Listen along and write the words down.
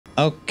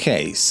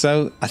Okay,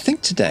 so I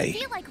think today... I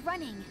feel like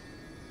running.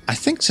 I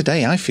think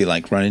today I feel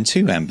like running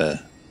too,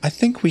 Amber. I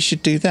think we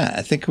should do that.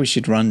 I think we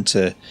should run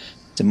to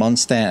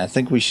Mondstadt. I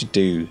think we should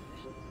do,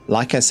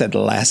 like I said the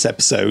last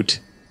episode,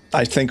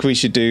 I think we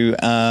should do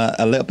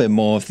a little bit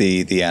more of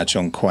the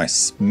add-on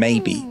quests.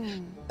 Maybe.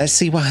 Let's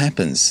see what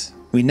happens.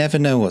 We never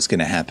know what's going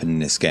to happen in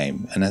this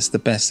game, and that's the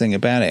best thing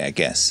about it, I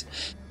guess.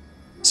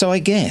 So I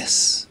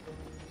guess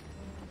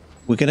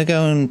we're going to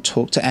go and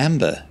talk to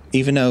Amber,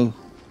 even though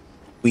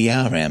we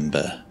are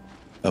Amber.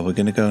 But we're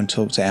going to go and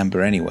talk to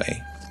Amber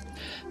anyway.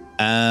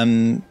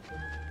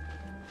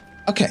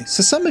 Okay,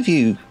 so some of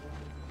you,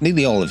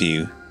 nearly all of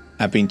you,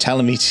 have been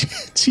telling me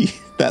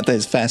that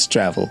there's fast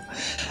travel.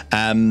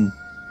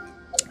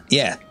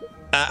 Yeah,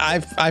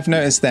 I've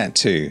noticed that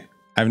too.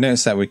 I've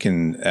noticed that we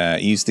can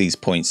use these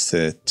points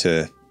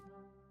to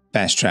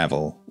fast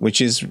travel, which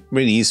is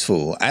really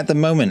useful. At the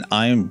moment,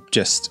 I'm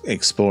just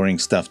exploring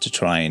stuff to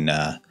try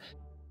and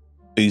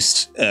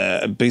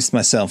boost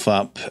myself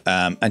up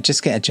and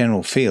just get a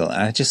general feel.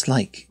 And I just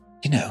like,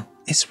 you know,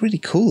 it's really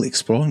cool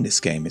exploring this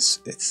game.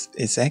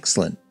 It's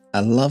excellent. I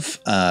love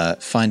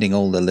finding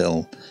all the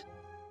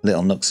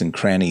little nooks and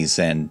crannies,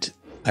 and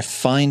I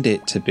find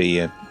it to be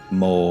a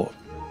more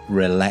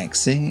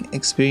relaxing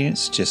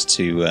experience just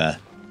to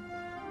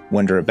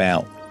wander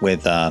about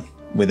without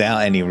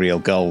any real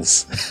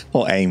goals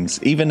or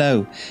aims, even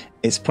though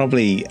it's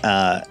probably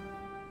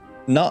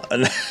not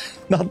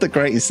the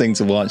greatest thing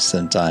to watch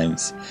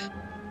sometimes.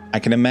 I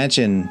can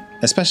imagine,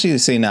 especially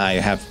seeing that I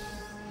have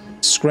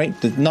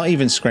not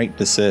even scraped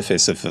the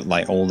surface of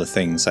like all the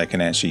things I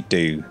can actually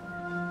do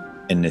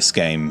in this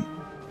game,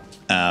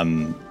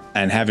 and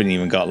haven't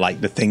even got like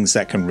the things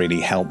that can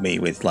really help me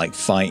with like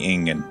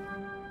fighting and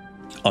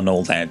on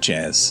all that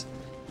jazz.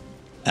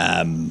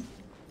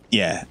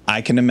 Yeah,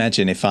 I can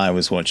imagine if I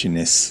was watching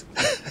this,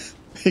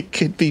 it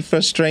could be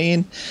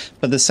frustrating,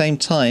 but at the same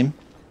time,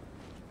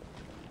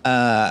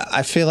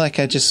 I feel like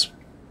I just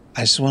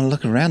want to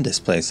look around this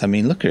place. I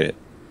mean, look at it.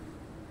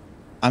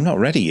 I'm not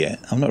ready yet.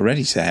 I'm not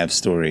ready to have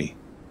story,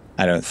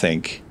 I don't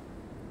think.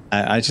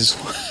 I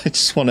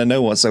just want to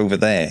know what's over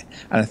there.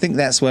 And I think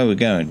that's where we're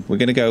going. We're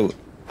going to go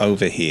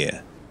over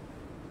here.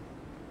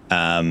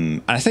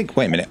 I think,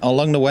 wait a minute,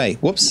 along the way.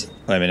 Whoops.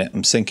 Wait a minute.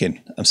 I'm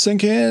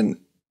sinking.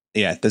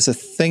 Yeah, there's a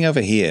thing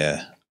over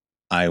here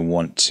I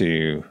want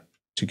to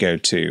go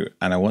to.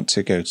 And I want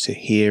to go to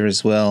here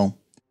as well.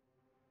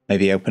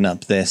 Maybe open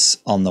up this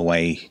on the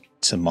way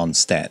to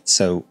Mondstadt.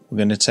 So we're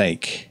going to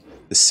take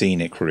the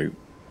scenic route.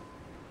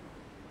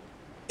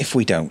 If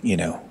we don't, you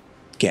know,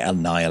 get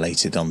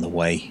annihilated on the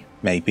way,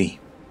 maybe.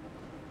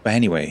 But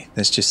anyway,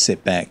 let's just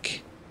sit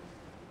back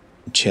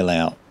and chill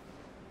out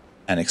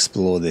and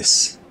explore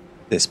this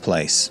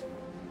place.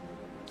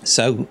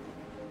 So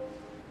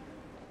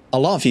a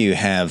lot of you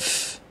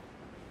have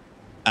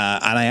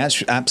and I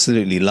actually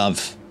absolutely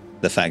love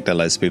the fact that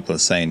loads of people are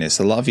saying this.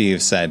 A lot of you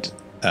have said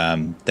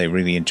they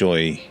really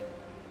enjoy,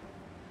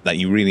 that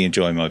you really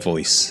enjoy my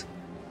voice,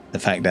 the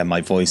fact that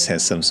my voice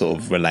has some sort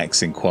of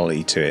relaxing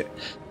quality to it.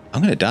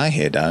 I'm gonna die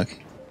here, dog.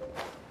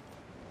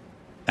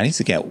 I need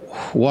to get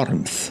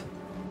warmth.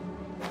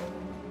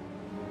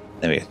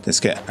 There we go.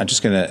 Let's get. I'm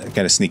just gonna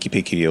get a sneaky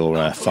peek of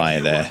your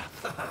fire there.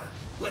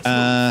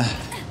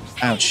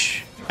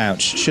 Ouch,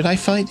 ouch. Should I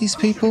fight these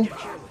people?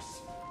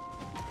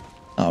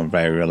 Not a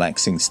very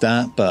relaxing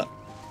start, but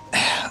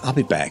I'll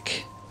be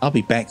back. I'll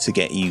be back to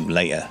get you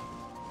later.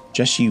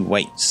 Just you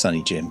wait,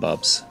 Sonny Jim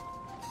Bobs.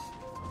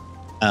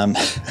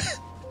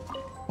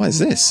 What is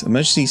this?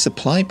 Emergency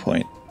supply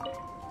point.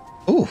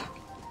 Ooh.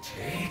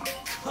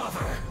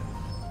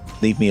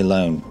 Leave me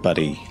alone,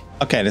 buddy.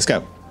 Okay, let's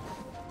go.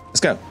 Let's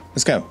go.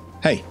 Let's go.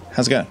 Hey,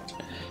 how's it going?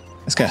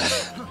 Let's go.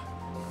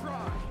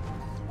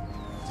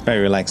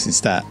 Very relaxing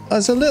start. Oh,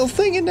 there's a little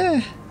thing in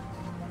there.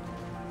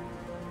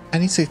 I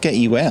need to get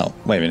you out.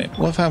 Wait a minute.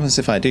 What happens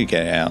if I do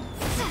get it out?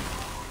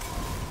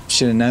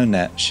 Should have known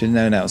that. Should have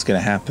known that was going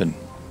to happen.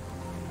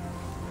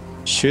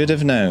 Should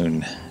have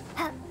known.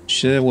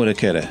 Shoulda, woulda,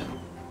 coulda.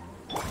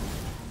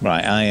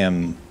 Right, I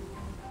am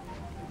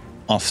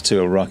off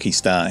to a rocky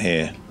start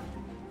here.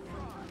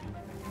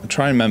 I'm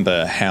trying to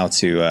remember how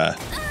to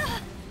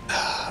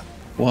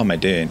what am I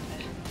doing?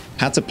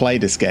 How to play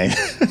this game.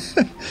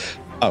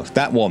 Oh,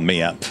 that warmed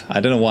me up. I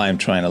don't know why I'm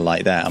trying to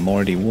like that. I'm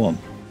already warm.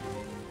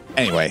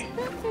 Anyway,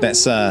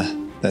 let's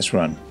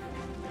run.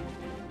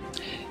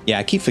 Yeah,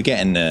 I keep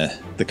forgetting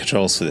the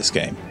controls for this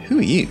game. Who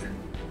are you?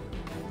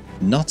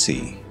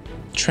 Naughty.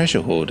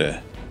 Treasure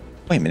hoarder.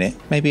 Wait a minute.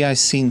 Maybe I've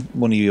seen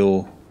one of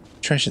your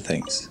treasure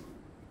things.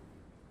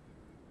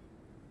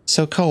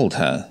 So cold,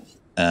 huh?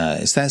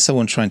 Is that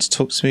someone trying to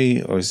talk to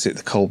me, or is it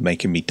the cold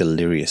making me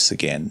delirious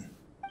again?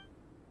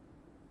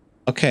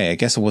 Okay, I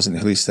guess I wasn't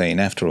hallucinating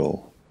after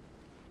all.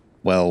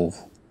 Well,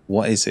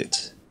 what is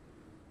it?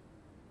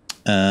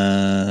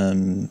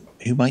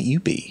 Who might you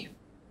be?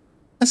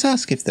 Let's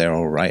ask if they're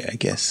alright, I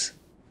guess.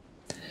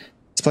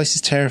 This place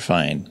is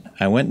terrifying.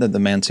 I went up the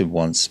mountain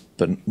once,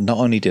 but not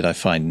only did I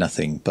find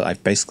nothing, but I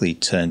basically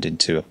turned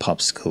into a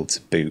popsicle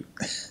to boot.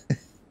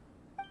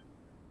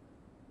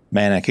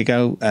 Man, I could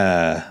go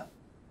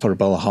for a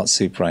bowl of hot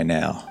soup right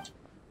now.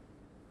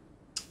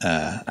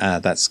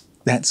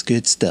 That's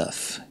good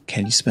stuff.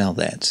 Can you smell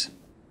that?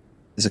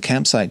 There's a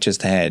campsite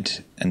just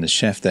ahead, and the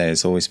chef there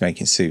is always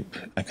making soup.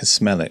 I can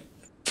smell it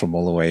from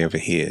all the way over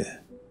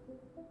here.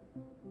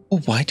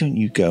 Well, why don't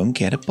you go and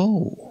get a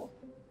bowl?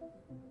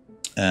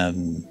 I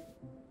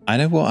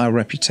know what our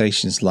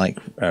reputation's like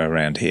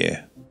around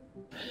here.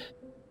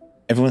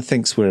 Everyone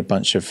thinks we're a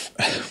bunch of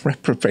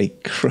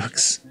reprobate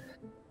crooks.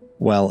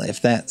 Well,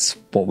 if that's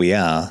what we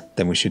are,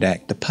 then we should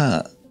act the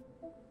part.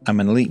 I'm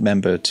an elite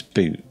member to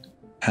boot.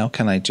 How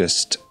can I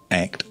just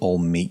act all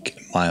meek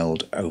and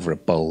mild over a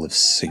bowl of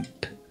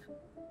soup?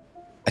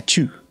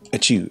 Achoo,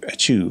 achoo,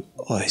 achoo.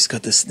 Oh, he's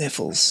got the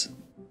sniffles.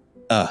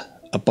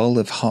 A bowl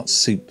of hot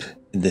soup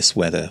in this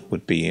weather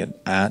would be an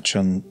arch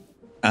and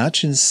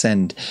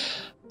send.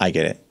 I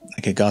get it,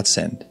 like a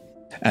godsend.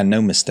 And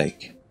no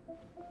mistake.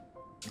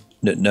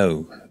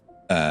 No,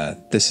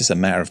 this is a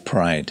matter of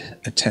pride,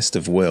 a test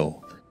of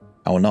will.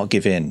 I will not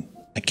give in.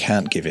 I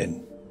can't give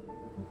in.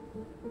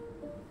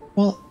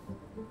 Well,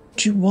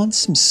 do you want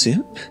some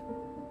soup?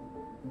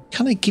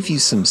 Can I give you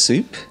some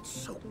soup?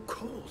 So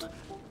cold.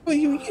 Well,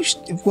 you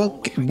should,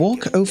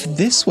 walk over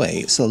this way.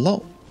 It's a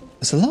lot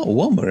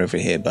warmer over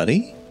here,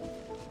 buddy.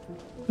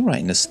 You're right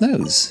in the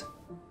snows.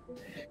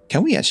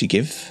 Can we actually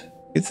give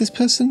this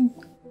person?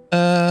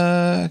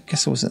 I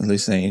guess I wasn't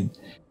hallucinating.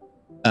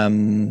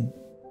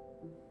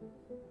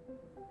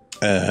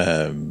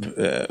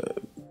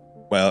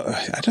 Well,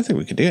 I don't think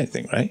we can do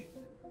anything, right?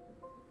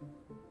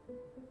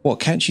 What,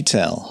 can't you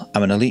tell?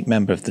 I'm an elite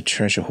member of the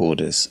treasure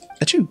hoarders.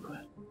 Achoo!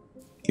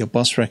 Your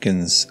boss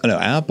reckons... Oh no,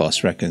 our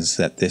boss reckons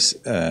that this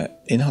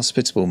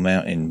inhospitable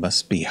mountain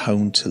must be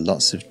home to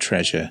lots of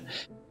treasure,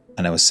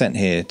 and I was sent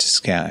here to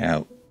scout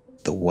out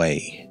the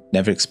way.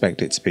 Never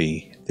expect it to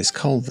be this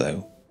cold,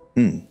 though.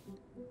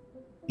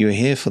 You are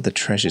here for the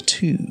treasure,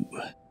 too.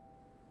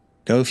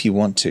 Go if you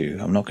want to.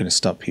 I'm not going to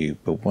stop you,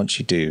 but once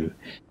you do,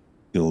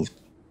 you'll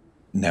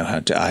know how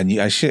to... I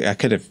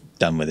could have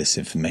done with this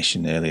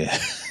information earlier.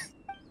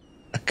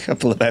 A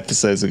couple of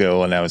episodes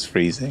ago when I was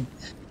freezing.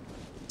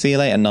 See you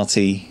later,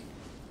 Naughty.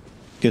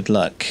 Good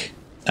luck.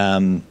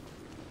 What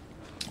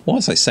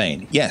was I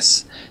saying?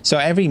 Yes. So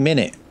every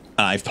minute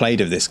I've played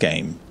of this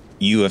game,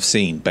 you have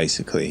seen,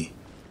 basically.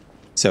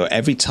 So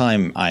every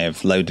time I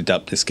have loaded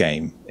up this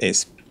game,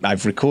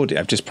 I've recorded.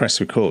 I've just pressed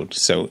record.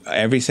 So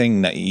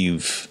everything that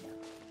you've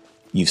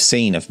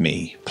seen of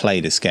me play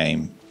this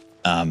game,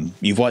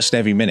 you've watched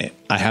every minute.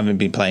 I haven't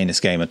been playing this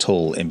game at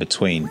all in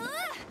between.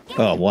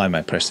 Oh, why am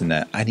I pressing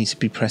that? I need to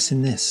be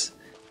pressing this.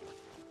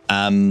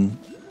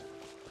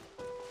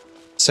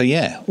 So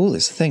yeah. Oh,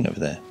 there's a thing over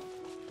there.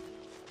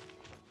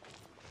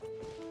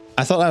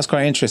 I thought that was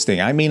quite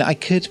interesting. I mean, I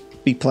could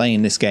be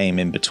playing this game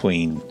in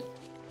between,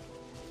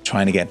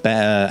 trying to get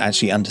better,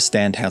 actually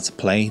understand how to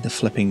play the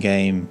flipping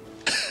game,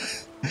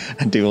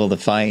 and do all the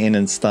fighting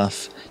and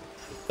stuff.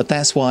 But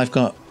that's why I've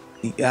got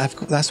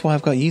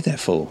you there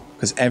for,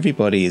 because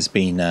everybody has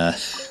been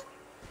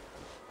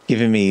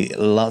giving me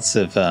lots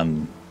of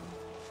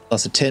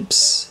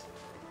tips,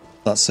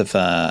 lots of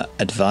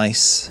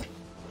advice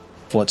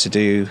of what to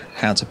do,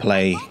 how to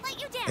play,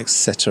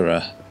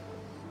 etc.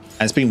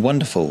 And it's been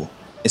wonderful.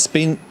 It's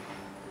been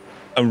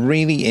a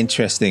really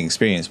interesting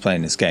experience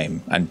playing this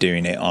game and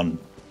doing it on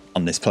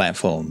this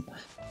platform.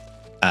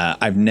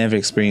 I've never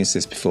experienced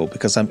this before,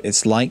 because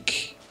it's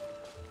like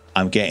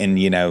I'm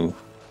getting,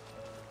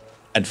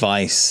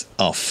 advice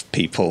off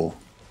people.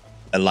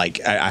 Like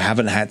I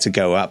haven't had to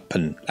go up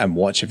and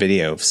watch a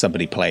video of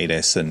somebody play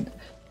this and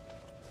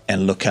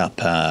look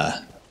up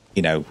a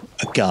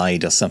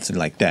guide or something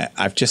like that.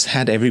 I've just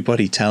had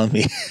everybody tell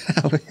me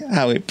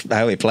how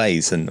it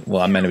plays and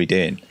what I'm meant to be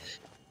doing,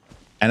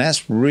 and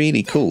that's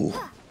really cool.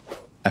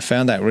 I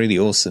found that really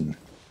awesome.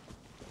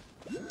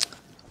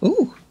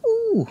 Ooh,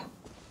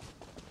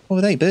 what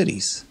were they,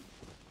 birdies?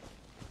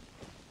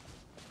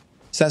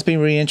 So that's been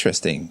really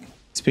interesting.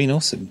 It's been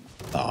awesome.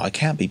 Oh, I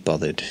can't be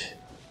bothered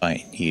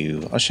fighting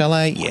you. Or shall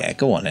I? Yeah,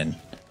 go on then.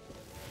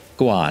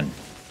 Go on.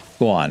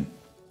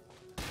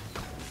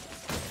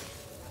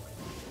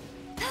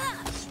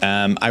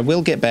 I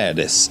will get better at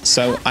this.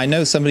 So I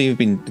know somebody who's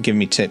been giving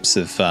me tips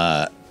of,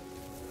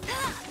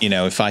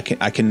 if I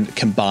can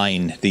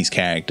combine these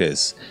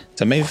characters.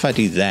 So maybe if I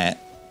do that.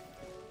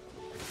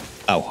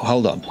 Oh,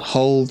 hold on.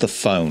 Hold the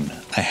phone.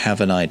 I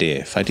have an idea.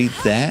 If I do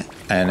that,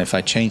 and if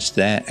I change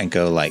that and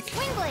go like...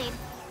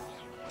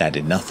 That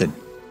did nothing.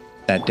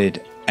 That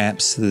did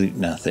absolute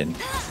nothing.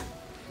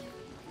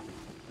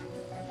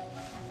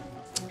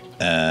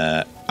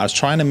 I was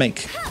trying to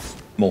make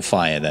more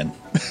fire then.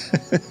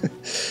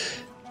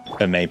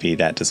 But maybe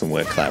that doesn't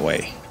work that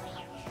way.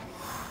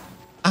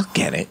 I'll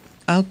get it.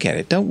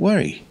 Don't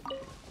worry.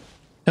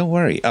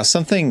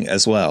 Something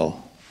as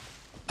well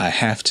I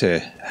have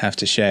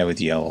to share with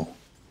y'all.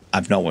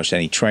 I've not watched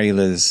any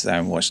trailers. I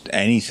haven't watched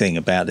anything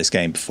about this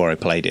game before I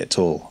played it at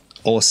all,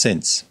 or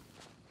since.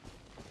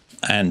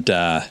 And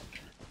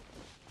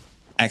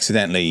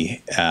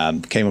accidentally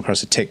came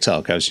across a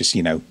TikTok. I was just,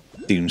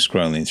 doom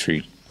scrolling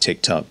through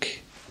TikTok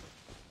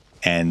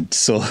And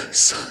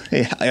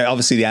yeah,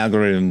 obviously the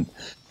algorithm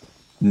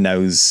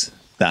knows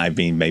that I've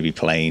been maybe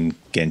playing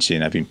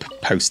Genshin. I've been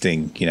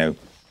posting, you know,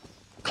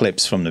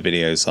 clips from the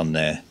videos on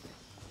there,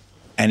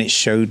 and it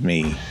showed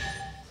me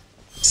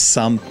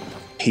some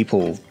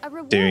people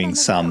doing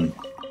some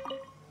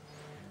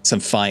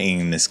fighting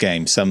in this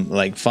game, some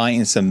like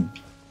fighting some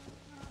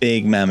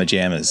big mama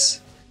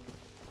jammers,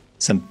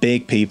 some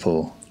big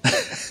people.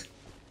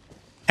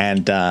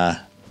 And I've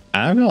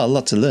got a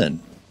lot to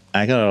learn.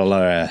 I got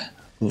a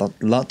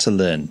lot to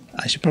learn.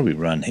 I should probably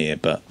run here,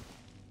 but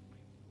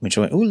I'm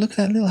enjoying. Oh, look at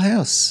that little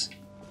house.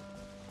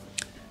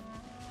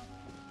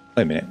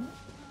 Wait a minute.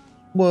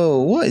 Whoa,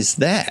 what is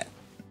that?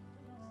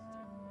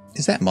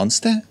 Is that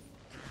monster?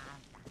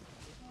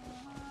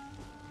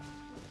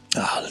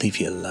 Oh, I'll leave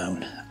you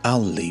alone.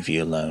 I'll leave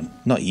you alone.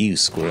 Not you,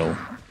 squirrel.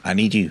 I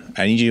need you.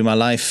 I need you in my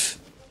life.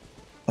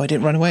 Oh, I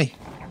didn't run away.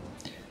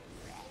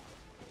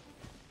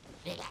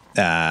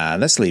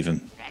 Let's leave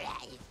him.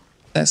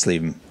 Let's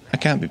leave him. I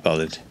can't be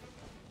bothered.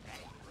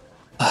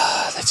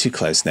 Ah, they're too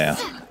close now.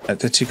 They're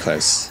too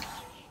close.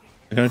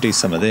 I've got to do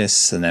some of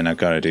this, and then I've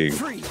got to do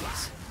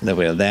a little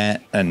bit of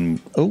that, and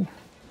oh,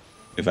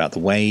 move out the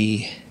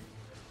way.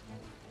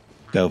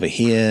 Go over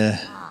here.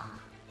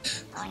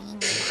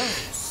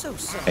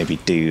 Maybe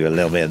do a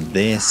little bit of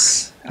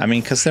this. I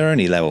mean, because they're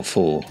only level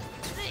 4.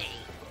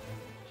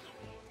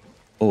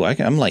 Oh,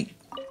 I'm like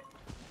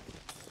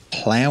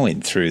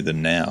plowing through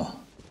them now.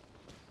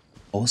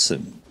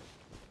 Awesome.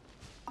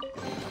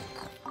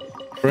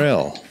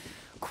 Brill.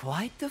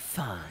 Quite the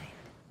find.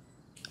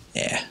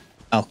 Yeah,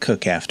 I'll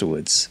cook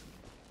afterwards.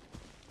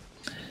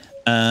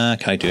 Can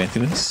I do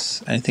anything with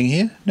this? Anything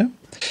here? No?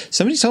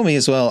 Somebody told me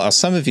as well, or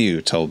some of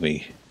you told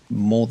me,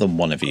 more than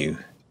one of you,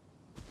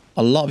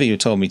 a lot of you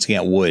told me to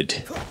get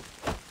wood.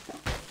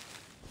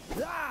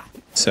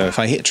 So if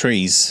I hit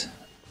trees,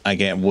 I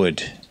get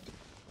wood.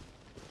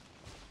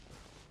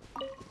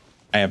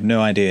 I have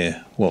no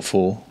idea what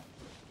for,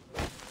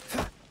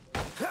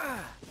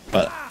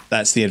 but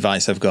that's the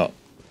advice I've got.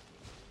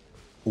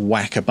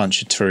 Whack a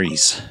bunch of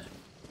trees.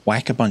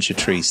 Whack a bunch of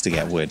trees to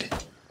get wood.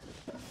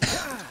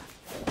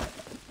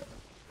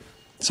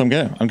 So I'm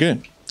good.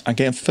 I'm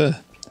getting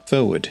fir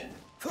wood.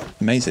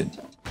 Amazing.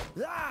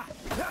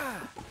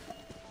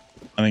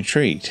 I'm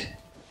intrigued.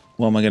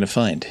 What am I going to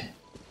find?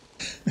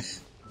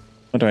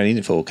 What do I need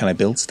it for? Can I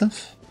build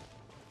stuff?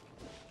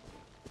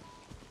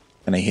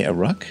 Can I hit a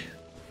rock?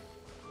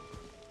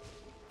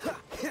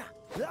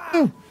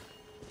 Oh,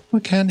 I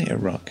can hit a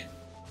rock.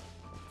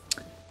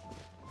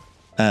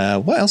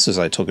 What else was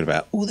I talking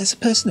about? Oh, there's a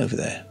person over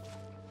there.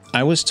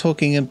 I was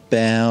talking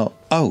about,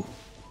 oh,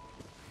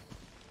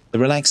 the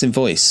relaxing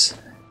voice.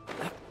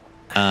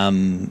 I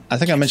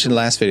think I mentioned the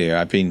last video.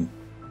 I've been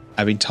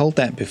told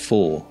that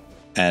before,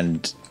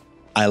 and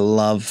I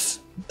love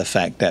the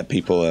fact that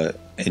people are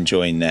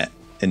enjoying that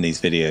in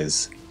these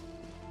videos.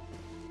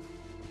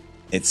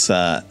 It's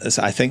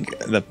I think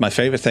my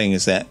favorite thing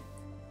is that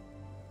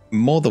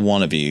more than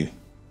one of you,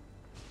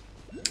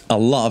 a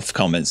lot of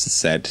comments have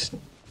said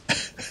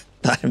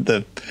I'm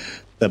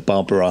the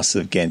Bob Ross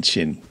of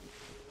Genshin.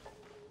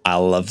 I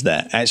love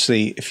that.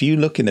 Actually, if you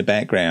look in the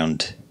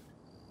background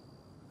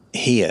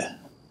here,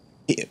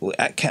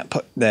 I can't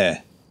put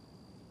there.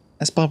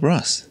 That's Bob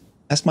Ross.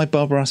 That's my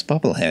Bob Ross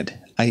bobblehead.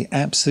 I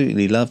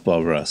absolutely love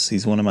Bob Ross.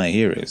 He's one of my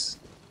heroes.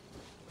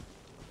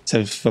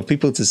 So for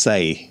people to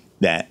say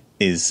that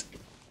is,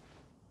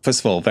 first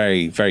of all,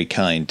 very, very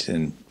kind,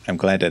 and I'm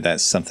glad that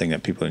that's something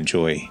that people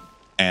enjoy.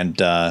 And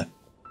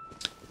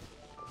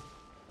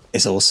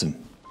it's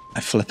awesome. I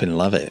flipping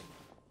love it.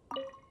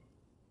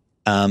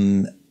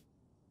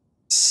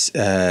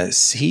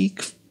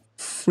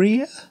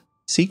 Siegfried?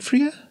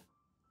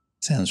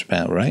 Sounds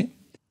about right.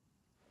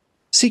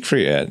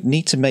 Siegfried,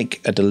 need to make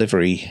a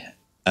delivery.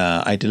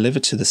 I deliver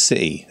to the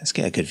city. Let's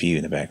get a good view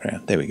in the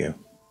background. There we go.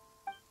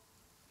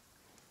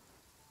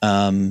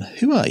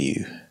 Who are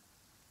you?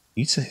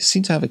 You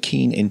seem to have a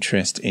keen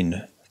interest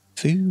in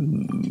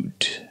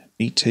food.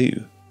 Me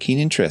too. Keen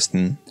interest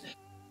in...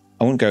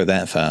 I won't go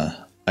that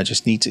far. I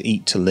just need to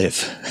eat to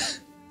live.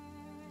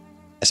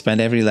 I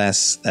spend every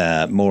last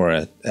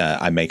mora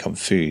I make on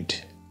food,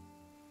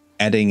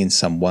 adding in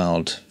some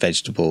wild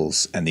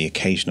vegetables and the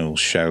occasional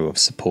show of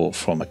support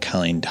from a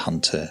kind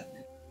hunter.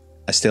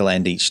 I still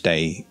end each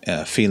day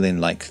feeling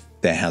like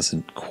there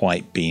hasn't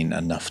quite been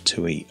enough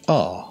to eat.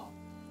 Oh,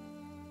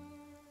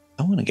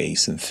 I want to get you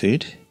some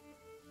food.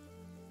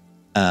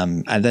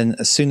 And then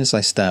as soon as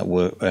I start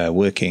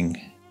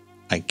working,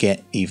 I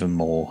get even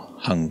more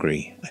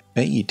hungry. I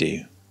bet you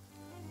do.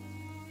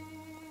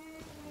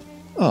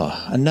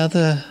 Oh,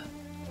 another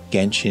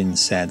Genshin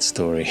sad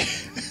story.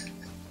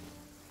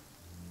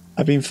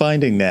 I've been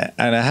finding that,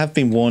 and I have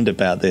been warned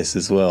about this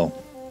as well.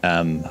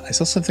 I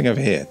saw something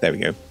over here. There we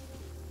go.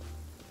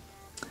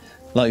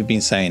 Like we've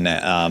been saying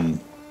that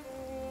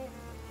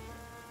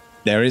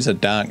there is a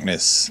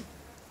darkness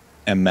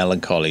and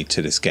melancholy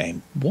to this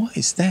game. What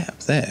is that up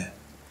there?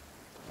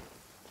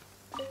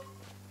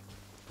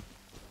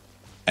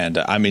 And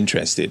I'm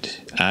interested.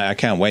 I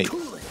can't wait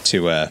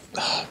to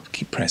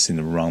keep pressing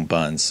the wrong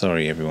button.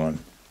 Sorry, everyone.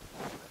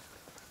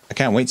 I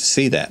can't wait to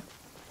see that.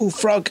 Oh,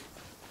 frog.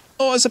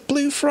 Oh, it's a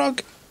blue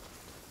frog.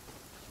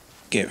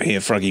 Get here,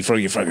 froggy,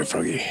 froggy, froggy,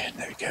 froggy.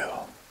 There we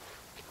go.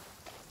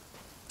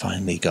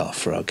 Finally got a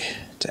frog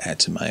to add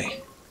to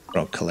my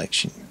frog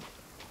collection.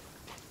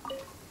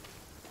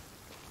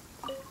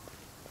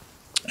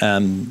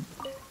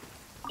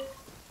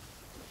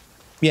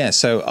 Yeah,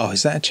 so, oh,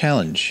 is that a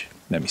challenge?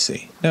 Let me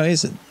see. No, it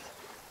isn't.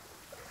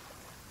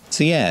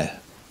 So, yeah.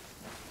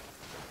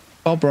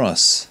 Bob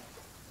Ross.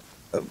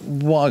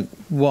 What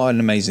an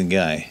amazing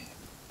guy.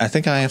 I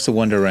think I have to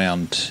wander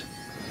around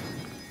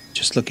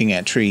just looking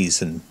at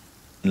trees and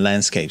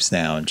landscapes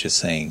now and just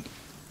saying,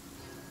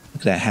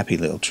 look at that happy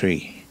little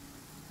tree.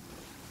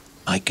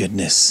 My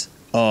goodness.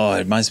 Oh, it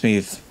reminds me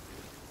of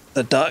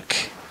the duck.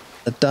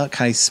 The duck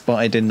I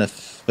spotted in the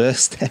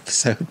first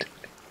episode.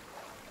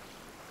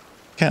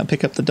 Can't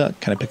pick up the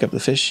duck. Can I pick up the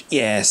fish?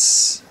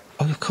 Yes.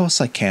 Oh, of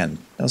course I can.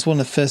 That was one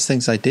of the first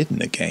things I did in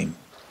the game.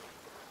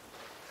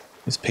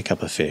 Was pick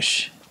up a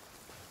fish.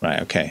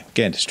 Right, okay.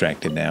 Getting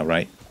distracted now,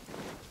 right?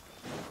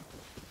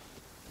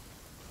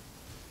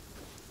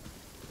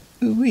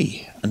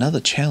 Ooh-wee. Another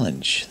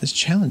challenge. There's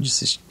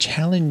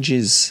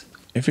challenges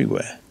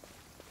everywhere.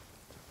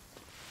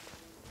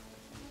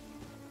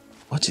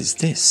 What is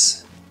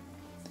this?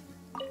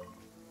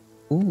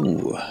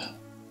 Ooh.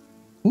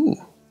 Ooh.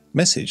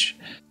 Message.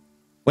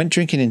 Went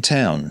drinking in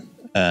town.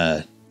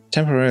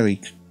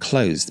 Temporarily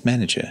closed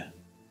manager.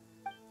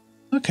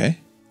 Okay.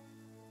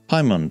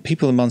 Paimon,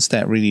 people in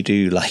Mondstadt really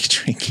do like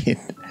drinking.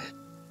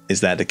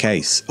 Is that the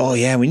case? Oh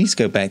yeah, we need to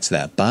go back to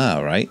that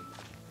bar, right?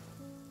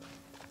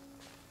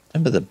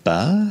 Remember the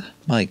bar?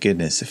 My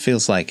goodness, it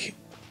feels like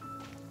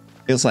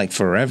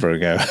forever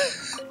ago.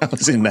 I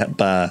was in that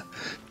bar.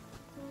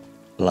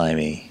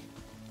 Blimey.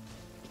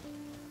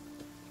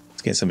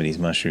 Let's get some of these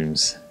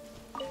mushrooms.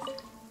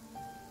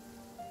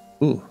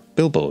 Ooh,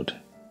 billboard.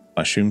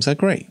 Mushrooms are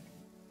great.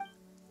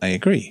 I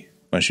agree.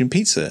 Mushroom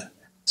pizza.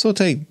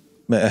 Sauteed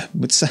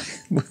with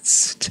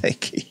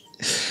steak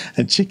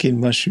and chicken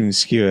mushroom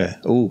skewer.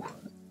 Ooh.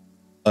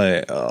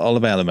 All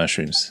about the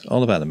mushrooms.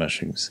 All about the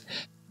mushrooms.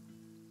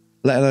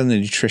 Let alone the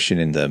nutrition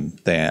in them.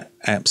 They're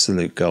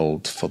absolute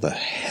gold for the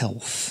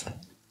health.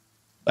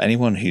 For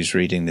anyone who's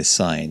reading this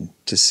sign,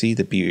 to see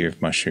the beauty of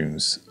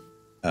mushrooms,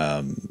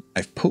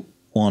 I've put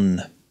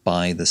one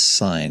by the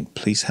sign.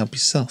 Please help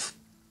yourself.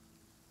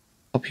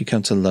 Hope you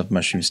come to love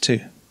mushrooms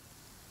too.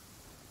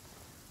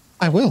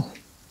 I will.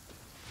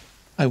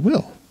 I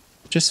will.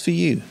 Just for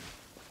you.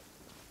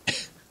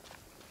 Is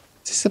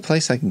this a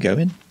place I can go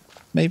in?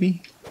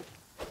 Maybe?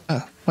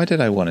 Oh, why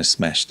did I want to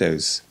smash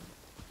those?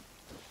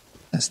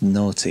 That's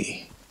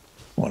naughty.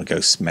 I want to go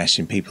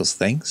smashing people's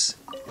things.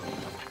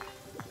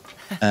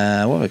 What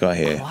have I got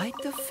here? Quite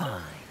the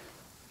find.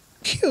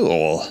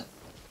 Cool.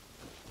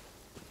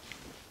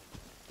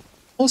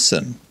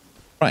 Awesome.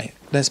 Right,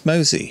 let's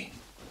mosey.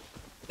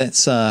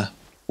 Let's,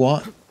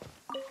 what?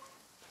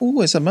 Oh,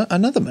 there's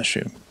another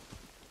mushroom.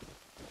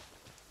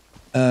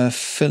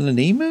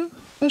 Philanemo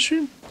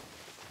mushroom?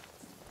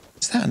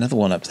 Is that another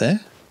one up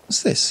there?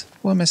 What's this?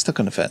 Why am I stuck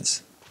on the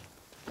fence?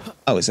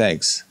 Oh, it's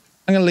eggs.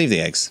 I'm going to leave the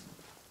eggs.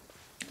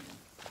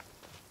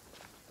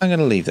 I'm going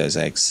to leave those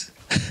eggs.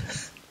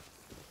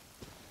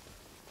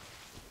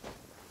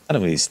 I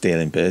don't really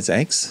stealing birds'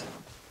 eggs.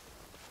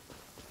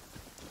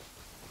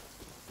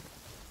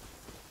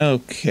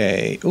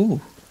 Okay. Ooh.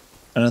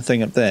 Another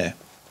thing up there.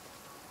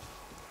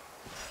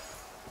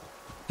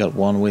 Got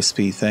one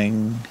wispy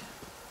thing.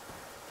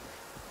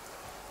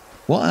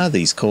 What are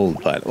these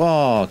called?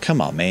 Oh,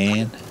 come on,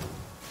 man.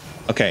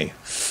 Okay,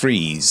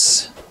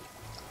 freeze.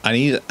 I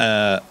need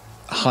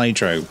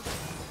hydro,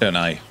 don't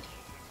I?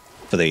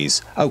 For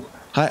these. Oh,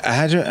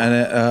 hydro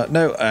and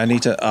no, I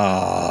need to.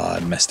 Oh, I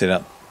messed it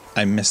up.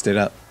 I messed it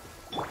up.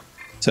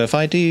 So if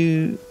I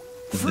do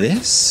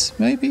this,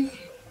 maybe.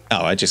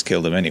 Oh, I just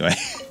killed them anyway.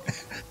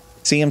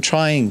 See, I'm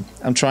trying,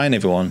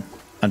 everyone.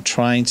 I'm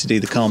trying to do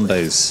the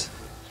combos.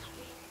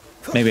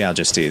 Maybe I'll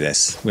just do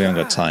this. We haven't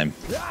got time.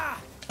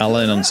 I'll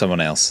learn on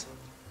someone else.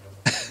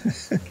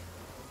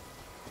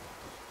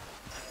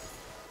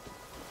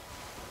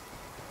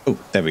 Oh,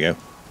 there we go.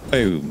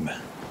 Boom.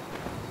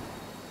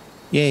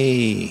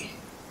 Yay.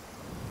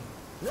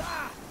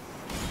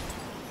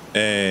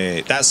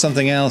 That's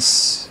something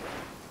else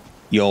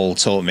y'all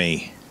taught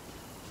me.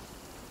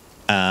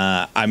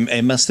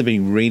 It must have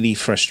been really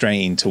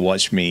frustrating to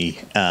watch me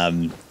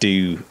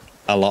do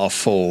a lot of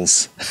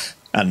falls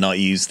and not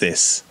use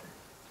this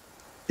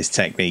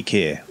technique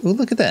here. Oh,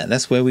 look at that.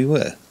 That's where we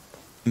were.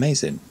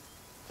 Amazing.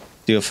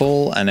 Do a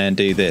fall and then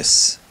do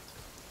this.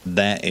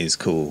 That is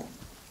cool.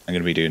 I'm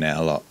going to be doing that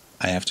a lot.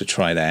 I have to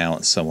try that out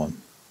on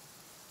someone.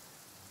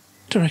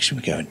 What direction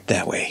are we going?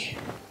 That way.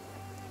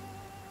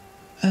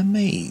 A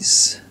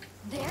maze.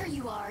 There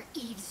you are,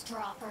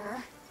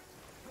 eavesdropper.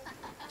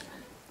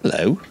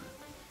 Hello.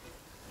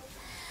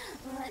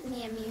 Let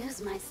me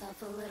amuse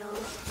myself a little.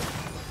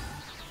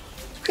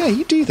 Yeah,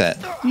 you do that.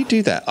 You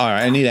do that. All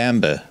right, I need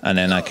amber, and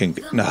then I can.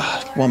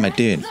 What am I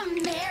doing?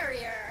 The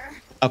merrier.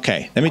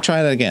 Okay, let me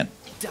try that again.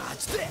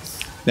 Dodge this.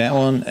 that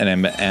one, and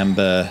then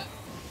amber.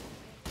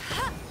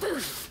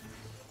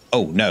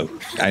 Oh no,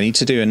 I need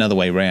to do another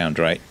way round,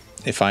 right?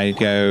 If I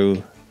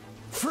go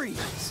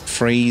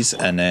freeze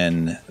and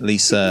then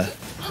Lisa.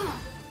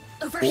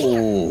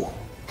 Oh,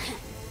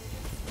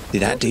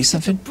 did that do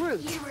something? You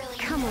really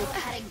know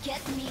how to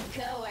get me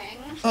going.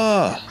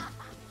 Oh,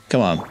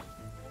 come on.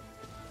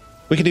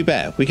 We can do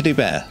better. We can do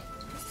better.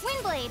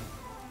 Windblade.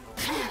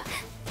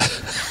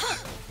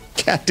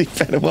 Can't do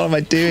better. What am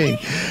I doing?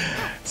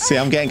 See,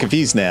 I'm getting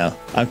confused now.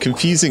 I'm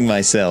confusing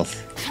myself.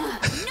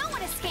 No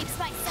one escapes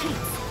my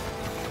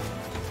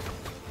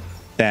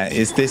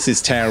sight. This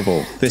is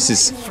terrible. This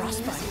is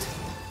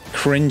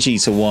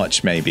cringy to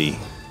watch, maybe.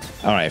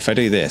 All right, if I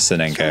do this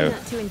and then go.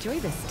 Not to enjoy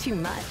this too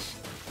much.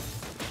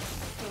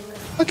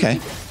 Okay.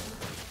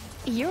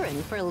 You're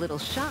in for a little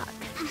shock.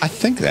 I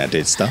think that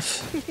did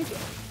stuff.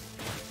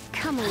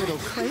 Come a little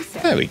closer.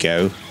 There we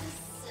go.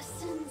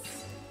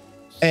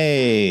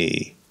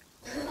 Hey.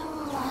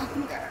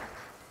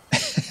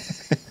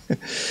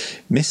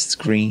 Mist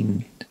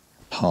green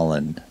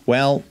pollen.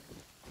 Well,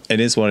 it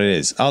is what it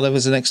is. Oh, there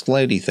was an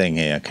explodey thing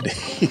here. I could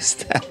have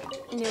used that.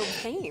 No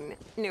pain,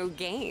 no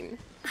gain.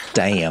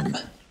 Damn.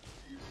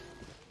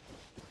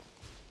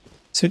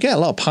 So we get a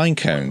lot of pine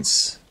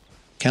cones.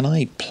 Can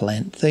I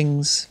plant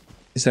things?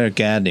 Is there a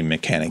gardening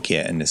mechanic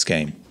yet in this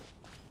game?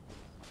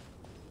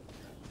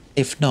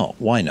 If not,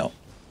 why not?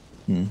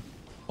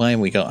 Why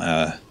haven't we got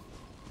a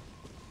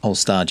whole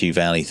Stardew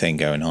Valley thing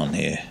going on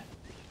here?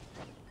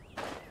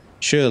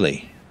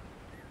 Surely.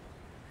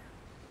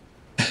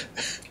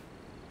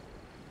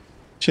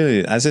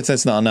 Surely, as if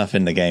there's not enough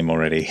in the game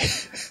already.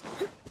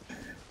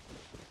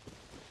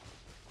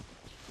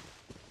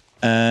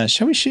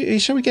 Shall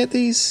we get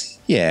these?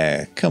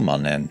 Yeah, come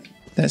on then.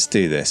 Let's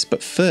do this.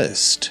 But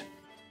first,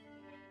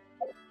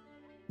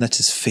 let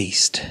us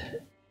feast.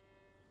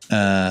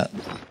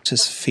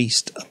 Just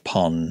feast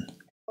upon.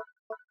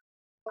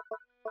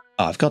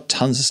 Oh, I've got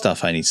tons of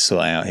stuff I need to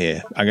sort out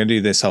here. I'm going to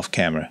do this off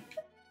camera.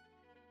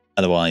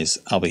 Otherwise,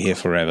 I'll be here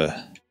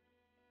forever.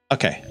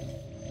 Okay.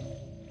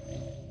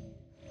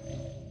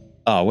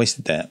 Oh, I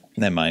wasted that.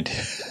 Never mind.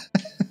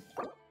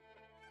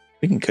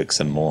 We can cook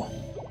some more.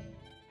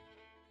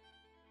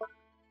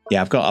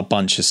 Yeah, I've got a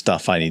bunch of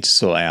stuff I need to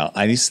sort out.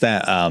 I need to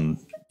start,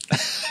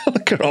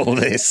 look at all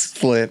this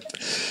flip.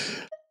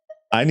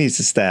 I need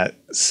to start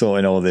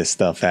sorting all this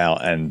stuff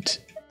out, and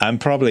I'm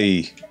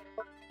probably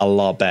a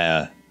lot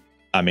better.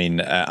 I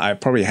mean, I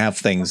probably have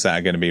things that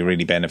are going to be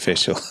really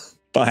beneficial,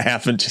 but I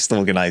haven't just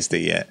organized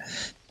it yet.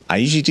 I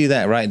usually do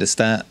that right at the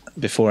start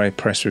before I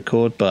press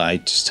record, but I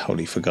just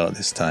totally forgot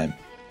this time.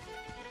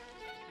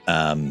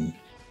 I don't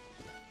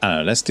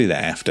know, let's do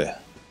that after.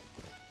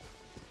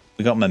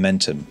 We got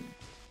momentum.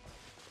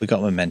 We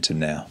got momentum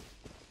now.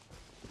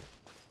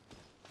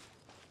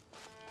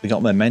 We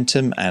got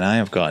momentum, and I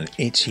have got an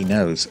itchy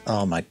nose.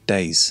 Oh, my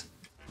days.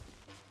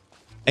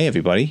 Hey,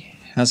 everybody.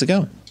 How's it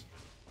going?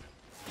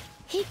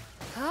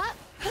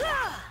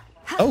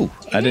 Oh,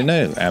 I didn't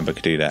know Amber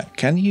could do that.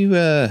 Can you,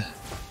 not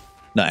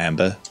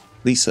Amber,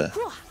 Lisa.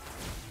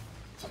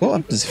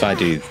 What happens if I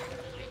do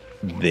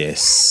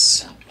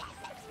this?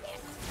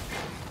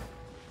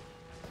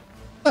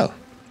 Oh,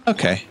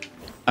 okay.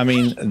 I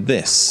mean,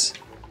 this.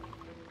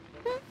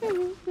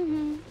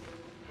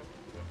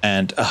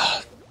 And,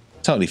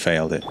 totally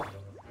failed it.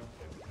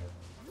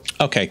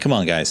 Okay, come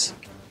on, guys.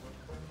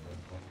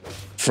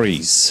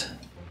 Freeze.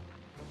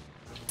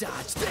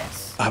 Dodge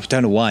this. I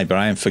don't know why, but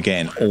I am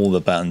forgetting all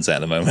the buttons at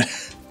the moment.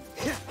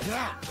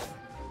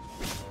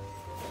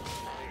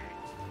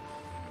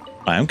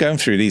 I am going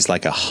through these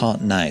like a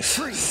hot knife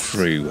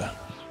through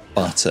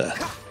butter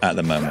at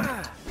the moment.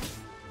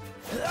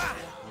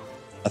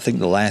 I think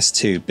the last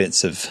 2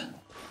 bits of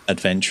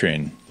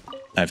adventuring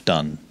I've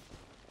done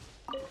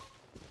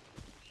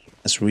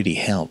has really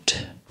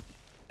helped,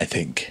 I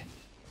think.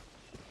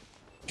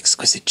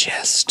 Exquisite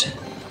jest.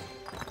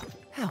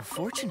 How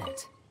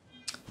fortunate.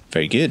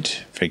 Very good.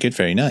 Very good.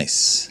 Very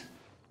nice.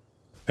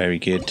 Very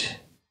good.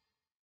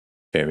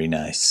 Very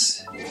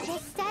nice. The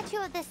statue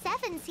of the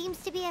Seven seems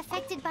to be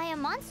affected by a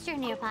monster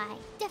nearby.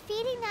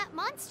 Defeating that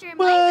monster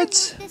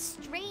might remove this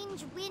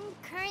strange wind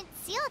current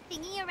seal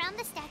thingy around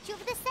the statue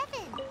of the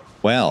Seven.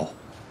 Well,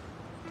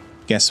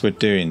 guess we're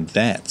doing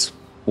that.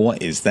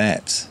 What is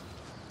that?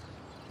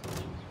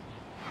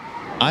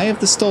 Eye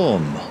of the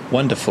Storm.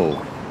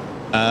 Wonderful.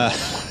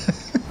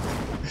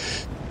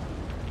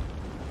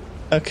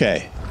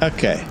 Okay.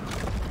 Okay.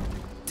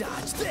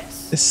 Dodge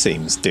this. This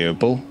seems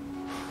doable.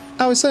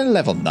 Oh, it's only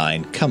level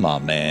 9. Come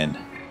on, man.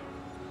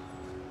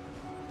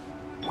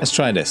 Let's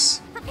try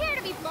this. Prepare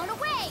to be blown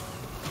away.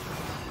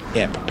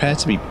 Yeah, prepare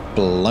to be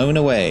blown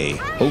away.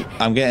 Oh,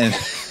 I'm getting...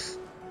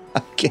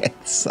 I'm getting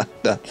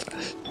sucked up.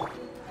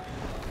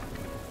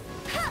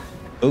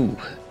 Ooh.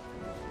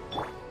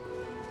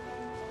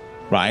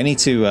 Right, I need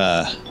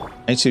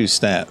to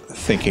start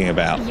thinking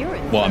about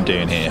what I'm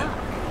doing here.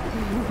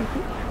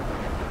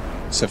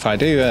 So if I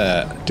do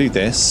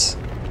this,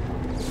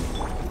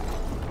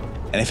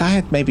 and if I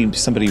had maybe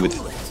somebody with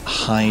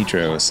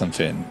Hydro or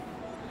something,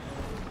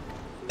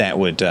 that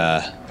would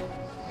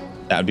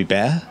That would be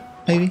better,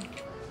 maybe?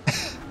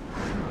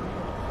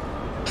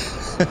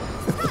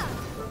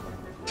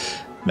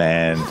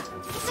 Man.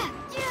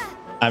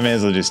 I may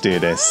as well just do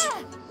this.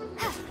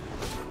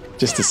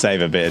 Just to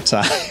save a bit of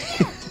time.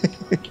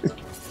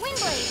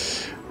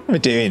 What am I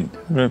doing?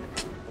 I'm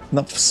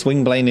not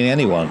swing blading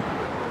anyone.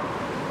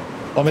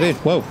 What am I doing?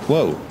 Whoa,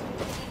 whoa.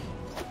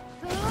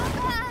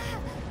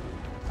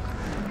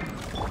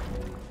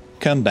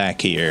 Come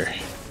back here.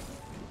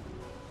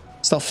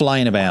 Stop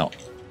flying about.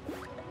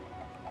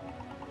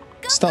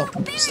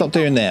 Stop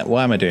doing that.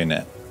 Why am I doing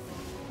that?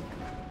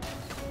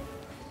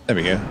 There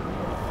we go.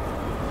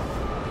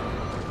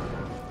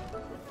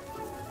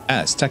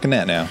 Ah, it's attacking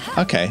that now.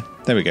 Okay,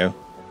 there we go.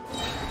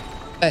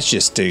 Let's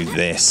just do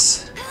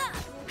this.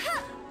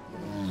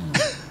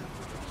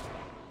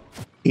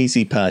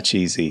 Easy patch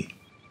easy.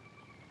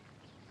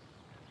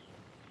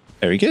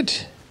 Very good.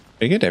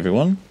 Very good,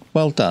 everyone.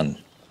 Well done.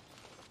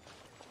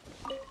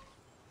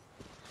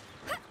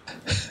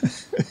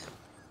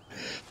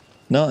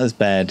 Not as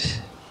bad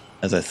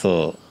as I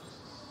thought.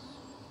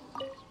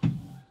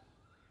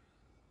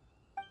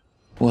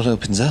 What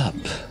opens up?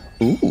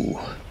 Ooh.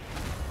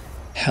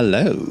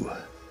 Hello.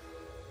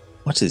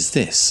 What is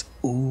this?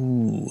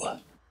 Ooh.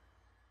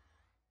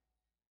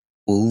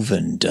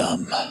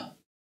 Wolvendom.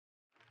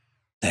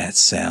 That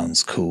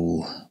sounds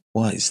cool.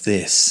 What is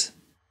this?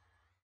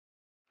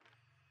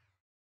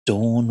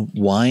 Dawn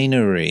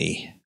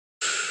Winery.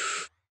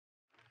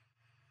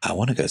 I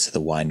want to go to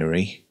the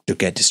winery. You'll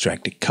get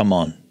distracted. Come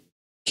on.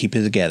 Keep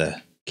it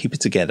together. Keep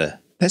it together.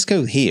 Let's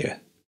go here.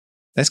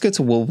 Let's go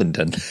to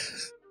Wolvendom.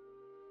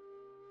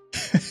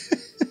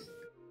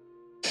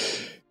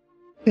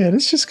 Yeah,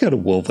 let's just go to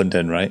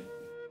Wolvendom, right?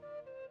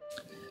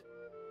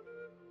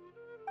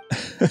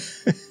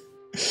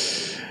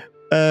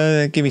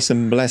 Give me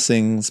some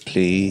blessings,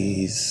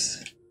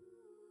 please.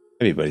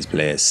 Everybody's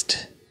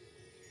blessed.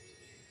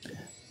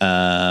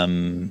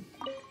 And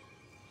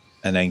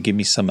then give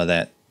me some of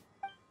that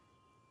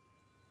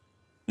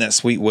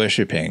sweet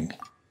worshipping.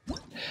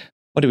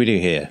 What do we do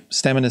here?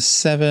 Stamina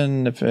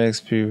 7,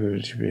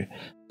 XP.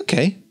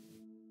 Okay.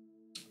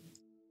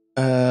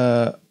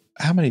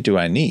 How many do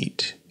I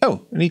need?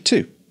 Oh, I need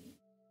 2.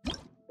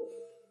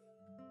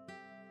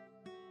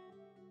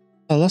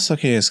 I lost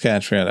lucky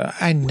scatter.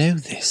 I know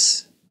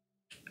this.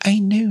 I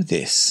know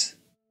this.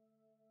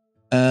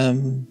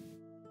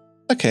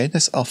 Okay,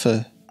 let's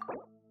offer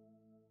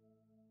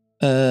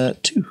 2.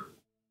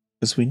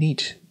 Because we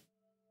need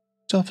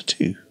to offer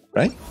 2,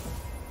 right?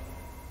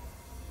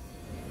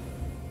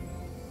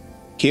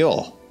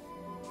 Kill.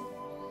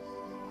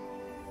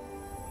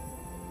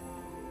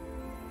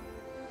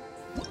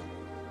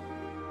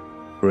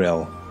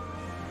 Real.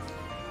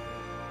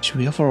 Should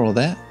we offer all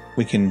that?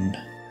 We can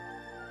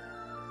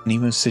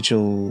Nemo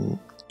sigil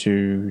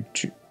to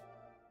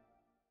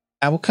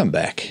I will come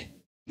back.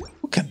 We'll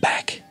come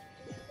back.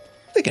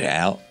 Figure it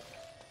out.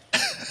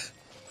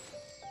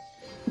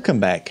 We'll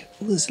come back.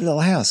 Oh, this little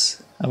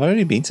house. Have I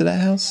already been to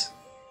that house?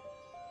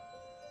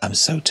 I'm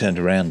so turned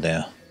around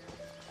now.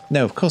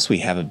 No, of course we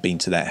haven't been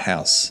to that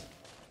house.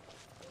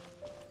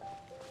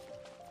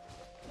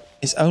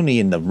 It's only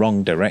in the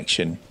wrong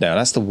direction. No,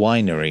 that's the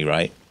winery,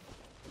 right?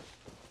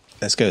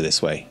 Let's go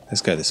this way.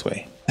 Let's go this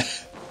way.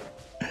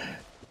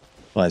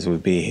 Otherwise we'll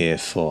be here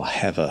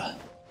forever.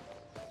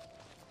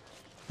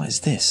 What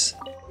is this?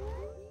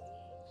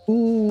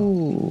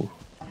 Ooh.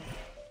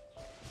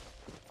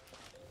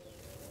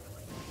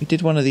 We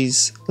did one of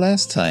these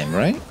last time,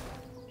 right?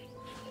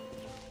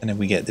 And then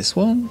we get this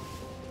one.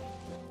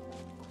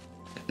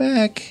 Come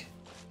back.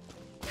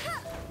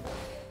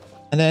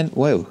 And then,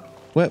 whoa.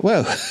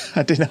 Whoa.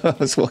 I didn't know I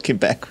was walking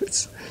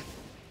backwards.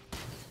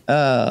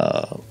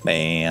 Oh,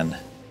 man.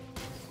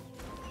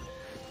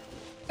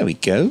 There we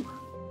go.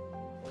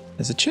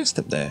 There's a chest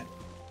up there.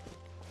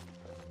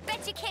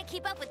 Bet you can't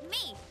keep up with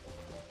me.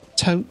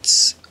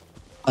 Totes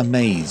a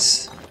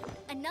maze.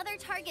 Another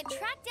target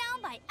tracked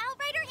down by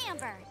Outrider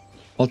Amber.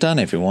 Well done,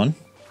 everyone.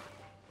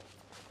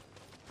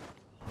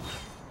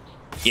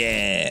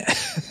 Yeah.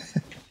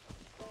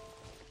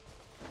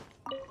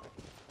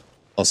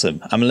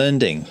 Awesome. I'm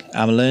learning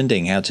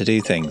how to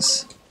do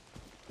things.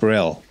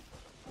 Brill.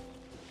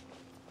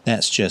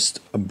 That's just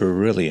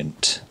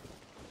brilliant.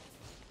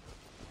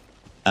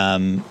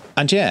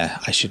 And yeah,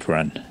 I should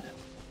run.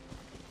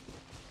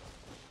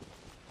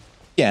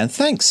 Yeah, and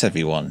thanks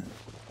everyone.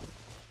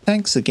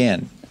 Thanks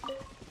again.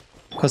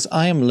 Because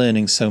I am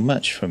learning so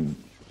much from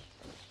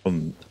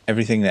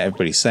everything that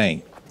everybody's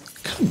saying.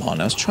 Come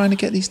on, I was trying to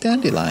get these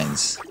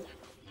dandelions.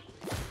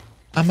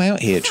 I'm out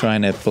here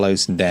trying to blow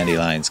some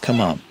dandelions. Come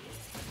on.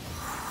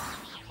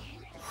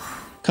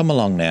 Come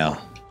along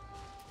now.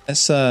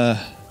 Let's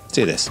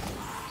do this.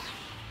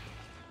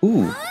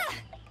 Ooh.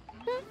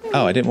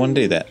 Oh, I didn't want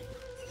to do that.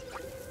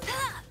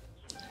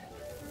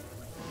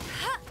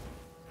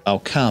 Oh,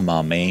 come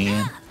on,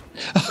 man.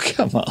 Oh,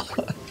 come on.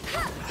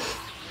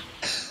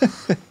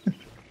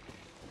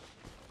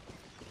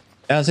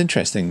 That was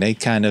interesting. They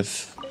kind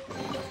of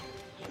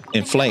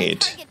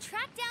inflated. Target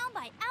tracked down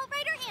by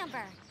Outrider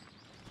Amber.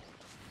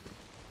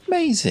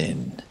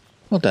 Amazing.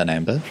 Well done,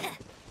 Amber.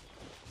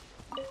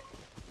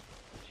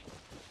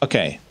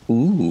 Okay.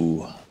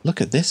 Ooh, look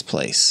at this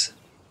place.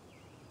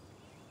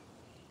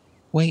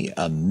 Wait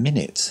a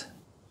minute.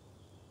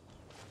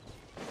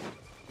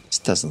 This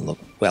doesn't look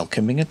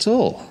welcoming at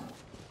all.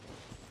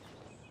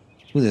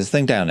 Ooh, there's a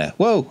thing down there.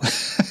 Whoa!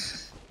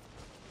 Is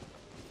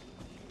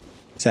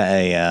that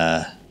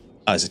a,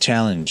 oh, it's a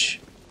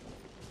challenge.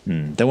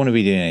 Don't want to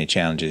be doing any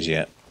challenges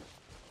yet.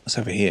 What's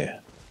over here?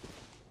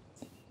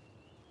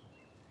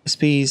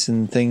 Recipes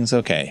and things.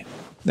 Okay,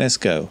 let's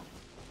go.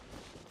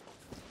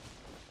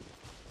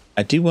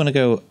 I do want to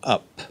go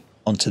up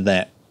onto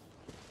that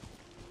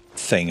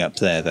thing up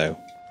there, though.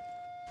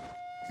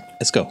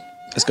 Let's go.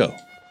 Let's go.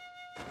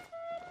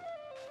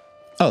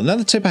 Oh,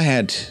 another tip I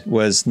had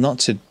was not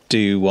to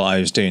do what I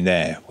was doing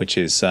there, which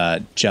is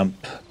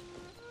jump.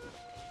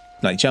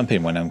 Like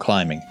jumping when I'm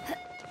climbing.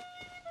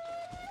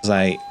 Because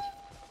I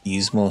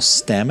use more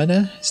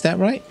stamina. Is that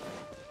right?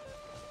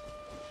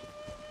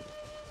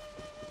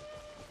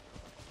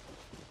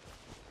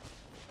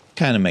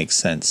 Kind of makes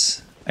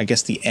sense. I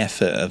guess the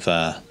effort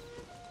of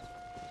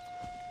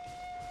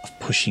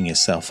pushing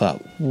yourself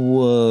up.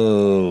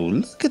 Whoa,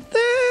 look at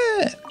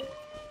that.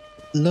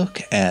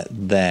 Look at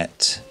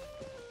that.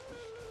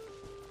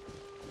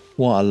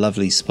 What a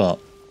lovely spot.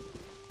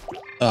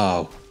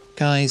 Oh,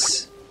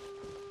 guys,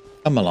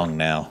 come along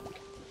now.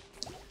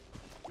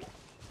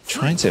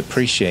 Trying to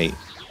appreciate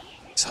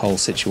this whole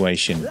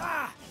situation.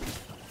 I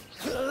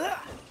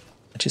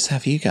just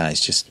have you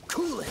guys just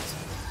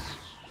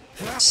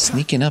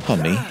sneaking up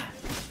on me.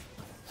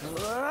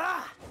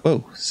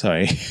 Whoa,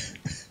 sorry.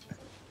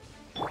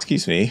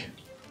 Excuse me.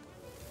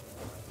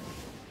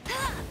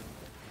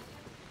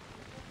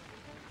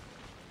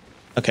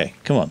 Okay,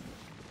 come on.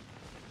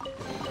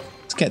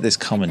 Let's get this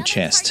common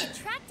chest.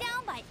 Tracked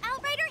down by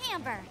Outrider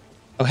Amber.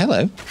 Oh,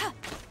 hello.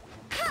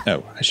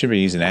 Oh, I should be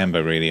using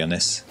Amber really on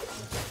this.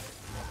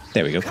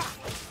 There we go.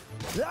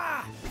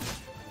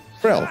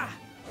 Brill.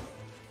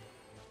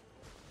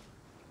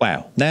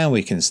 Wow, now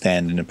we can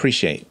stand and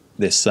appreciate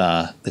this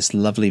this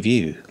lovely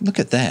view. Look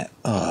at that.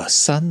 Oh,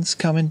 sun's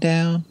coming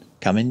down,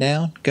 going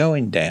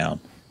down,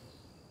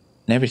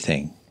 and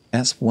everything.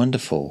 That's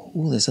wonderful.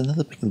 Oh, there's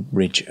another big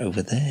ridge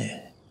over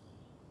there.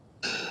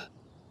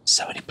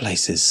 So many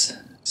places.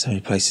 So many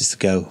places to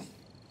go.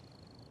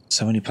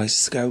 So many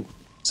places to go.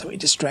 So many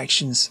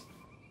distractions.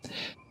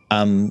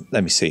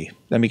 Let me see.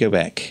 Let me go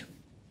back.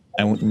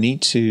 I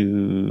need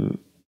to...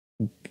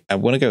 I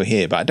want to go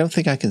here, but I don't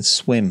think I can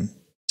swim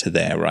to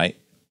there, right?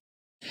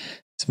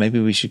 So maybe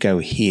we should go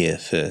here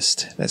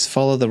first. Let's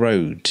follow the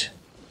road.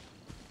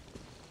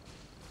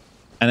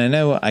 And I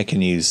know I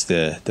can use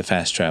the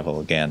fast travel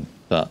again,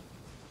 but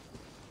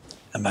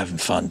I'm having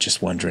fun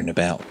just wandering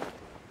about.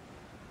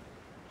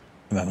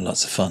 I'm having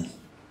lots of fun.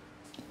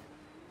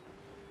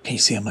 Can you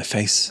see on my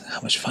face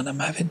how much fun I'm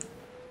having?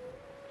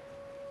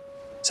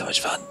 So much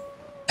fun.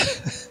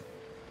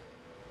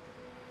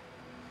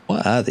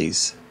 What are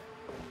these?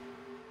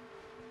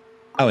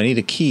 Oh, I need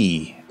a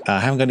key. I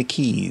haven't got any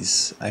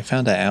keys. I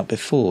found that out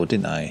before,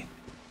 didn't I?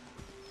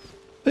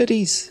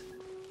 Birdies!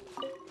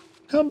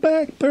 Come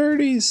back,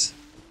 birdies!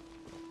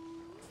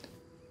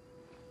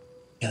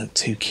 You look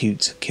too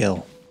cute to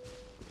kill.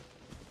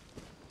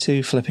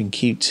 Too flipping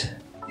cute.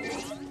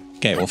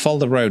 Okay, we'll follow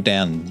the road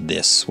down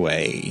this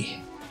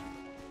way.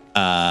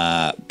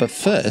 But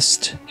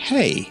first,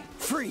 hey!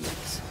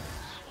 Freeze.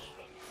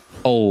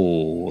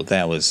 Oh,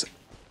 that was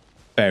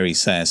very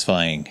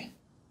satisfying.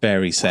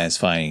 Very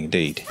satisfying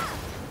indeed.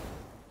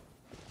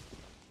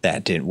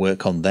 That didn't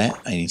work on that.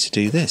 I need to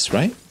do this,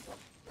 right?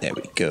 There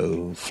we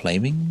go.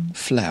 Flaming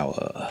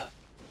flower.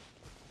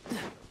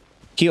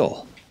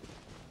 Kill.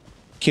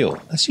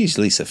 Kill. Let's use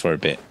Lisa for a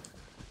bit.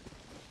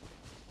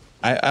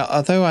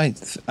 Although I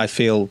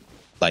feel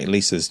like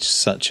Lisa's just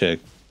such a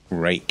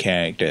great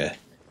character,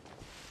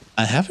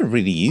 I haven't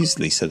really used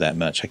Lisa that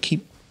much. I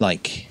keep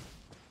like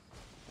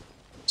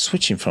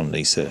switching from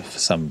Lisa for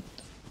some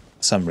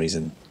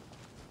reason.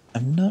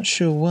 I'm not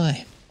sure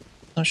why.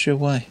 Not sure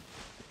why.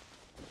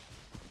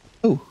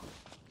 Oh,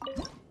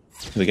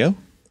 here we go.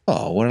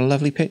 Oh, what a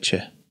lovely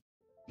picture.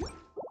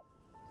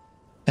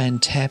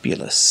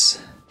 Fantabulous.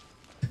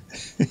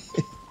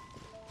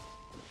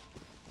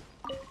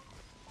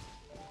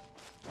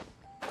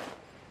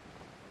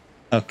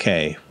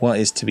 Okay, what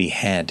is to be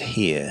had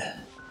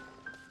here?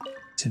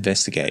 Let's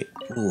investigate.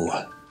 Ooh,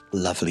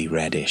 lovely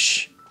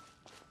radish.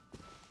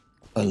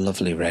 A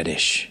lovely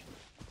radish.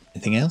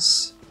 Anything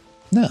else?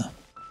 No.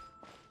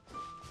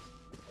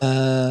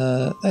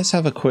 Let's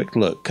have a quick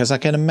look, because I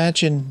can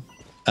imagine...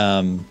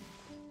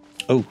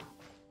 oh,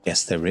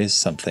 yes, there is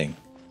something.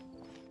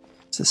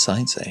 What's the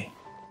sign say?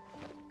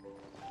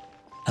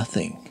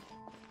 Nothing.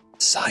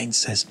 The sign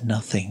says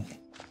nothing.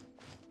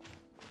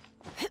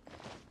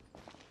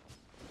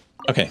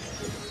 Okay.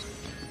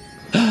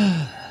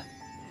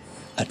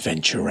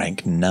 Adventure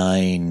rank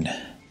 9.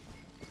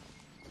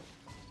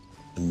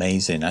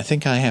 Amazing. I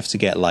think I have to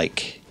get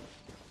like...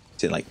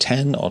 Is it like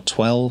 10 or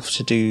 12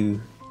 to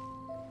do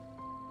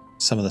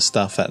some of the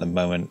stuff at the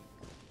moment?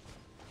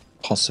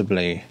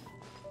 Possibly.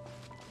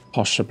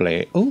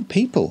 possibly... Oh,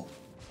 people.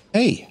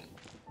 Hey.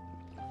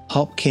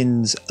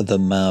 Hopkins the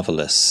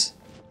Marvelous.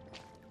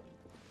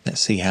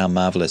 Let's see how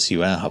marvelous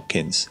you are,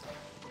 Hopkins.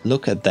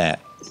 Look at that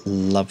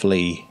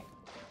lovely,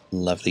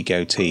 lovely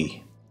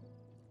goatee.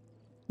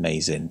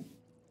 Amazing.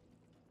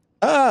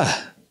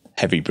 Ah!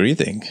 Heavy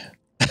breathing.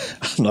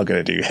 I'm not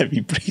going to do heavy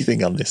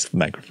breathing on this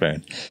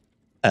microphone.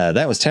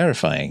 That was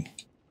terrifying.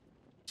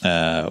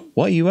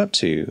 What are you up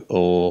to?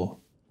 Or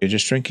you're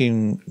just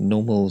drinking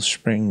normal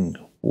spring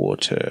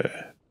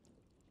water?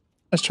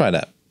 Let's try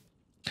that.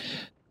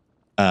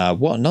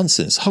 What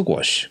nonsense.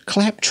 Hogwash.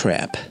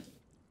 Claptrap.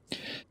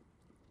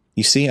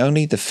 You see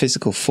only the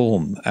physical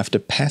form. After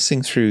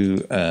passing through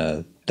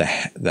the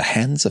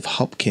hands of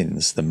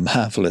Hopkins, the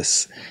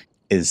Marvelous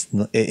is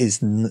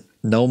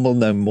normal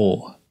no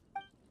more.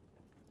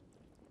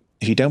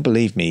 If you don't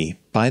believe me,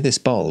 buy this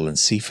bottle and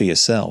see for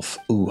yourself.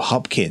 Ooh,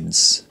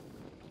 Hopkins.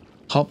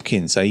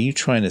 Hopkins, are you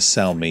trying to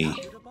sell me?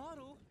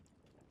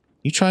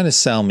 You trying to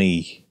sell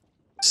me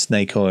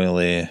snake oil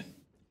here?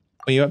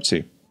 What are you up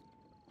to?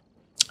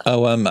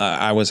 Oh,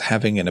 I was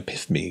having an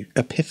epiphany.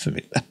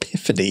 Epiphany. I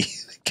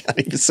can't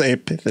even say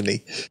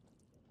epiphany.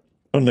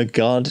 From the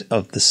god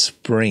of the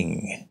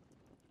spring.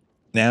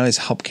 Now is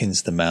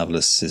Hopkins the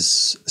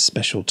Marvelous's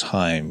special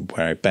time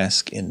where I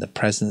bask in the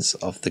presence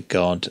of the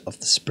god of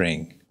the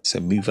spring. So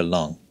move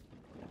along.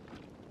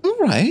 All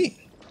right.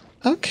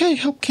 Okay,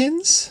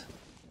 Hopkins.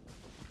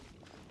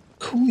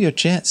 Cool your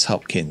jets,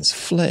 Hopkins.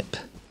 Flip.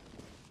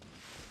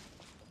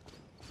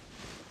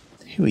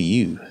 Who are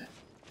you?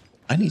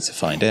 I need to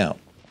find out.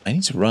 I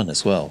need to run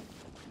as well.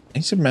 I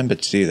need to remember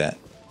to do that.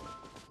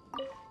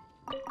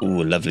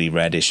 Ooh, lovely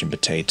radish and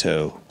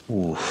potato.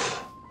 Ooh,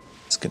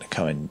 it's going to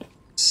come in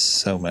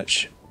so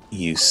much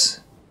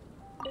use.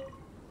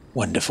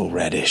 Wonderful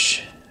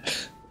radish.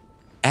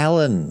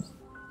 Alan.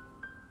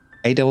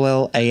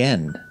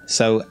 A-L-L-A-N.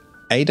 So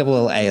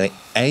A-L-L-A-N.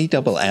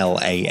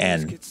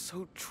 Get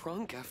so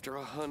drunk after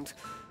a hunt.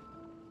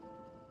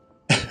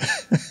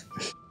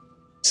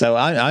 So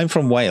I'm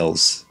from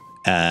Wales.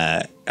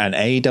 And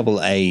A-L-L-A-N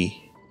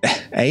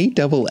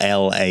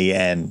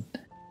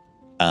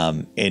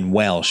in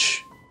Welsh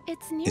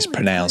is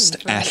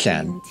pronounced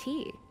Allan.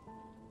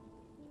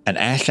 And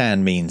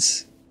Allan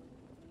means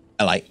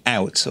like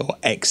out or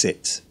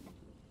exit.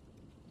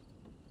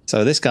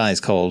 So this guy is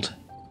called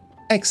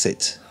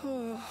Exit.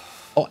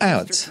 Or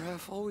out.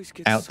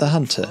 Out the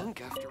hunter.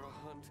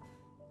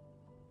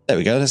 There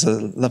we go. That's a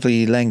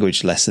lovely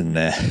language lesson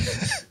there.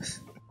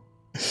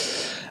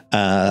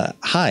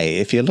 Hi,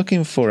 if you're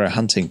looking for a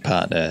hunting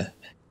partner,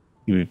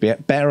 you would be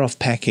better off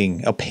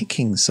picking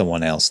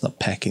someone else, not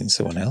packing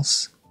someone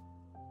else.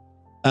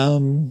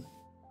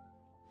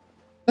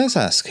 Let's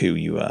ask who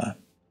you are.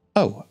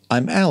 Oh,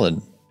 I'm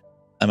Alan.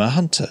 I'm a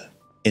hunter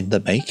in the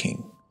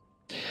making.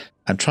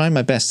 I'm trying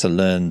my best to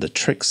learn the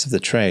tricks of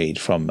the trade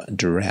from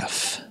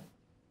Giraffe.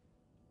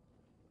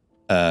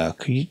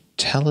 Could you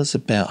tell us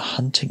about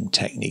hunting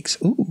techniques?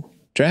 Ooh,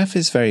 Giraffe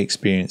is very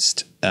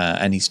experienced,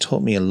 and he's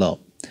taught me a lot,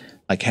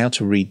 like how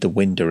to read the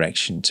wind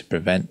direction to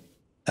prevent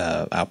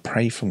our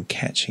prey from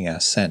catching our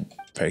scent.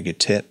 Very good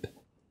tip.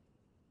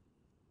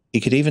 He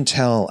could even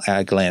tell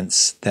at a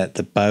glance that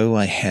the bow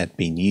I had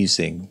been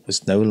using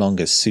was no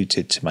longer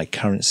suited to my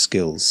current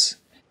skills.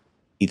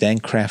 He then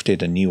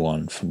crafted a new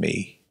one for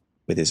me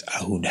with his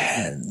own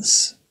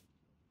hands.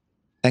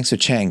 Thanks for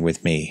chatting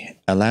with me.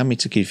 Allow me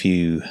to give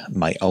you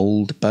my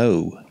old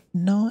bow.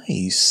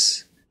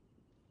 Nice.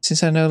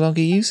 Since I no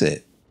longer use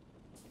it.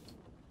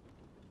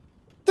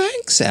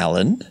 Thanks,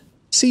 Alan.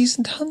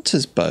 Seasoned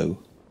hunter's bow.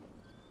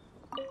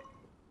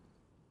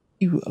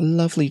 You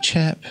lovely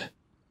chap.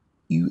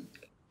 You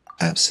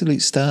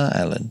absolute star,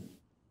 Alan.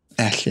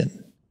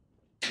 Ashlyn.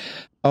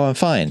 Oh, I'm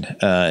fine.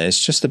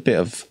 It's just a bit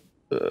of...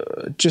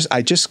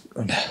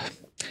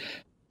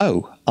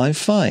 Oh, I'm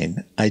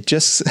fine.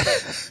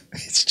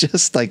 It's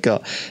just I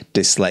got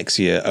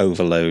dyslexia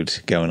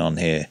overload going on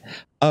here.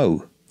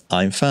 Oh,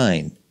 I'm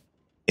fine.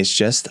 It's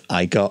just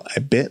I got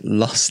a bit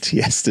lost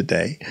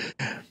yesterday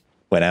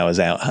when I was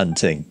out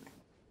hunting.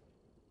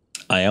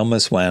 I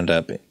almost wound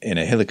up in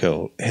a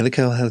helical.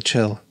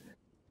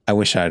 I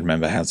wish I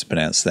remember how to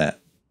pronounce that.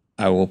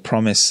 I will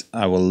promise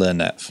I will learn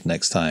that for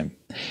next time.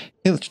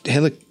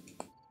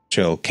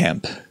 Helical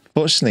camp.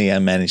 Fortunately, I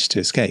managed to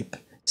escape.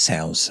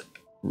 Sounds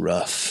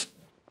rough.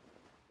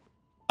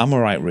 I'm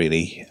alright,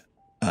 really.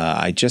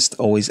 I just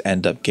always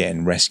end up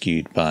getting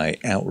rescued by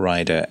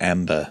Outrider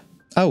Amber.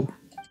 Oh,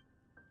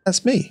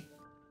 that's me.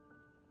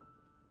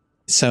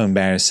 It's so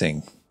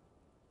embarrassing.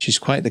 She's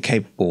quite the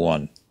capable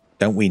one.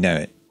 Don't we know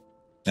it?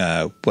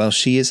 Well,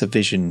 she is a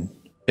vision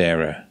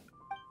bearer,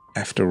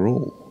 after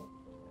all.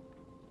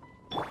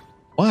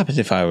 What happens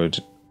if I would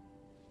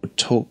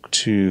talk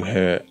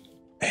to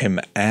him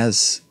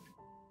as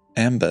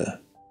Amber?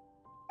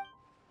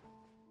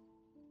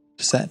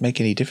 Does that make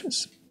any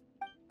difference?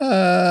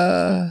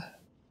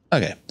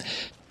 Okay.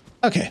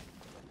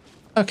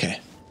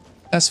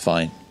 That's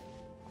fine.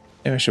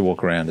 Maybe I should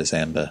walk around as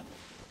Amber.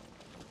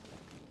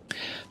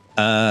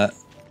 Oh,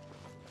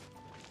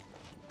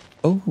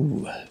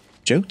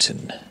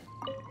 Jotun.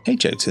 Hey,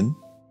 Jotun.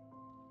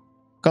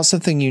 Got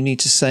something you need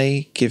to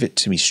say? Give it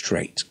to me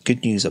straight.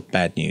 Good news or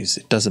bad news.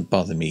 It doesn't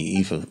bother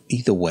me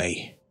either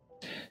way.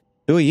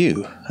 Who are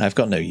you? I've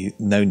got no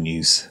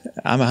news.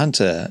 I'm a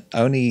hunter.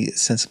 Only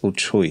sensible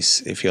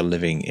choice if you're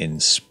living in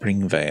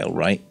Springvale,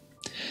 right?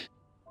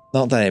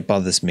 Not that it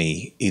bothers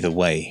me either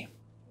way.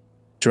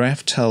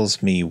 Giraffe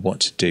tells me what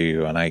to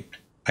do, and I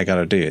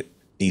gotta do it.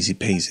 Easy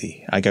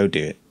peasy. I go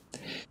do it.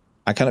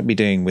 I cannot be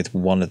doing with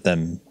one of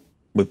them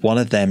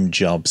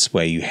jobs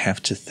where you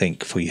have to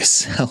think for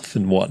yourself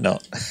and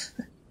whatnot.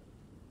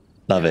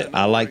 Love it.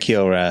 I like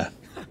your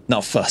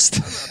not fussed.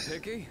 Not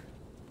picky.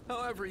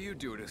 However you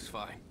do it is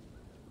fine.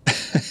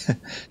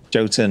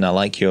 Jotun, I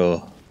like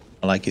your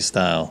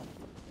style.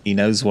 He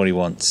knows what he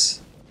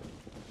wants.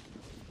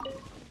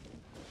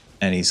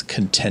 And he's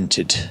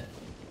contented.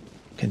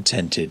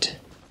 Contented.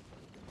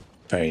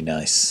 Very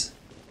nice.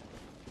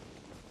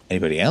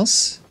 Anybody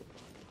else?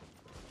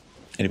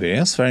 Anybody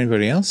else? For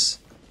anybody else?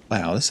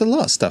 Wow, there's a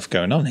lot of stuff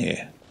going on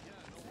here.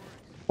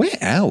 Where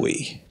are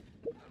we?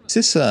 Is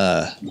this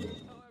Oh,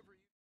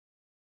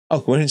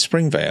 we're in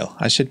Springvale.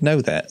 I should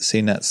know that,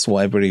 seeing that's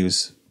what everybody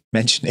was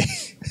mentioning.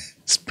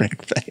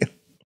 Springvale.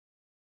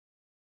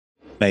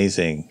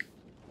 Amazing.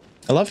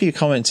 I love you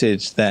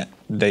commented that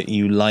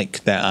you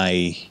like that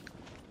I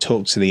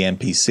talk to the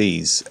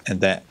NPCs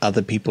and that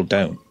other people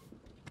don't.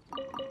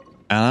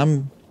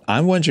 And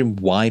I'm wondering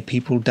why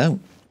people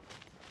don't.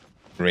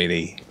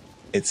 Really.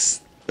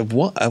 It's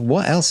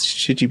what else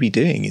should you be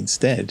doing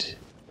instead?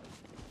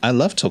 I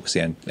love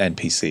talking to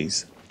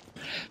NPCs.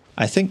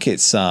 I think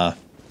it's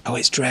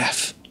it's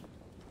Draff.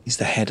 He's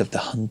the head of the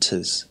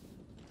hunters.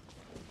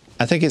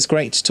 I think it's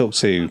great to talk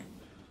to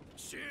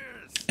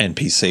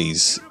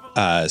NPCs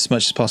as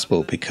much as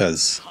possible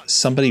because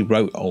somebody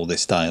wrote all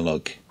this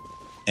dialogue,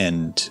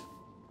 and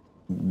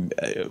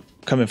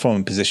coming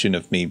from a position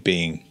of me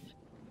being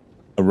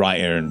a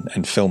writer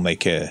and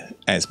filmmaker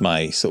as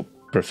my sort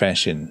of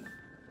profession,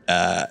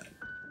 I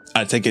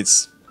think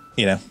it's,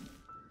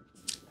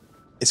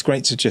 it's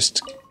great to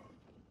just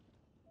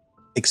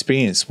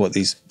experience what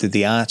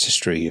the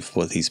artistry of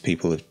what these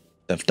people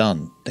have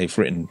done. They've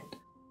written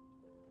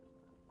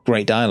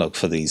great dialogue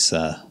for these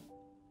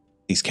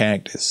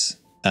characters.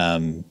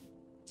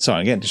 Sorry,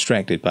 I'm getting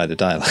distracted by the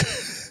dialogue.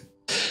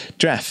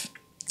 Draff.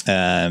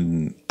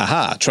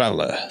 Aha,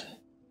 traveler.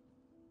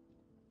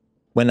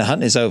 When the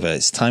hunt is over,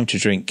 it's time to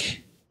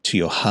drink to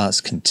your heart's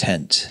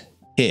content.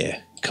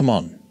 Here, come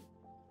on.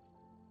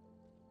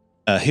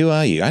 Who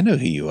are you? I know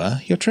who you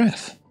are. You're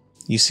Draff.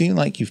 You seem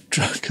like you've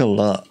drunk a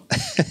lot.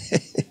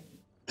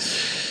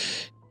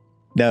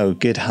 No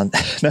good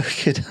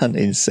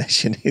hunting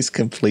session is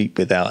complete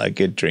without a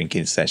good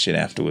drinking session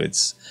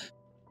afterwards.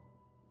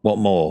 What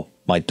more?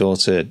 My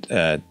daughter,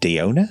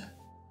 Diona,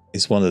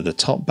 is one of the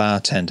top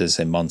bartenders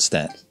in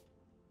Mondstadt.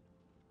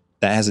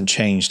 That hasn't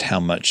changed how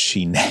much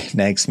she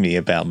nags me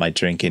about my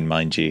drinking,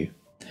 mind you.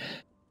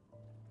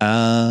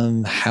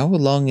 How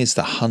long is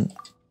the hunt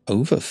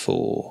over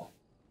for?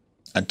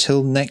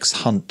 Until next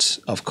hunt,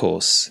 of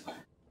course.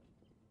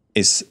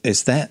 Is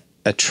that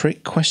a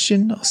trick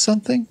question or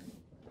something?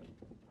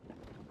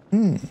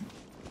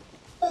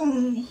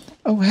 Oh,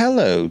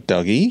 hello,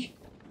 doggy.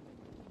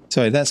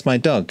 Sorry, that's my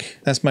dog.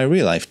 That's my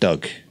real life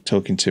dog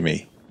talking to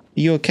me.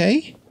 Are you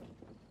okay?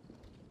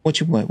 What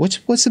you want?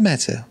 What's the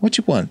matter? What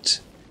you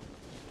want?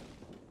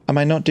 Am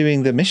I not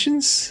doing the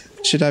missions?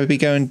 Should I be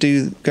going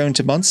to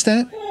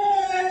Mondstadt?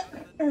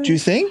 Do you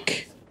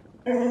think?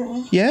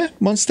 Yeah,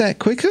 Mondstadt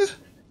quicker?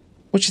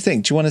 What do you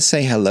think? Do you want to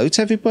say hello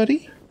to everybody?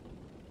 Do you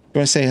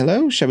want to say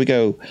hello? Shall we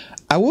go?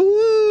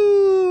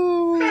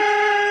 Awoo!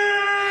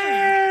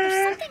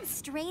 There's something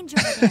strange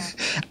over there.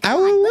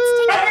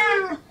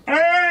 Awoo!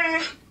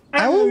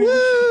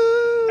 Awoo!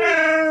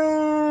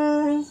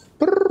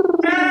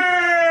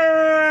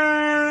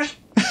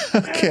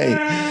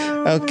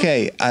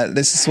 Okay.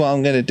 This is what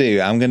I'm going to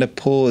do. I'm going to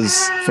pause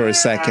for a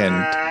second,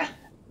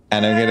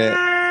 and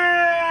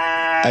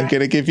I'm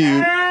going to give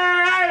you.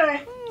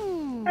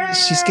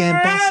 She's getting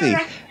bossy.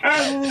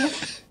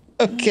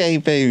 Okay,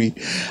 baby.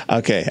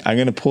 Okay, I'm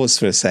going to pause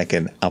for a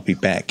second. I'll be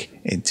back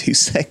in 2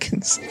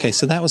 seconds. Okay,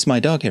 so that was my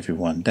dog,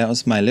 everyone. That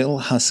was my little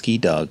husky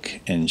dog,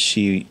 and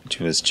she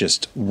was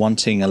just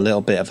wanting a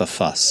little bit of a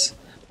fuss.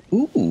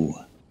 Ooh,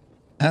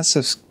 that's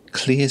of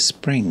Clear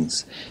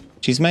Springs.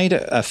 She's made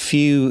a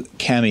few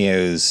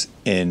cameos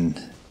in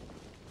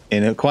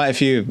quite a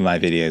few of my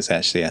videos,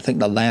 actually. I think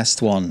the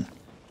last one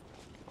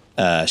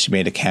she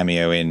made a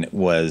cameo in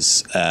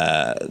was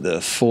the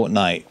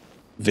Fortnite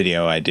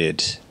video I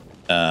did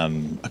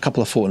a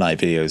couple of Fortnite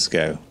videos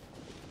ago.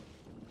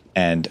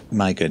 And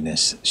my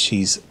goodness,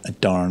 she's a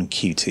darn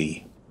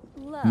cutie.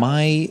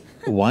 My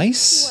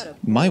Weiss?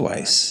 My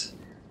Weiss.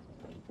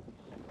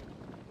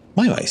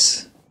 My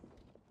Weiss.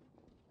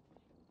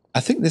 I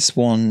think this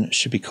one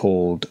should be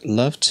called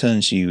Love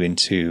Turns You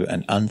Into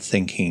an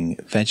Unthinking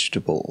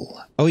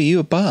Vegetable. Oh, are you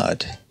a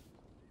bard?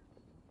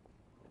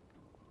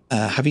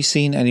 Have you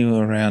seen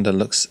anyone around that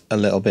looks a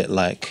little bit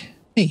like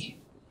me?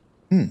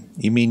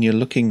 You mean you're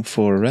looking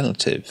for a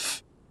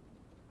relative?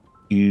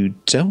 You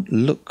don't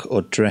look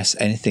or dress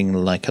anything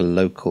like a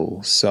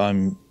local, so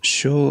I'm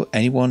sure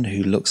anyone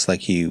who looks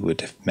like you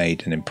would have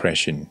made an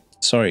impression.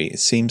 Sorry, it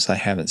seems I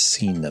haven't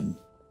seen them.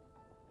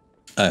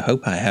 I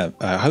hope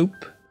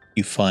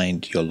you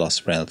find your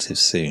lost relatives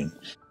soon.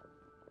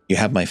 You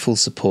have my full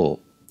support.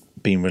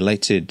 Being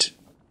related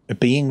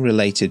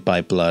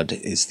by blood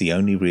is the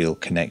only real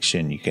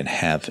connection you can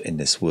have in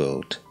this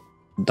world.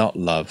 Not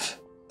love,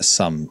 as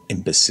some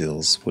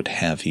imbeciles would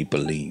have you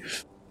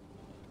believe.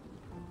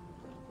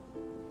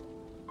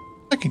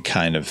 I can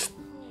kind of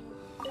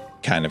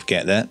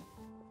get that.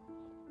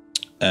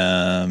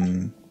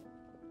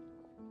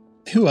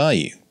 Who are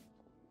you?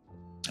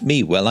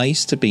 Me, well, I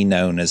used to be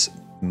known as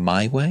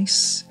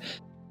Mywace,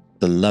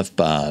 the Love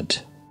Bard,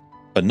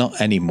 but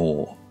not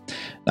anymore.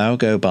 Now I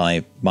go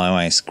by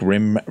Mywace,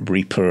 Grim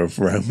Reaper of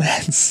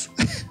Romance.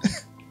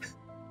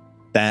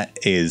 That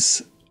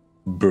is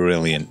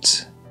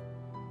brilliant.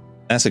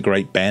 That's a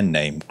great band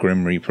name,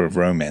 Grim Reaper of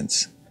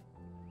Romance.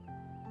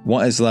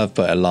 What is love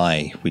but a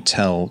lie we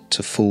tell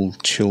to fool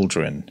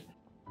children?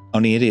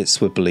 Only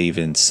idiots would believe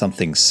in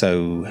something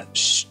so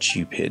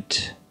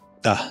stupid.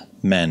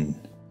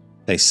 Men.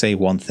 They say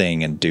one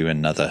thing and do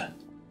another.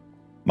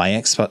 My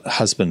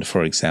ex-husband,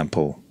 for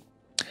example.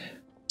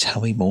 Tell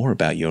me more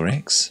about your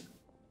ex.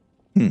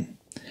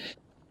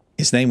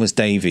 His name was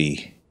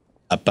Davy.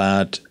 A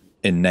bard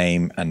in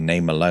name and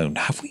name alone.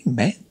 Have we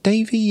met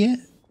Davy yet?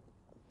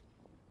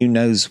 Who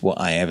knows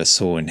what I ever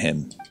saw in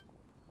him?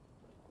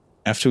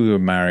 After we were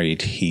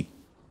married, he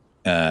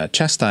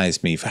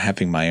chastised me for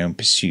having my own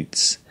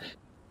pursuits.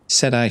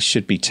 Said I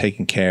should be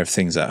taking care of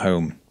things at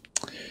home.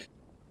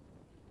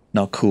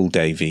 Not cool,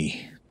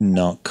 Davy.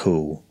 Not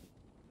cool.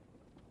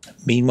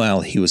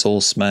 Meanwhile, he was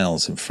all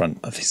smiles in front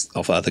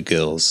of other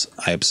girls.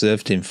 I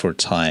observed him for a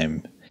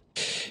time,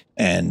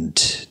 and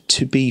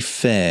to be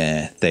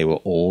fair, they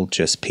were all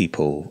just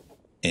people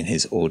in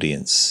his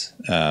audience.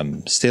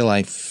 Still,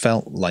 I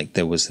felt like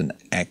there was an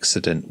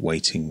accident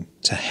waiting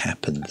to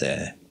happen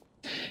there.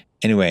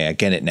 Anyway, I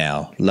get it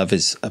now. Love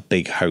is a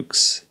big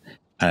hoax,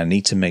 and I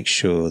need to make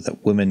sure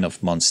that women of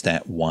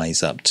Mondstadt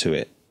wise up to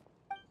it.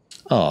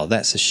 Oh,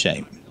 that's a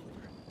shame.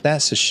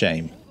 That's a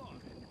shame.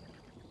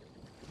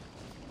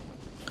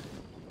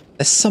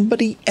 There's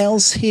somebody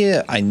else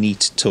here. I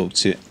need to talk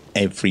to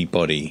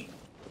everybody.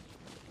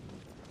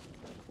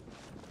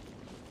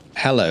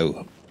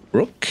 Hello,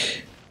 Brooke.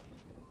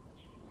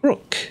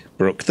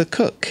 Brooke the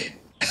cook.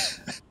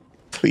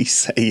 Please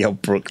say you're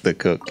Brooke the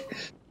cook.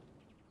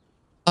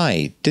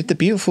 Hi, did the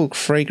beautiful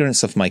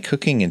fragrance of my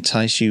cooking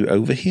entice you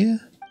over here?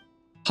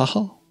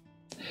 Haha.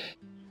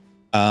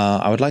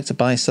 I would like to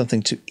buy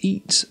something to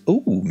eat.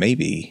 Oh,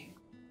 maybe.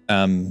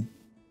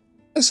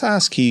 Let's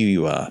ask who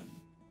you are.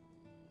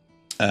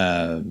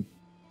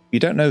 You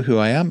don't know who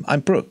I am?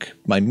 I'm Brooke.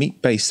 My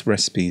meat-based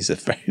recipes are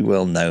very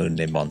well known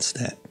in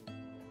Mondstadt.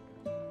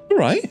 All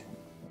right.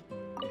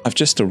 I've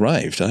just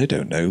arrived. I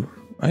don't know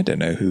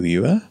who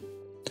you are.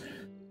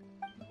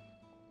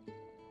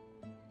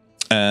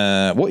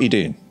 What are you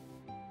doing?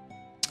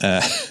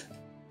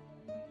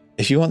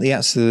 If you want the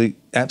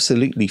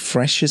absolutely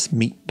freshest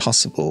meat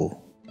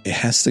possible, it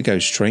has to go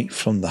straight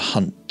from the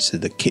hunt to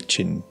the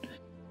kitchen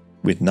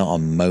with not a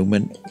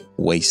moment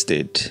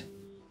wasted.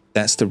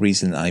 That's the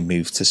reason I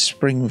moved to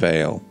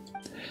Springvale.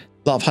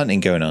 A lot of hunting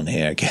going on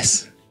here, I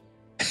guess.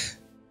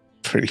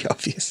 Pretty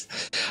obvious.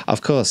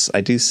 Of course,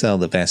 I do sell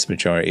the vast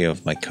majority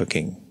of my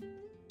cooking,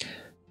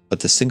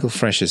 but the single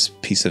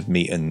freshest piece of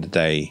meat in the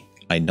day,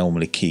 I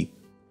normally keep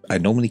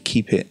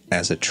it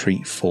as a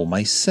treat for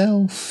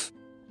myself.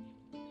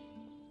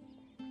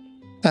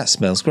 That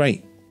smells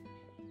great.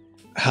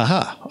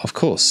 Haha, of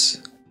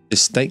course.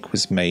 This steak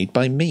was made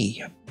by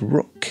me,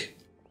 Brooke,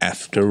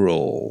 after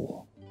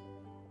all.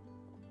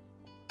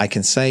 I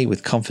can say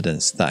with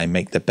confidence that I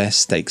make the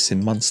best steaks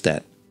in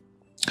Mondstadt.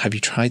 Have you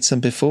tried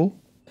some before?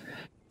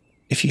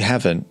 If you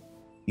haven't,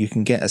 you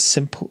can get a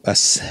sample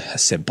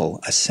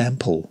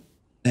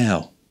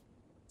now.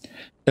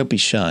 Don't be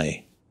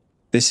shy.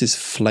 This is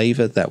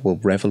flavor that will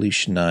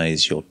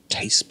revolutionize your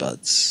taste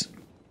buds.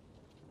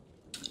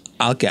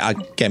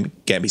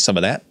 Get me some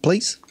of that,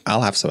 please.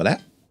 I'll have some of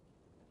that.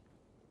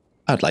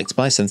 I'd like to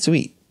buy some to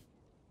eat.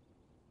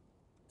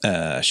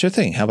 Sure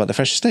thing. How about the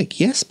freshest steak?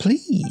 Yes,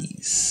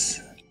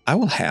 please. I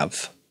will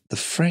have the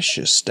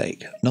freshest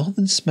steak.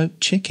 Northern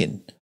smoked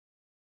chicken.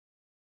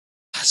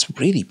 That's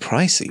really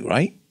pricey,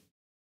 right?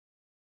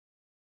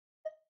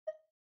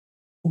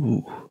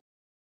 Ooh.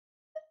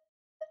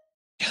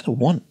 I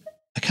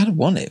kind of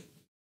want it.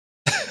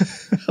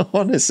 I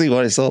want to see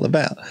what it's all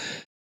about.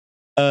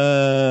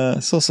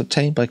 Sauce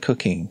obtained by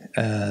cooking.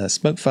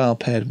 Smoked fowl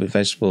paired with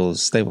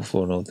vegetables, stable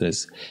for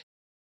Northerners.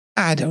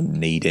 I don't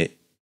need it.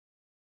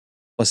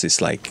 What's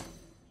this like?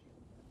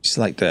 It's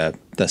like the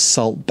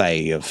Salt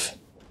Bay of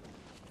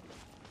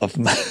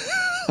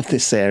of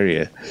this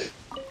area.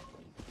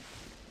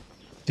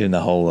 Doing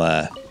the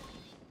whole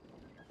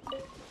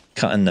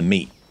cutting the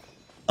meat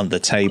on the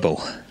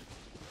table,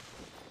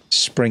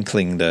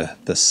 sprinkling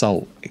the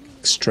salt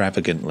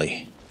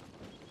extravagantly.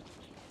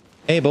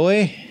 Hey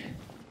boy,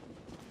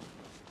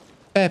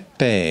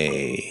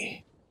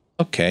 Pepe.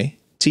 Okay.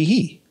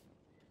 Teehee.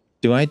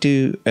 Do I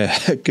do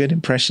a good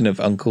impression of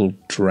Uncle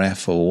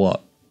Draff or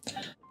what?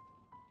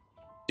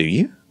 Do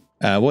you?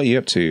 What are you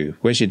up to?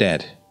 Where's your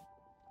dad?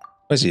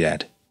 Where's your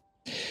dad?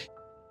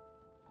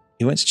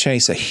 He went to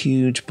chase a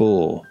huge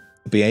boar.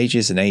 It'll be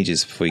ages and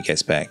ages before he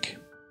gets back.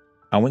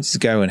 I wanted to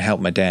go and help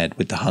my dad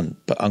with the hunt,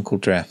 but Uncle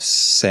Draff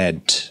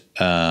said,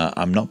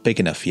 I'm not big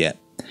enough yet.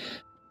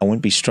 I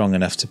wouldn't be strong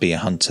enough to be a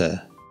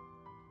hunter.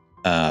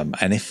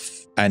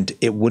 And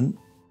it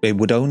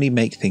would only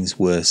make things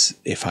worse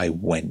if I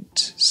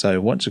went. So I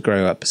want to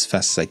grow up as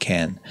fast as I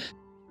can,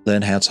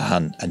 learn how to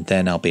hunt, and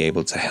then I'll be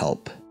able to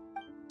help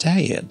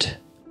Dad.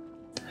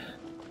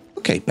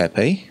 Okay,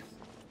 Pepe.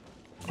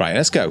 Right,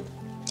 let's go.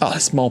 Oh,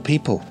 that's more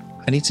people.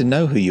 I need to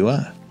know who you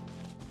are.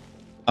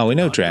 Oh, we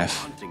know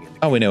Draff.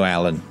 Oh, we know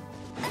Alan.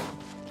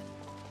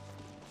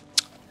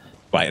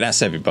 Right,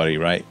 that's everybody,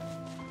 right?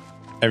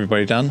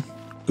 Everybody done?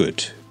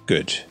 Good,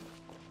 good.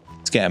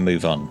 Let's get a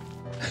move on.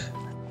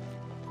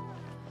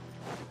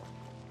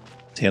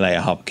 See you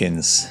later,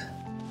 Hopkins.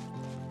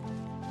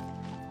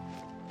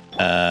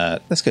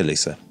 Let's go,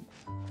 Lisa.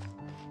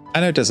 I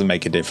know it doesn't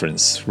make a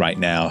difference right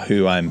now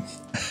who I'm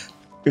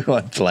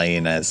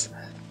playing as,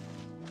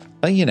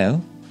 but you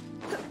know,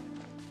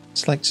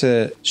 just like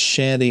to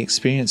share the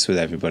experience with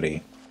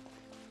everybody.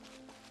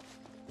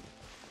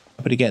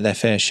 Everybody get their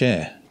fair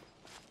share.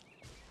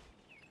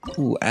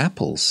 Ooh,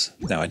 apples.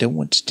 No, I don't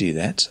want to do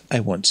that. I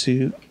want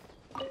to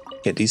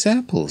get these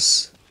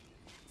apples.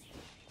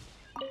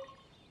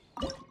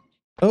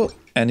 Oh,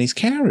 and these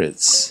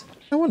carrots.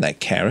 I want that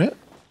carrot.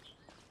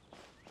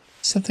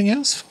 Something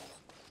else?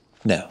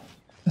 No,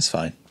 that's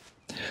fine.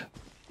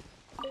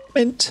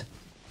 Mint.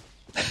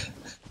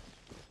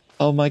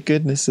 Oh my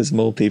goodness, there's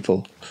more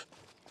people.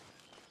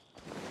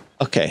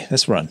 Okay,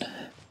 let's run.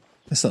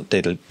 Let's not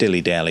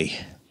dilly-dally.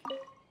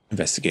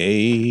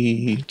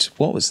 Investigate.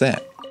 What was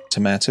that?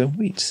 Tomato and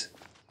wheat.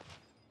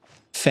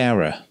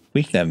 Farah.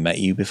 We've never met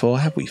you before,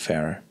 have we,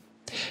 Farah?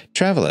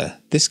 Traveller,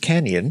 this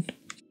canyon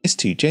is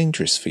too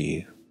dangerous for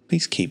you.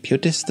 Please keep your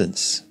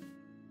distance.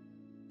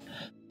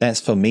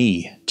 That's for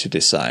me to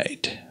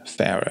decide,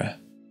 Farah.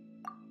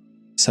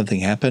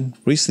 Something happened?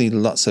 Recently,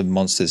 lots of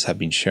monsters have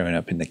been showing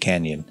up in the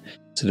canyon,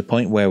 to the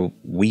point where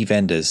we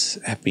vendors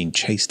have been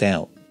chased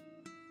out.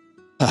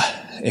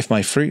 If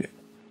my fruit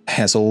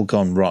has all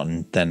gone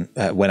rotten, then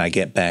when I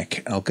get back,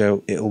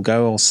 it'll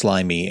go all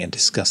slimy and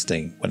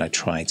disgusting when I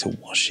try to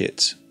wash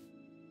it.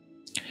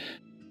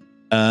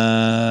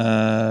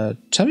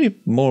 Tell me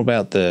more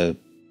about the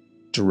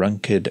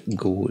Drunkard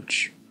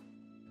Gorge.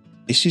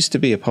 This used to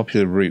be a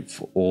popular route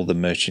for all the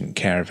merchant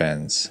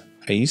caravans.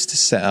 I used to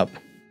set up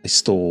a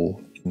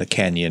stall in the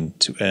canyon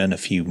to earn a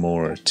few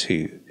more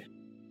too.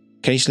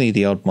 Occasionally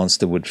the odd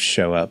monster would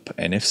show up,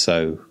 and if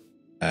so,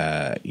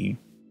 you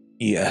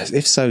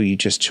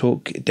just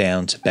chalk it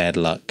down to bad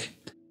luck.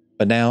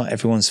 But now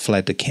everyone's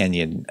fled the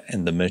canyon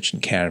and the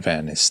merchant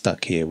caravan is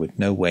stuck here with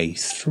no way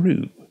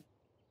through.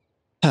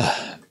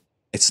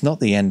 It's not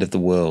the end of the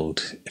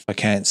world if I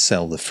can't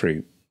sell the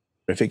fruit.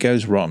 But if it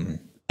goes rotten,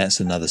 that's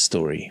another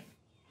story.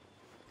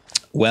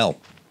 Well,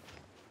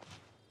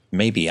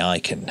 maybe I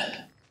can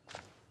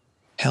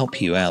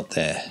help you out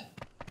there.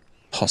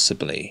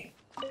 Possibly.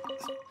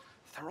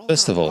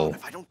 First of all,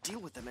 I'm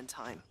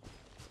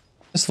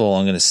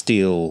going to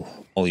steal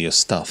all your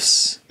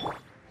stuffs.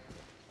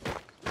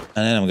 And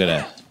then I'm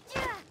going to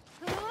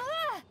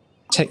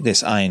take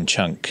this iron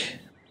chunk.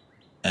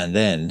 And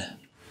then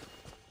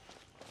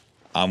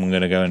I'm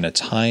going to go in a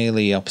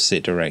entirely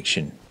opposite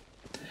direction.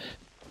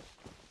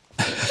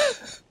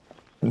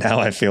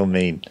 Now I feel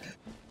mean.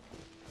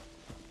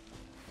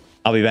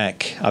 I'll be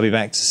back. I'll be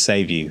back to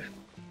save you.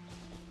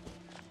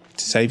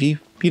 To save you?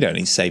 You don't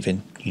need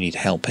saving. You need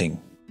helping.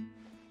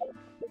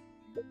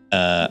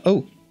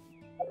 Oh.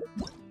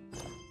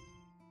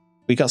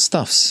 We got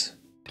stuffs.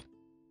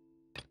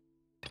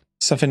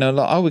 Something a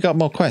lot. Oh, we got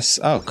more quests.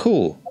 Oh,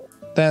 cool.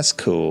 That's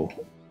cool.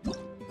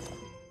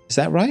 Is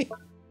that right?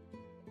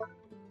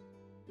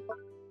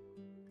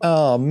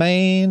 Oh,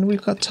 man.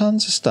 We've got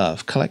tons of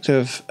stuff.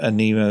 Collective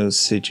Anemo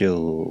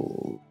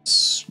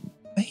sigils.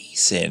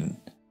 Amazing.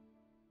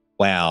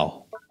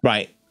 Wow.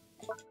 Right.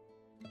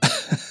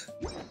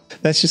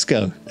 Let's just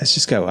go. Let's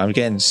just go. I'm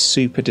getting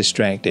super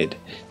distracted.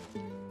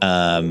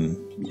 I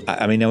mean,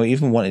 I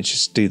even wanted to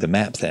just do the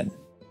map then.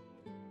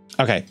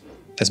 Okay.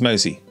 Let's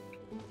mosey.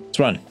 Let's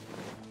run.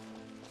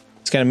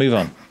 Let's get a move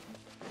on.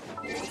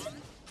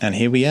 And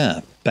here we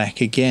are.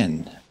 Back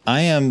again.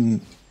 I am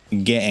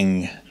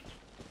getting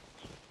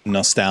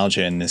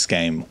nostalgia in this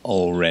game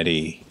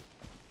already.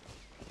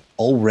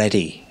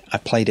 I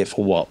played it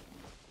for what?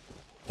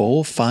 4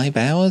 or 5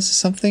 hours or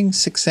something?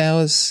 6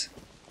 hours?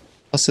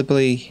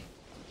 Possibly.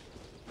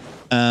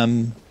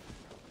 And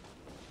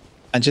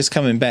just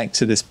coming back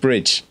to this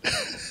bridge.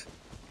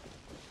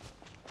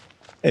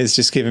 It's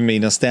just giving me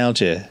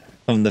nostalgia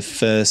from the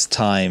first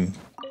time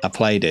I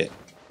played it.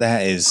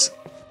 That is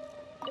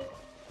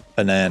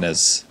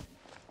bananas.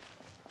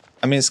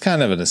 I mean, it's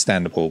kind of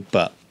understandable,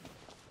 but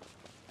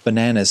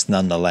bananas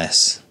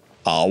nonetheless.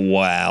 Oh,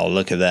 wow.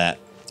 Look at that.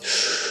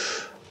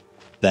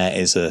 That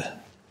is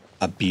a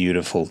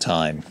beautiful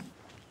time.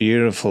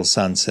 Beautiful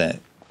sunset.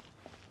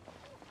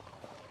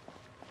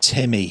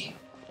 Timmy.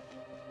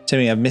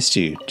 Timmy, I've missed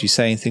you. Do you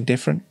say anything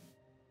different?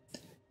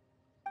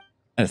 I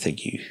don't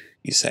think you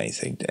say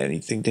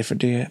anything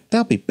different, do you?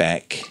 They'll be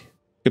back.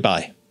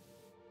 Goodbye.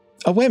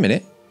 Oh, wait a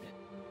minute.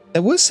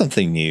 There was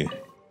something new.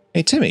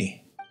 Hey,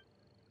 Timmy.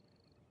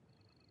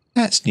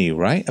 That's new,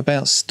 right?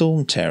 About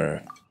Storm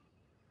Terror.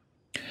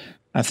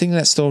 I think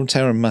that Storm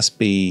Terror must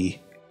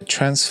be a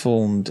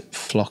transformed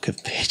flock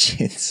of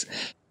pigeons.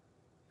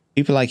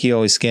 People like you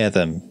always scare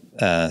them,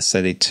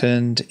 so they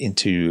turned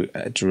into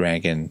a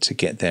dragon to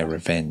get their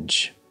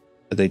revenge.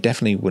 But they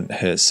definitely wouldn't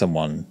hurt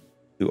someone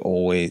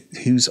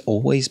who's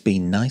always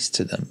been nice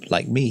to them,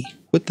 like me,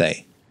 would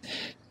they?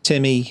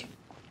 Timmy,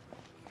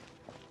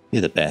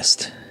 you're the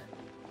best.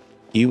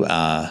 You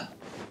are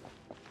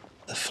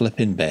the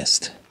flipping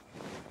best.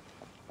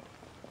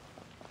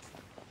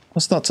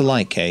 What's not to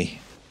like, eh?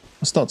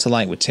 What's not to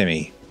like with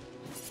Timmy?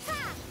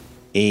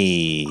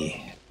 Hey,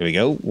 here we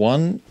go.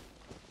 1,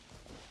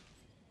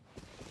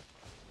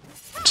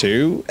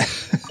 2.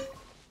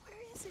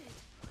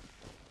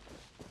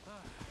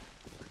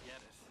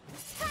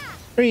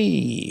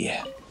 Three.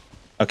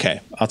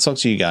 Okay, I'll talk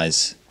to you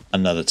guys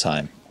another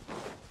time.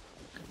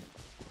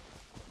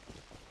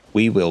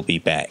 We will be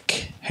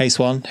back. Hey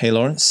Swan, hey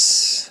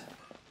Lawrence.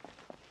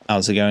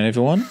 How's it going,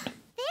 everyone? There's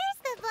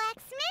the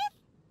blacksmith.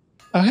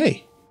 Oh,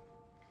 hey.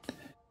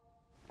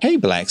 Hey,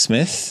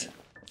 blacksmith.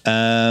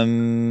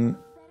 I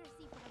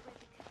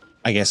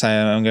guess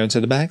I'm going to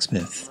the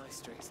blacksmith.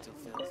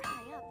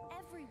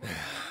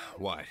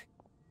 What?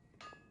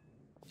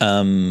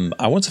 Oh,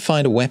 I want to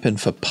find a weapon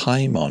for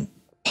Paimon.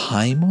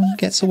 Paimon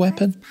gets a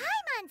weapon?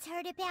 Paimon's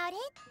heard about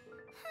it.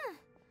 Huh.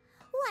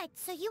 What,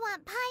 so you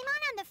want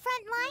Paimon on the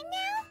front line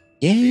now?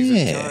 She's a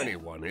Yeah. tiny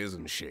one,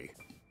 isn't she?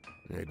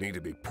 They'd need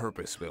to be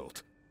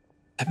purpose-built.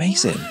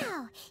 Amazing.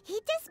 Wow, he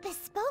does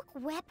bespoke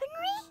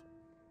weaponry?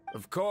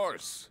 Of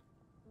course.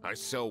 I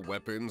sell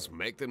weapons,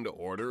 make them to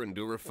order, and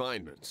do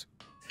refinements.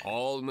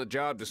 All in the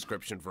job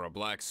description for a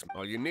blacksmith.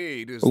 All you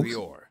need is the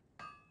ore.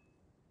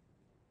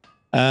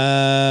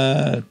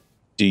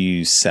 Do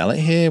you sell it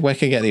here? Where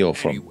can I get the ore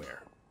from? Anywhere.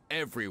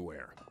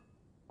 Everywhere.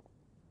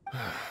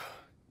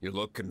 You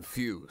look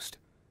confused.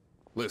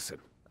 Listen,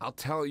 I'll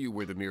tell you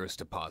where the nearest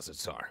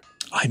deposits are.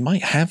 I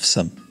might have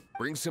some.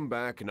 Bring some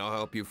back and I'll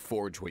help you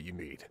forge what you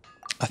need.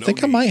 I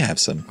think I might have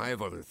some. I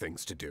have other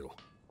things to do.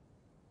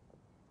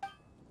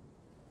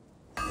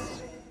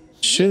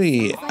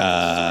 Surely,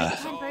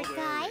 Tempered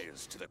guy?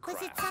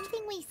 Was it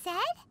something we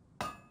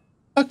said?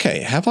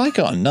 okay, have I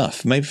got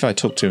enough? Maybe if I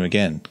talk to him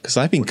again, because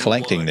I've been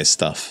collecting this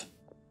stuff.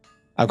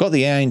 I've got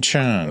the iron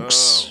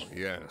chunks. Oh,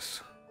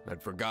 yes.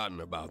 I'd forgotten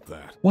about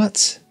that.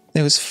 What?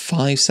 It was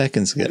 5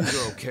 seconds ago.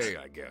 They're okay,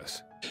 I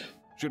guess.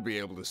 Should be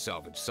able to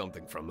salvage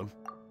something from them.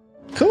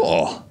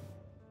 Cool.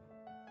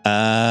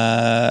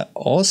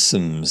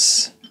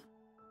 Awesomes.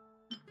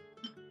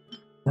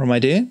 What am I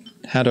doing?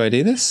 How do I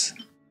do this?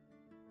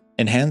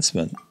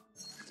 Enhancement.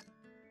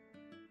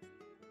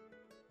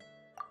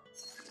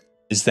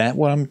 Is that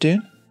what I'm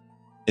doing?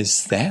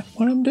 Is that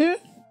what I'm doing?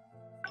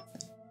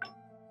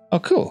 Oh,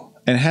 cool.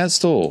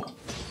 Enhanced ore.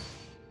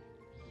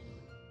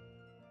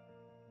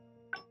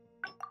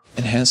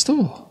 Enhanced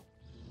ore.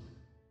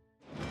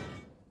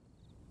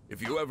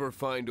 If you ever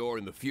find ore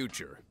in the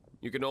future,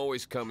 you can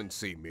always come and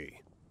see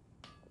me.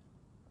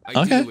 Okay.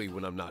 Ideally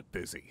when I'm not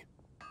busy.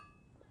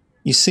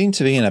 You seem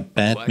to be in a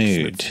bad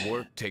mood. Blacksmith's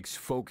work takes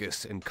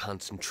focus and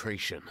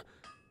concentration.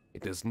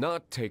 It does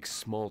not take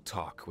small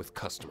talk with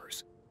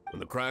customers. When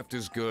the craft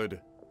is good,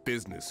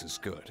 business is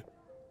good.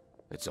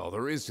 That's all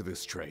there is to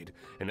this trade,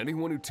 and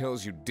anyone who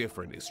tells you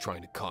different is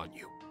trying to con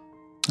you.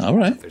 All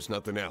right. If there's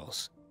nothing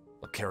else,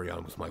 I'll carry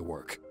on with my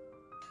work.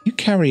 You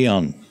carry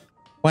on.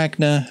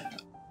 Wagner,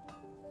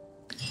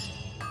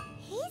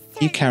 He's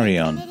you carry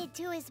on. committed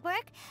to his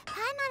work.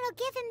 Paimon will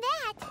give him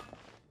that.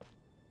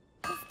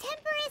 His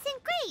temper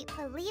isn't great,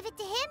 but leave it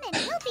to him and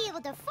he'll be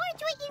able to forge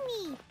what you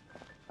need.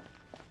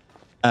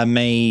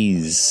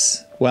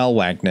 Amaze. Well,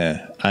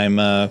 Wagner,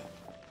 I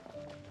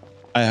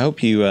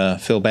hope you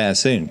feel better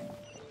soon.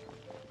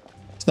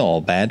 It's not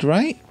all bad,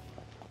 right?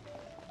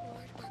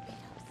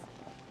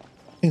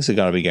 Things have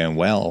got to be going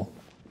well,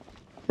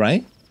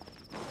 right?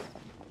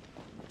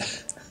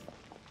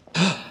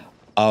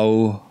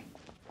 Oh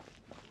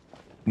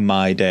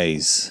my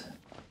days.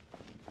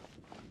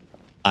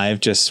 I've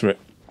just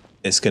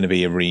it's going to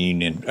be a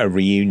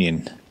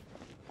reunion.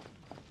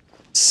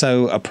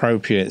 So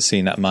appropriate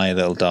seeing that my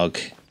little dog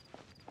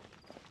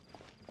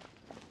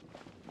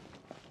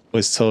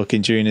was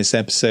talking during this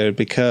episode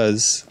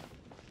because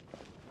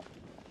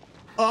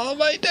oh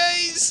my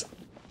days.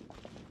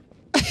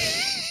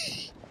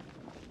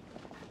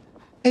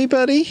 Hey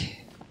buddy,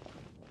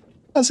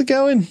 how's it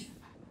going?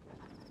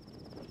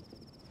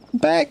 I'm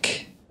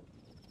back.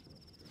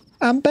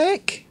 I'm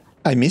back.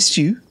 I missed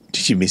you.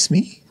 Did you miss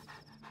me?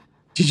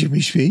 Did you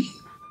miss me?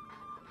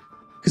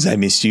 Because I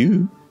missed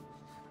you.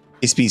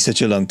 It's been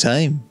such a long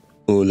time.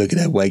 Oh, look at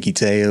that waggy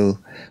tail.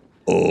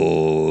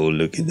 Oh,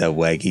 look at that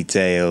waggy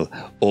tail.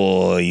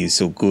 Oh, you're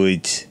so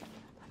good.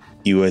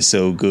 You are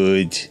so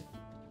good.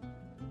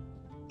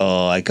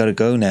 Oh, I gotta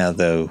go now,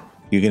 though.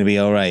 You're gonna be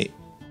alright.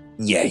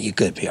 Yeah, you're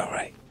gonna be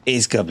alright.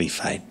 It's gonna be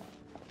fine.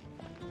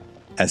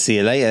 I'll see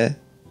you later.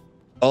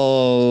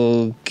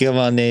 Oh, come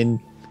on in.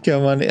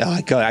 Come on in. Oh,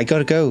 I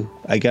gotta go.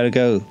 I gotta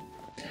go.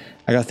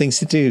 I got things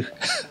to do.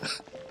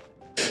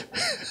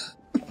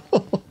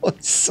 Oh,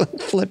 it's so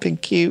flipping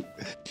cute.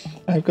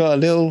 I've got a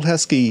little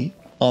husky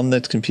on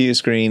the computer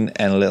screen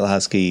and a little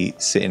husky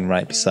sitting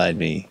right beside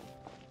me.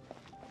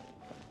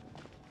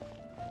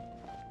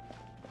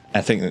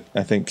 I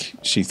think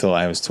she thought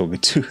I was talking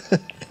to her.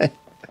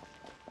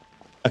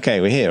 Okay,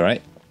 we're here,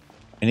 right?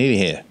 We're nearly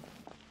here.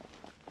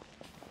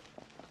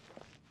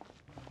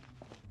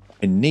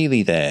 We're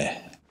nearly there.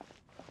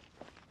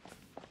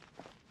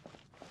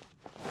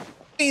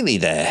 Nearly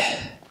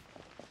there.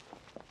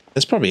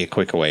 There's probably a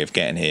quicker way of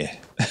getting here.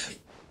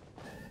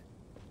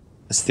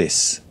 What's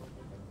this?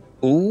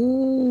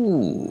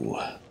 Ooh.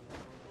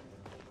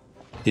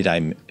 Did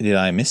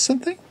I miss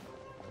something?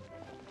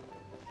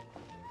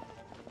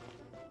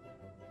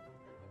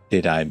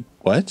 Did I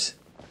what?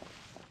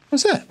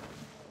 What's that?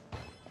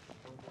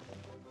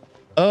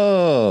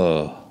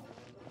 Oh.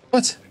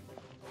 What?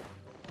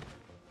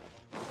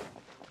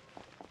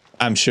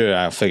 I'm sure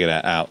I'll figure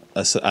that out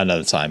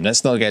another time.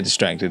 Let's not get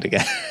distracted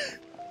again.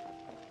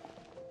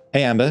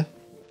 Hey, Amber.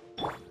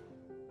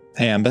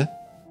 Hey, Amber.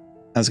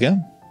 How's it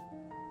going?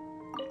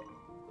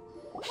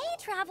 Hey,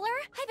 Traveler.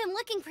 I've been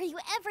looking for you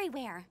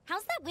everywhere.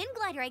 How's that wind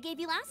glider I gave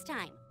you last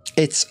time?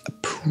 It's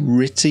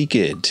pretty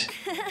good.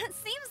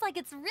 Seems like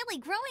it's really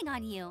growing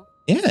on you.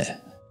 Yeah.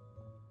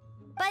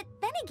 But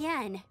then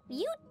again,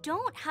 you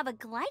don't have a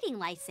gliding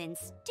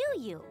license,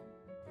 do you?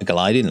 A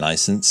gliding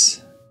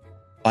license?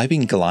 I've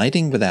been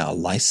gliding without a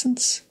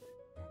license?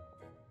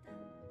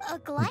 A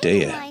gliding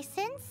dear.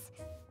 license?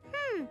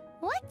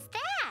 What's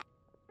that?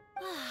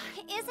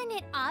 Isn't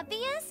it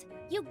obvious?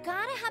 You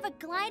gotta have a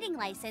gliding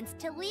license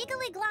to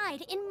legally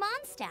glide in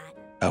Mondstadt.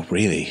 Oh,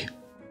 really?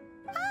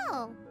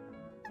 Oh,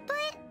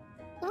 but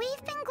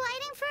we've been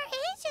gliding for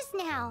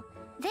ages now.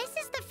 This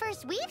is the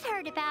first we've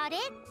heard about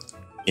it.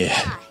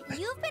 Yeah.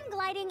 You've been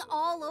gliding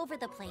all over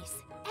the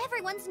place.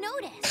 Everyone's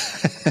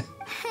noticed.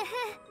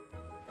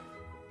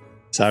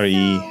 Sorry.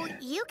 So,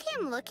 you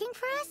came looking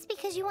for us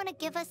because you want to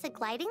give us a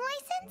gliding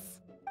license?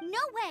 No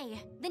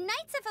way! The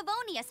Knights of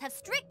Favonius have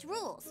strict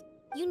rules.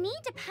 You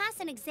need to pass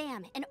an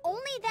exam, and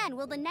only then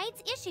will the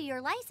Knights issue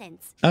your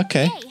license.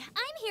 Okay. Hey,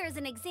 I'm here as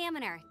an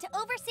examiner to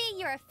oversee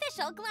your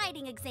official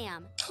gliding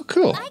exam. Oh,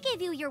 cool. I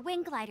gave you your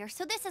wing glider,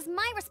 so this is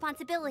my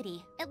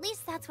responsibility. At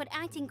least that's what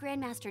Acting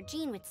Grandmaster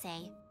Jean would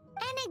say.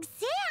 An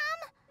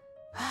exam?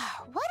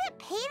 What a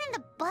pain in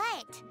the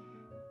butt.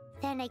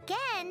 Then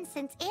again,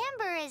 since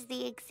Amber is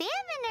the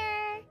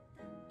examiner...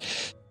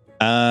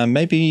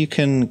 Maybe you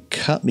can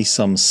cut me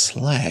some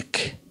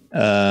slack.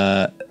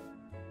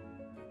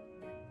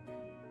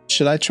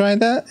 Should I try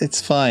that?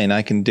 It's fine.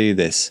 I can do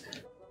this.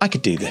 I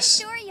could do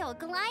this. I'm sure you'll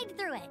glide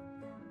through it.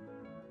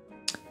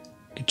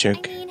 Good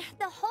joke. I mean,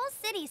 the whole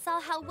city saw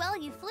how well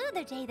you flew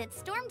the day that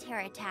Storm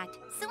Terror attacked,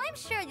 so I'm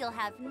sure you'll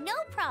have no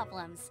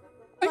problems.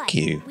 Thank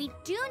you. We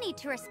do need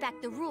to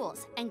respect the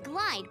rules and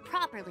glide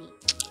properly.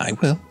 I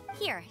will.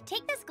 Here,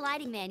 take this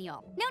gliding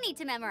manual. No need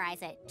to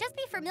memorize it. Just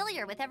be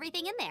familiar with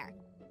everything in there.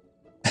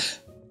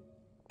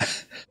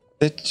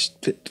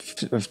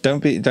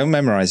 Don't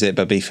memorize it,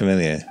 but be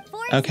familiar.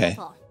 For Okay.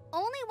 example,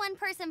 only one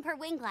person per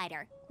wing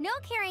glider. No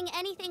carrying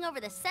anything over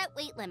the set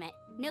weight limit.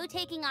 No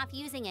taking off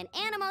using an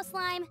animo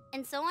slime,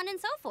 and so on and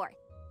so forth.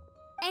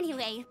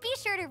 Anyway, be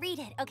sure to read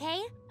it,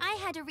 okay? I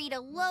had to read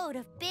a load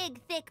of big,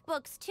 thick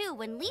books too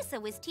when Lisa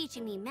was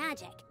teaching me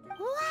magic.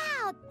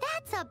 Wow,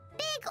 that's a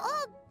big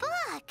old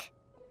book.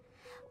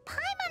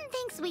 Paimon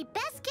thinks we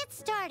best get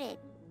started.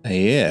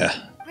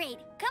 Yeah. Great,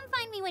 come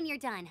find me when you're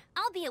done.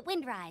 I'll be at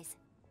Windrise.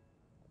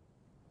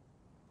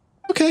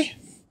 Okay.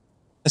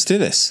 Let's do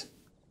this.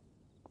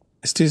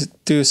 Let's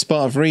do a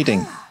spot of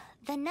reading.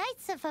 The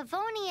Knights of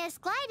Favonius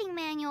gliding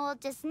manual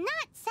does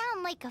not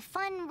sound like a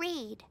fun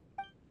read.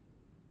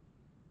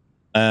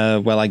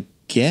 Well, I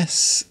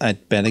guess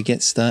I'd better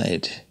get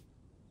started.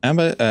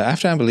 Amber,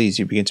 after Amber leaves,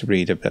 you begin to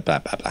read a blah, blah,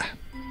 blah, blah.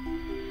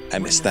 I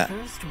missed that.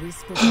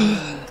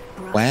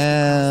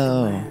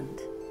 Wow.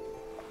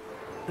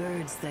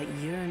 Birds that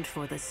yearned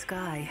for the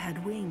sky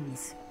had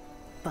wings,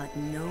 but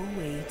no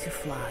way to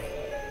fly.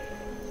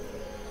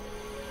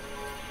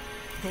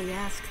 They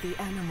asked the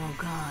animal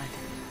god,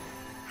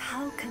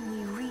 "How can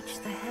we reach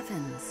the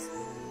heavens?"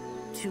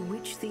 To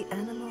which the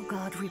animal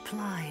god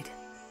replied,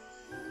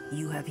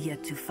 "You have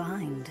yet to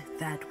find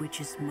that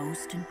which is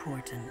most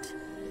important."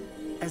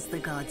 As the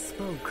god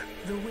spoke,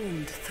 the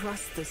wind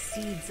thrust the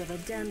seeds of a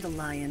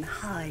dandelion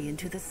high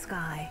into the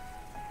sky.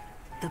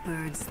 The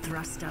birds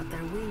thrust out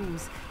their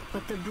wings,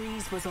 but the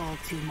breeze was all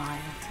too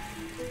mild,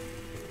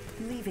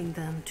 leaving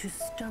them to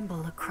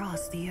stumble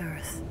across the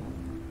earth.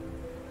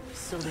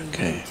 So they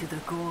went to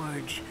the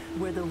gorge,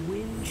 where the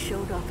wind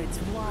showed off its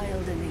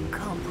wild and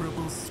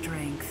incomparable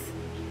strength.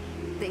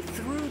 They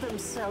threw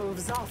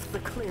themselves off the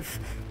cliff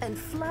and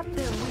flapped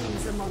their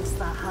wings amongst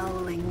the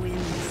howling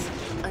winds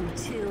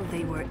until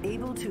they were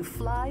able to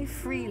fly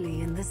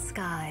freely in the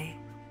sky.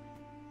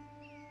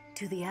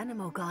 To the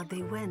animal god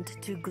they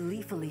went to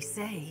gleefully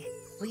say,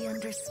 "We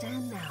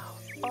understand now.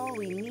 All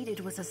we needed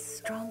was a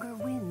stronger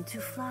wind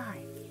to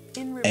fly."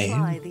 In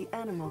reply, the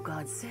animal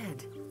god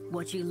said,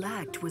 "What you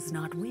lacked was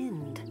not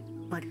wind,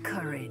 but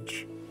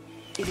courage.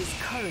 It is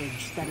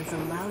courage that has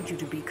allowed you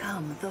to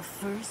become the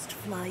first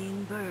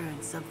flying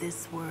birds of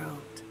this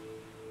world."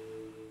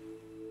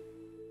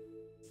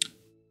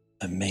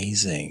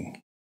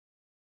 Amazing.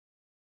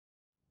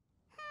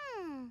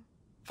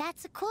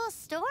 That's a cool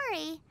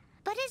story.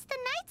 But is the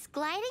Knight's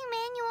Gliding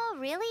Manual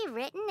really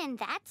written in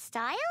that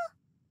style?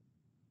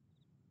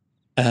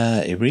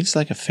 It reads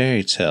like a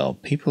fairy tale.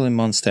 People in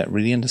Mondstadt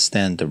really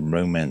understand the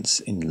romance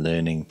in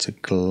learning to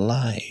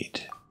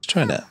glide. Let's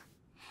try that.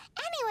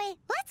 Anyway,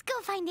 let's go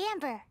find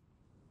Amber.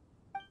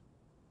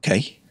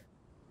 Okay.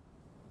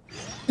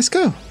 Let's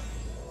go.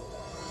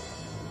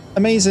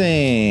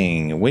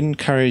 Amazing. Wind,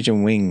 courage,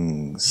 and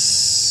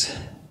wings.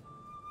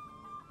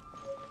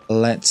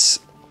 Let's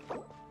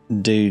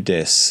do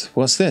this.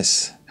 What's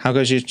this? How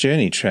goes your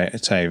journey,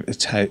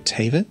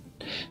 Taven?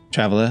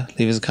 Traveler,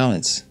 leave us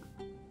comments.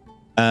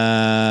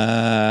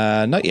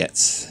 Not yet.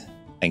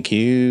 Thank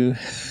you.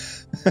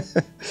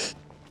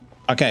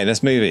 Okay,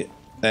 let's move it.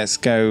 Let's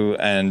go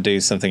and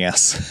do something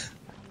else.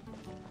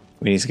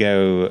 We need to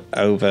go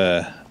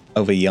over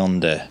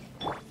yonder.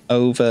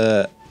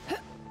 Over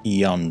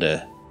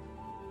yonder.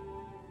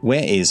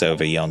 Where is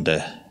over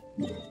yonder?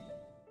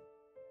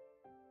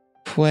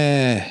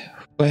 Where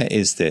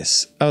is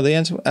this? Oh, the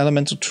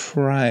elemental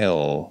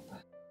trial.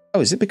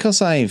 Oh, is it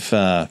because I've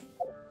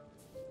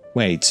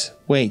wait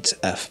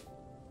a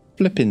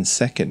flipping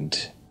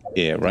second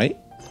here, right?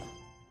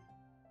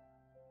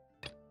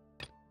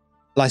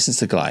 License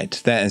to glide.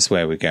 That is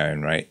where we're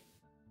going, right?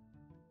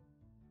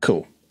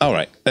 Cool. All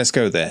right, let's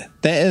go there.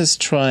 Let us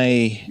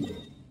try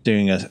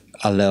doing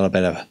a little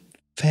bit of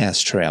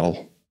fast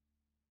travel.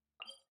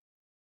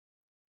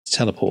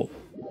 Teleport.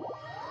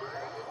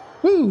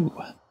 Woo!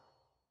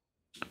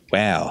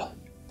 Wow.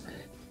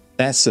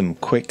 That's some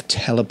quick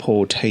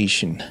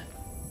teleportation.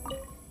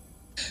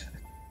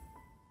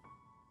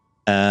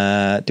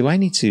 Do I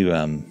need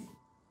to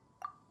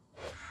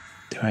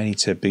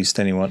boost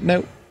anyone?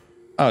 No.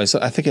 Oh, so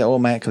I think it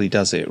automatically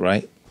does it,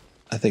 right?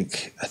 I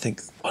think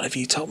one of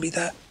you told me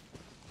that.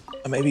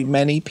 Or maybe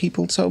many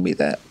people told me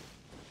that.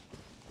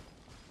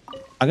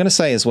 I'm going to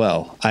say as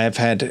well, I have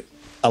had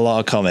a lot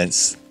of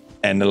comments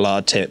and a lot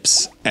of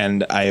tips,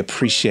 and I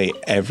appreciate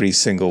every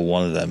single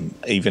one of them,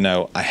 even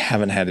though I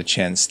haven't had a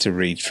chance to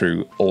read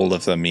through all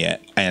of them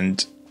yet,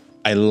 and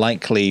I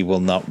likely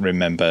will not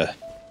remember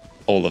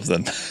all of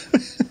them.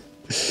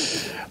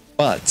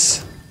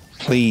 But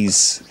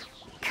please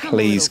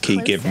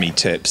keep giving me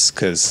tips,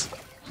 because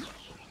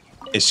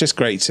it's just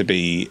great to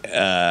be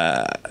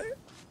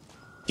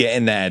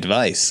getting that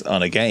advice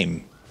on a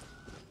game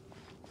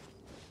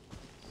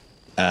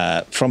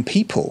from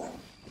people.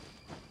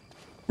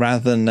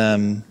 Rather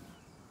than,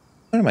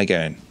 where am I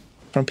going?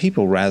 From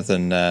people rather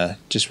than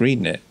just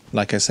reading it,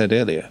 like I said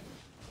earlier.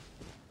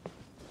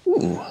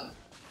 Ooh.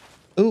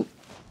 Ooh.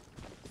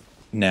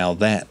 Now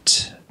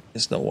that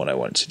is not what I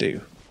want to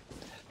do.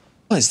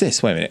 What is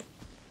this? Wait a minute.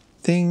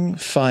 Thing,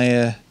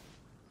 fire,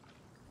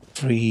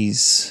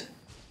 freeze.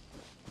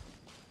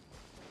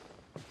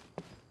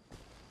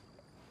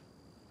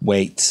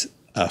 Wait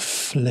a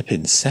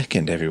flippin'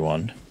 second,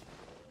 everyone.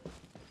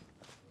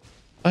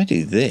 If I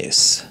do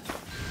this...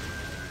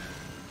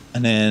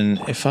 And then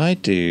if I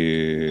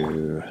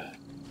do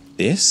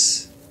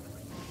this,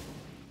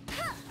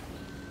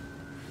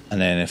 and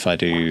then if I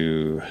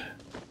do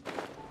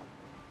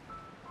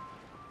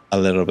a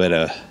little bit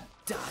of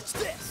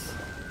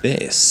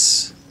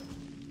this,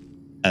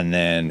 and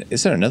then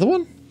is there another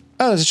one?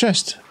 Oh, there's a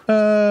chest.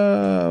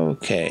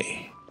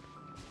 Okay.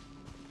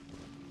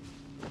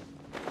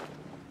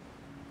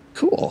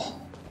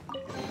 Cool.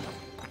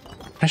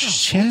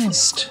 Precious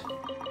chest.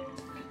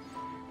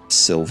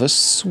 Silver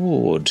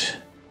sword.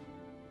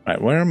 Right,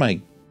 where am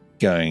I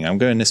going? I'm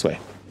going this way.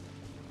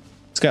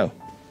 Let's go.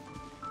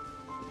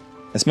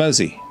 Let's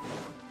mosey.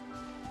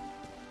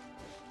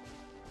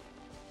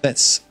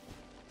 Let's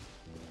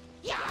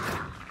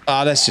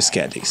just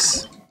get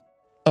these.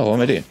 Oh, what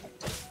am I doing?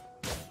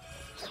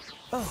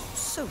 Oh,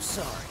 so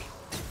sorry.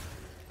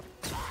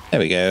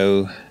 There we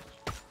go.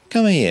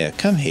 Come here,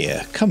 come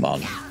here. Come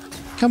on.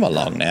 Come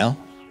along now.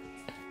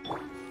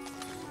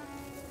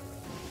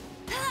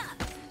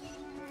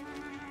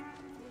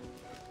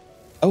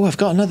 Oh, I've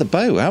got another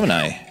bow, haven't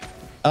I?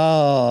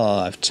 Oh,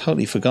 I've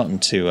totally forgotten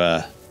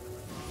to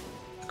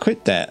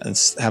quit that and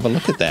have a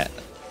look at that.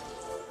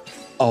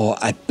 Oh,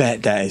 I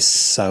bet that is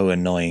so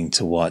annoying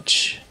to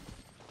watch.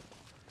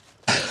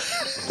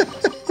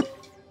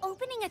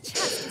 Opening a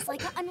chest is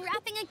like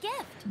unwrapping a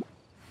gift.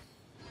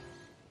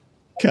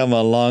 Come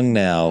along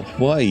now.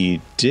 What are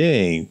you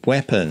doing?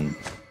 Weapon.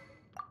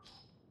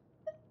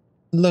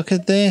 Look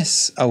at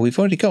this. Oh, we've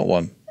already got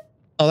one.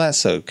 Oh,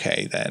 that's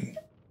okay then.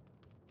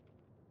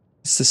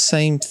 It's the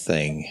same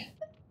thing.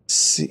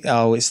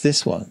 Oh, it's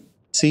this one.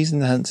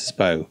 Seasoned Hunter's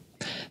Bow.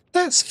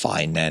 That's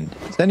fine then.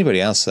 Is there anybody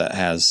else that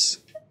has...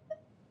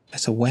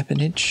 That's a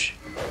weaponage?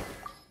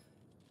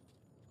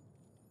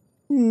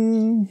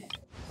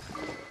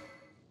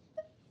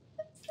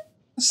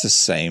 It's the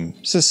same.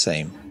 It's the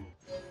same.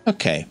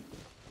 Okay.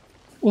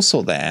 We'll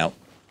sort that out.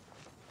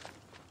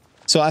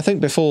 So I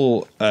think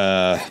before...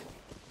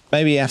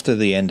 maybe after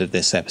the end of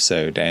this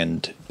episode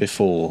and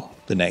before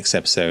the next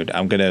episode,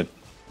 I'm gonna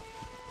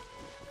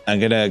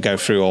go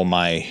through all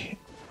my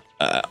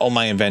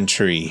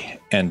inventory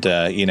and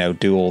you know,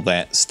 do all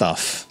that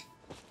stuff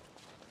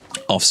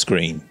off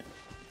screen.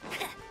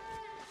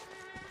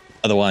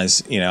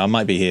 Otherwise, you know, I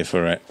might be here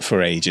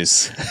for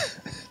ages,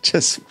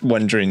 just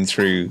wandering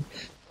through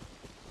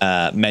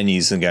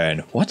menus and going,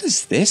 "What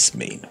does this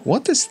mean?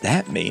 What does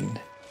that mean?"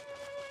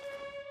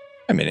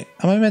 Wait a minute,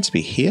 am I meant to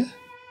be here?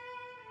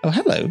 Oh,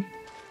 hello.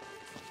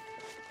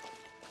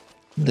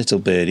 Little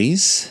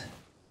birdies.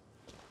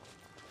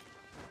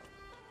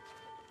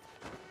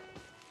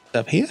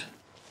 Up here?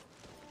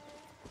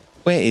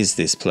 Where is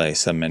this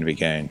place I'm meant to be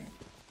going?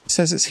 It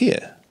says it's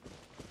here.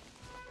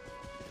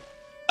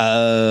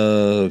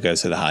 Oh, go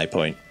to the high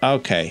point.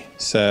 Okay,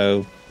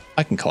 so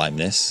I can climb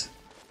this.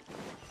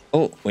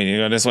 Oh, we need to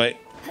go this way.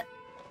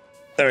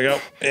 There we go.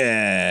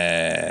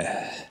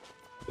 Yeah.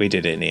 We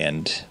did it in the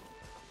end.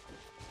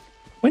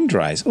 Wind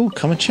rise. Oh,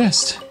 common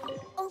chest.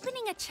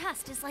 Opening a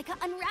chest is like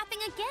unwrapping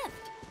a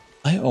gift.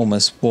 I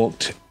almost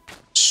walked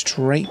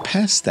straight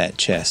past that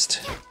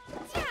chest.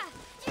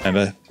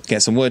 Remember,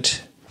 get some wood.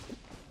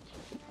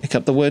 Pick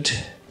up the wood.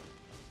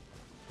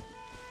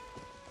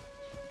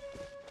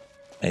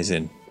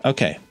 Amazing.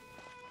 Okay.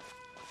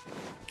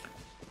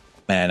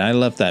 Man, I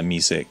love that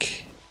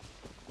music.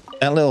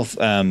 That little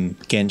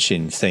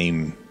Genshin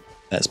theme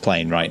that's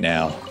playing right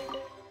now.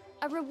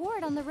 A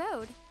reward on the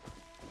road.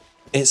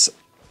 It's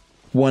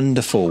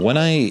wonderful. When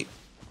I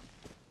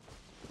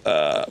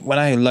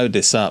load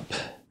this up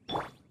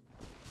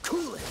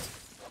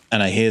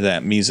and I hear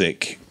that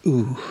music,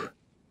 ooh,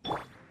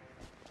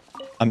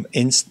 I'm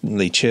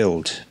instantly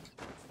chilled.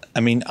 I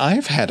mean,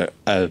 I've had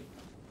a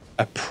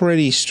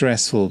pretty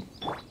stressful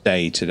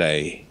day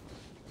today.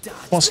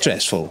 More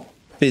stressful,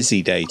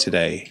 busy day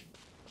today.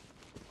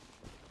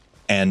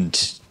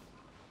 And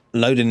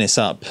loading this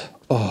up,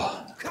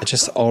 oh, I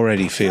just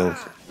already feel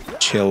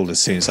chilled as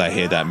soon as I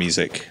hear that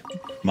music.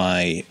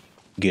 My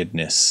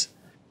goodness.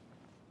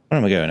 Where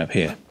am I going up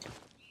here?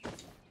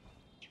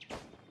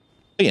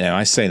 But, you know,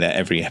 I say that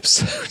every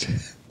episode.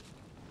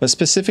 But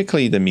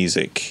specifically the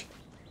music.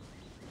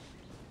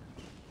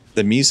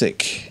 The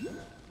music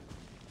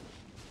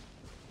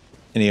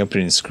in the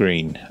opening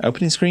screen.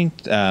 Opening screen?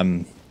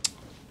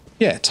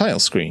 Yeah, title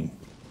screen.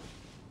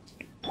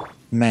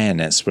 Man,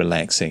 that's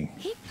relaxing.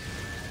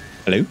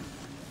 Hello?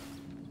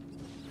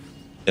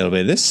 A little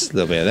bit of this, a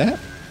little bit of that.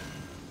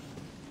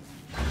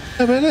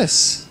 A little bit of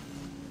this.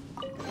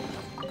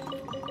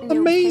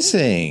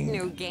 Amazing.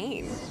 No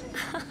gain.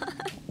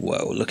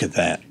 Whoa, look at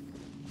that.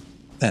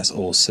 That's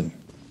awesome.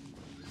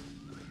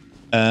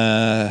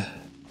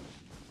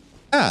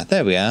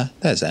 There we are.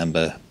 There's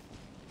Amber.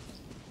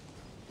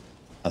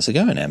 How's it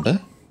going,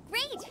 Amber?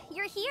 Great,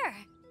 you're here.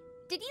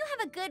 Did you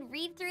have a good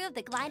read-through of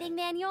the gliding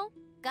manual?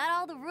 Got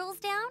all the rules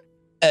down?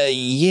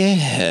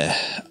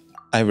 Yeah.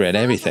 I read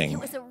everything. It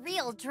was a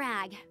real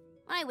drag.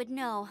 I would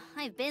know.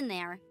 I've been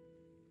there.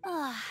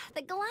 Ugh,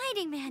 the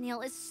gliding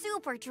manual is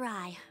super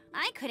dry.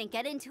 I couldn't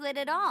get into it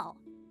at all.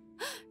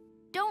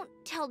 Don't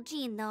tell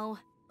Jean, though.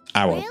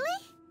 I won't.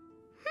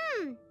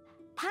 Really?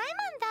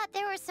 Paimon thought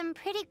there were some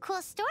pretty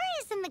cool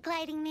stories in the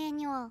gliding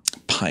manual.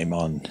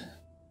 Paimon.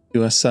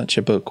 You are such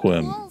a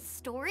bookworm. Cool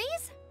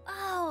stories?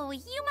 Oh,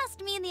 you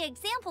must mean the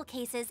example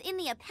cases in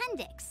the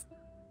appendix.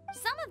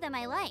 Some of them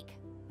I like.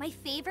 My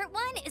favorite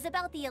one is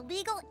about the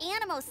illegal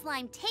Animo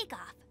slime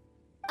takeoff.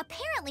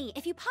 Apparently,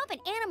 if you pop an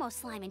Animo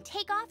slime and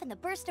take off in the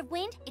burst of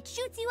wind, it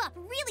shoots you up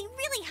really,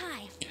 really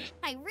high.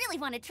 I really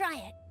want to try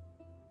it.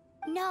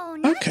 No,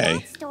 not Okay.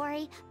 that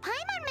story.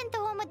 Paimon meant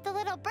the one with the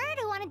little bird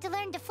who wanted to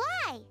learn to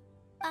fly.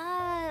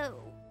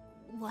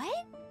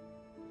 What?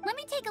 Let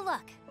me take a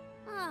look.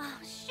 Oh,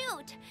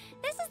 shoot.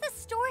 This is the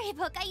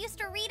storybook I used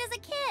to read as a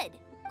kid.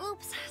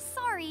 Oops,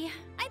 sorry.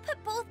 I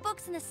put both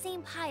books in the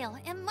same pile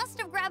and must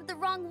have grabbed the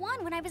wrong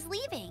one when I was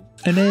leaving.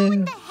 And How then...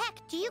 in the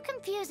heck do you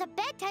confuse a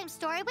bedtime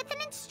story with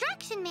an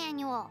instruction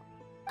manual?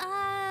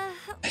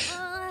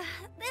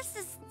 This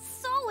is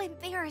so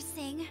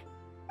embarrassing.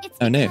 It's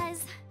Oh, no.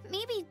 because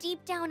maybe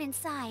deep down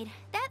inside,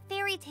 that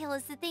fairy tale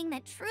is the thing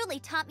that truly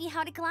taught me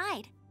how to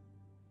glide.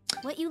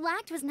 What you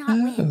lacked was not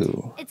wind.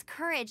 Oh. It's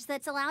courage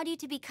that's allowed you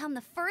to become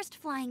the first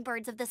flying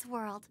birds of this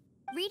world.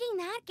 Reading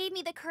that gave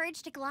me the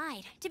courage to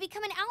glide, to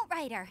become an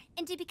outrider,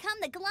 and to become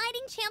the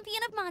gliding champion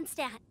of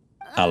Mondstadt.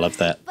 I love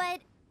that.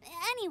 But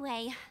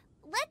anyway,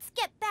 let's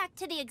get back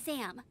to the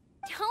exam.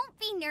 Don't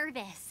be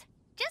nervous.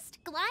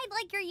 Just glide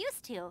like you're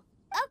used to.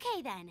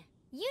 Okay then,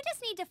 you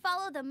just need to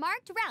follow the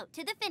marked route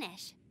to the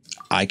finish.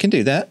 I can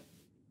do that.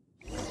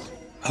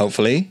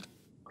 Hopefully.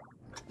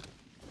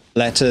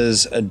 Let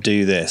us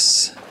do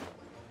this.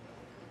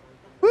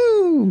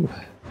 Woo!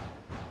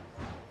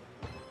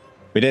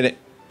 We did it.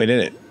 We did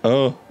it.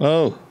 Oh,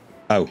 oh,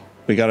 oh.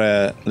 We got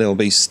a little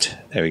boost.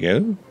 There we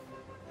go.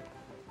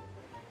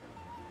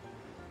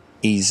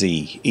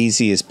 Easy.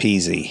 Easy as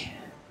peasy.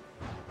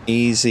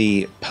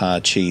 Easy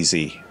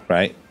parcheesy,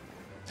 right?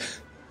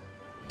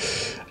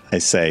 I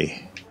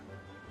say.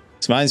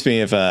 This reminds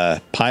me of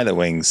pilot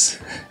wings.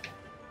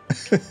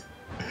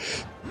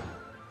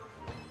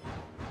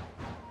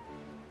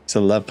 I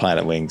love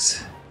pilot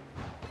wings.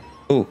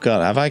 Oh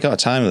god, have I got a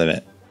time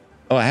limit?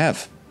 Oh, I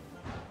have.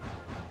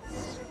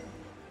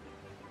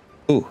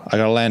 Oh, I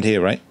gotta land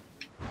here, right?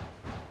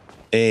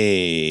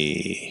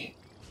 Hey,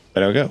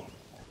 where do I go?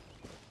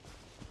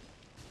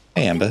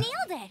 Hey, Amber. You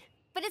nailed it!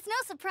 But it's no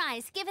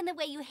surprise, given the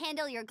way you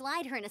handle your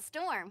glider in a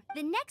storm.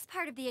 The next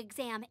part of the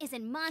exam is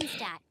in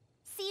Mondstadt.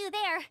 See you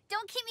there.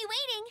 Don't keep me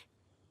waiting.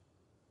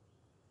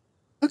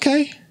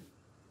 Okay.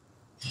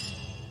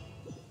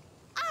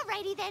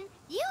 Alrighty then.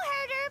 You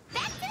heard her.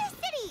 Back to the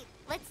city.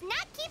 Let's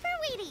not keep her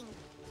waiting.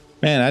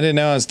 Man, I didn't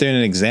know I was doing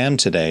an exam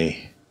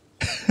today.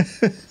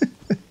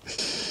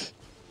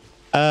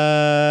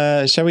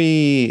 Shall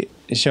we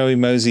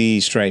mosey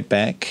straight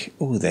back?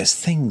 Oh, there's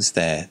things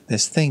there.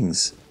 There's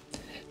things.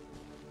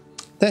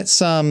 Let's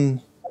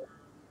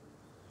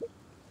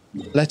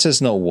let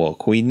us not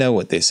walk. We know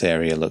what this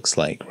area looks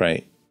like,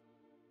 right?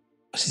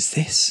 What is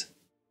this?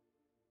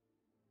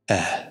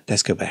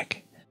 Let's go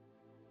back.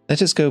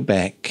 Let us go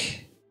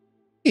back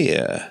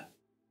here.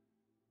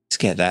 Let's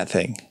get that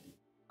thing.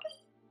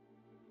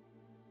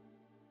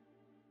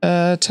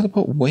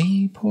 Teleport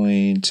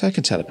waypoint. I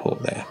can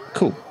teleport there.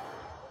 Cool.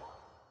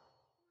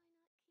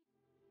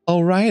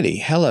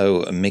 Alrighty.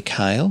 Hello,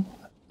 Mikhail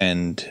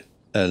and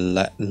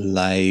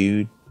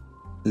Laudmila.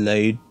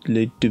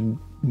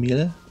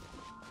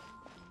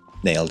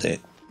 Nailed it.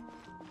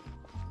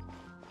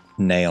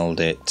 Nailed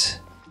it.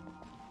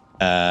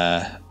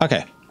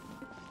 Okay.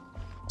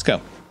 Let's go.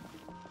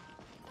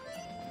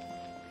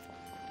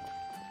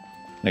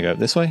 Can I go up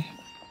this way?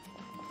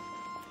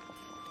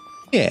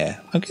 Yeah,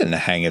 I'm getting the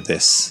hang of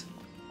this.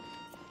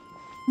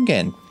 I'm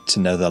getting to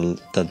know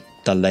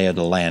the lay of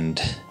the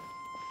land.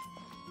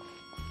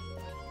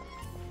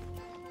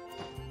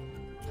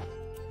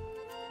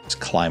 Let's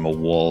climb a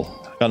wall.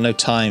 I've got no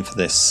time for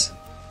this.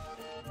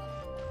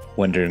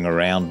 Wandering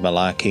around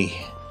Malarkey.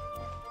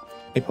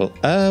 People.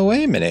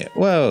 Wait a minute.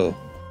 Whoa.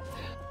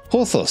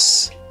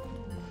 Porthos.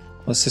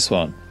 What's this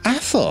one?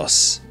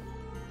 Athos.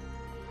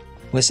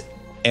 Where's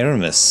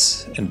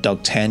Aramis and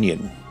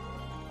D'Artagnan?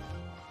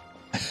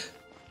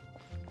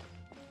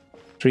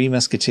 Three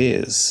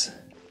Musketeers.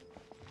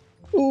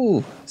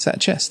 Ooh, is that a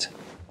chest?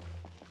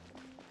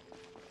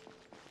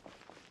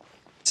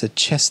 It's a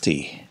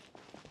chesty.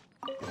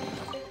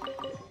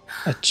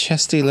 A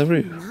chesty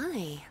LaRue.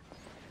 My.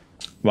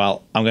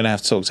 Well, I'm going to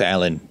have to talk to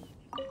Ellen.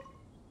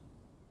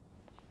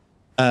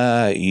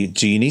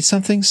 Do you need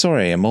something?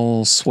 Sorry, I'm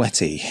all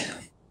sweaty.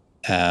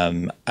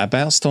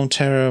 About Storm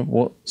Terror,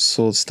 what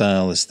sword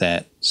style is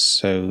that?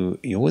 So,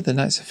 you're with the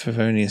Knights of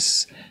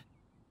Favonius.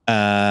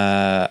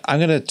 I'm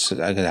gonna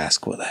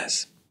ask what that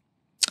is.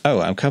 Oh,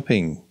 I'm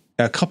copying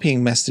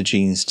Master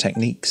Jean's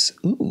techniques.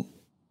 Ooh.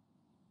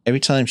 Every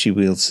time she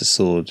wields a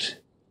sword,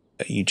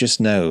 you just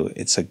know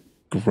it's a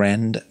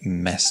grand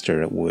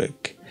master at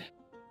work.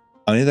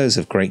 Only those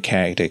of great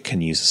character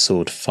can use a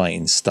sword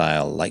fighting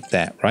style like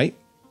that, right?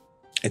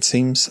 It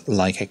seems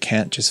like I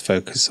can't just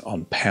focus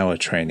on power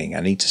training.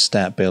 I need to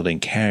start building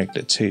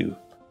character too.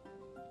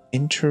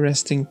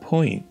 Interesting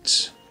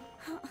point.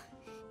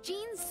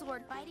 Jean's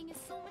sword fighting is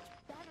so much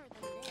better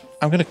than this.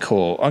 I'm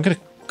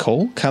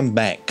gonna come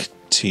back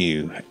to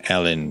you,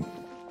 Ellen.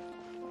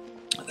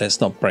 Let's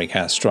not break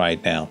our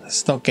stride now.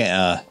 Let's not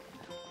get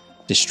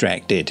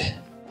distracted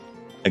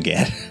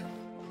again.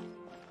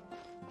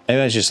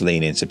 Maybe I just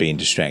lean into being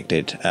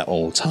distracted at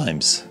all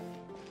times.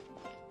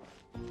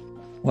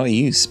 What are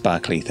you,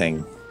 sparkly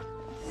thing?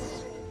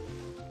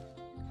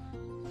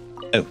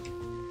 Oh.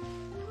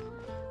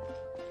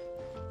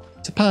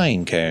 It's a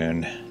pine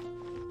cone.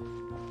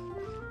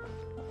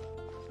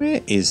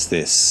 Where is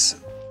this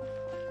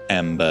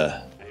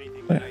Amber?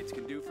 Anything the Knights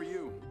can do for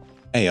you.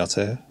 Hey,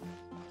 Otto.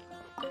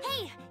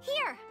 Hey,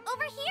 here!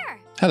 Over here!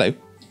 Hello.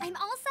 I'm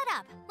all set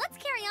up. Let's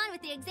carry on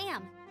with the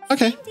exam.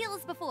 Okay. Same deal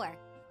as before.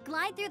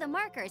 Glide through the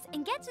markers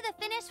and get to the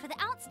finish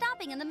without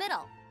stopping in the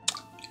middle.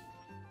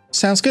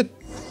 Sounds good.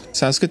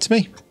 Sounds good to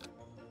me.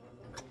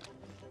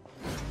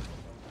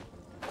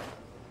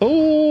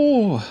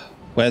 Oh,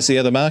 where's the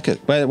other marker?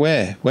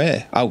 Where?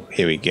 Oh,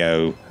 here we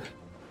go.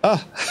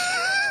 Oh,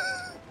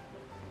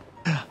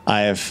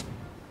 I have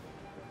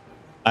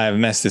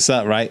messed this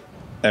up, right?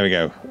 There we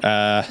go.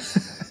 Where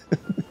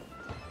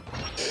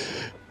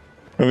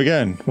are we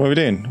going? What are we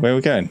doing? Where are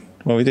we going?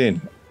 What are we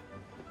doing?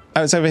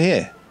 Oh, it's over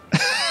here.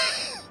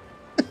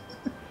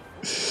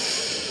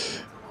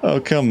 Oh,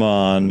 come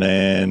on,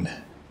 man.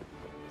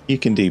 You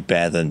can do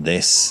better than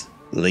this,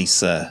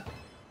 Lisa.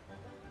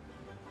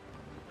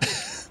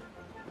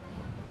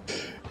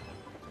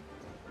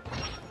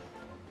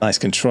 Nice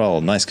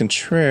control, nice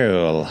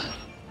control.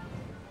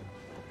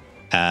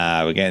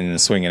 We're getting the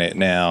swing of it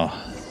now.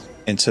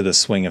 Into the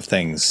swing of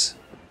things.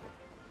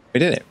 We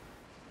did it.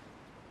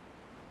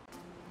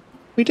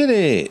 We did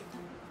it.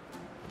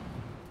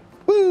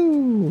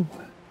 Woo!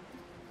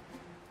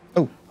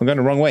 Oh, I'm going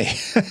the wrong way.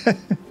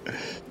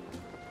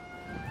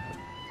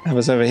 I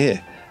was over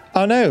here.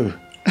 Oh no!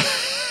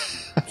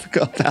 I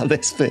forgot about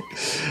this bit.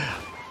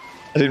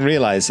 I didn't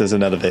realize there's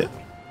another bit.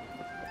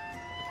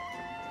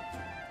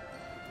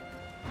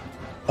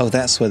 Oh,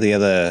 that's where the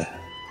other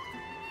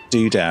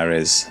doodah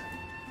is.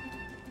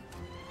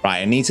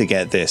 Right, I need to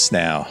get this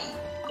now.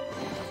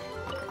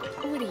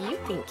 What do you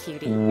think,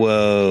 cutie?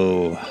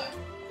 Whoa.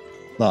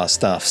 A lot of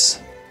stuffs.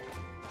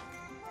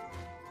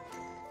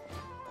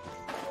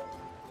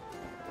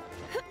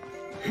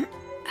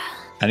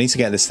 I need to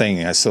get this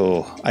thing. I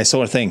saw a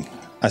thing.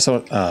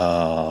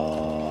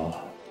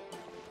 Oh.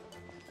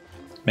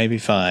 Maybe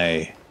if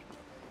I'll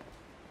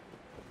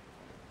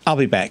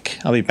be back.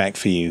 I'll be back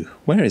for you.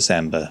 Where is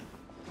Amber?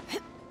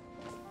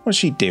 What's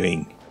she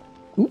doing?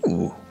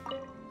 Ooh.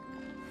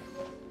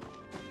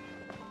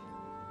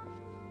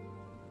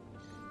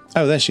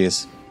 Oh, there she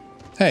is.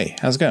 Hey,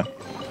 how's it going?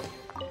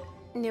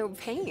 No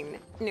pain,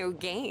 no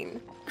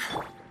gain.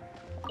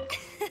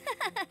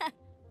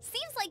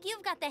 Seems like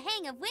you've got the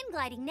hang of wind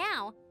gliding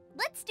now.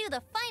 Let's do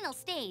the final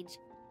stage.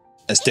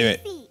 Let's do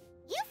it. Easy.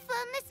 You've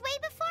flown this way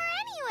before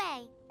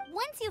anyway.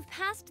 Once you've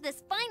passed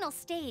this final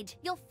stage,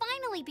 you'll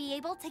finally be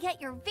able to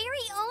get your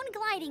very own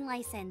gliding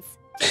license.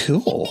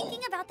 Cool. Keep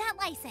thinking about that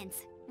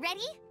license.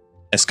 Ready?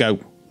 Let's go.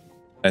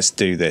 Let's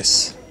do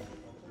this.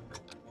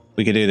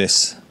 We can do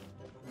this.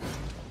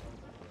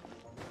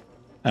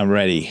 I'm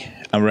ready.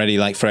 I'm ready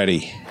like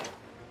Freddy.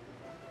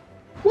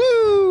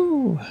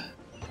 Woo!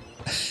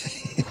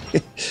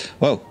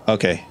 Whoa,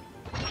 okay.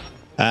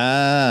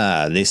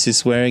 Ah, this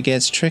is where it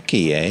gets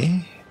tricky,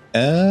 eh?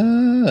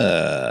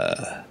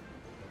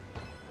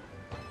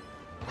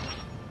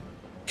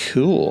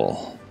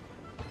 Cool.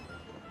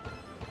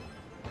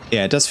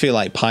 Yeah, it does feel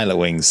like Pilot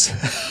Wings.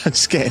 I'm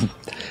just getting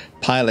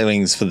Pilot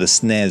Wings for the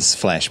SNES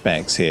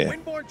flashbacks here.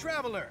 Windborne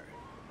traveler,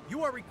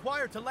 you are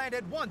required to land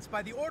at once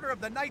by the order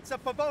of the Knights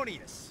of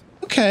Favonius.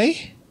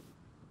 Okay.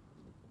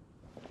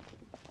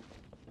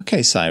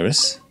 Okay,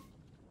 Cyrus.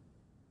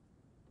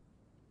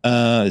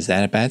 Is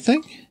that a bad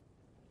thing?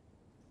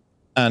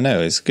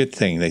 No, it's a good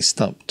thing they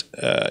stopped.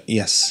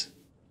 Yes.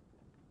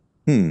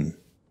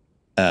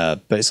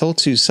 But it's all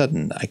too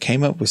sudden. I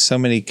came up with so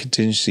many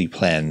contingency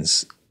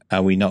plans.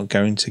 Are we not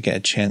going to get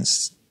a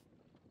chance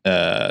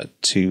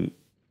to...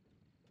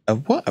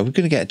 what? Are we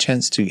going to get a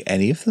chance to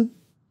any of them?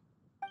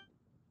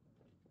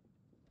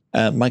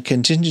 My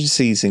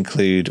contingencies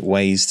include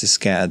ways to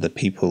scatter the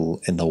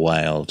people in the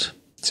wild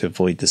to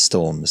avoid the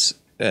storms,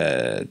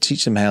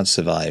 teach them how to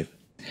survive.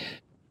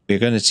 We're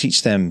going to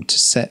teach them to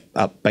set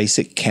up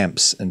basic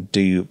camps and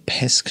do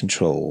pest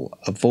control,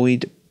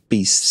 avoid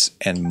beasts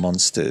and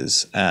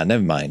monsters.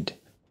 Never mind.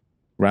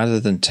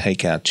 Rather than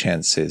take our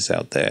chances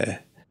out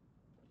there,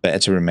 better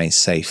to remain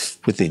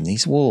safe within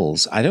these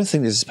walls. I don't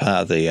think this is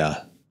part of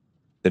the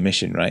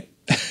mission, right?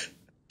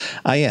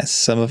 Yes,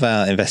 some of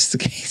our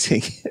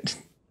investigating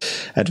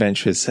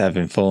adventurers have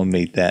informed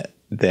me that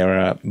there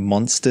are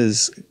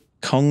monsters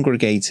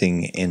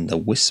congregating in the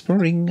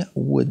Whispering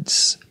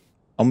Woods.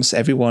 Almost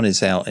everyone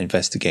is out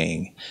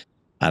investigating,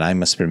 and I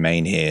must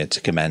remain here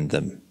to command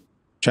them.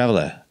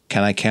 Traveler,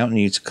 can I count on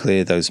you to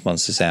clear those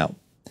monsters out?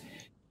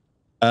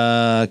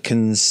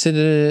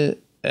 Consider...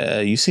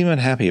 you seem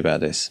unhappy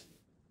about this.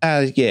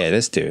 Yeah,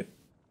 let's do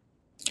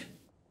it.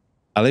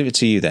 I'll leave it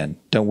to you then.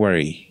 Don't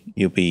worry.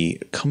 You'll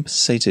be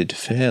compensated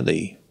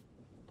fairly.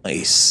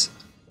 Nice.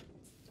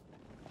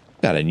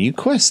 Got a new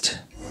quest.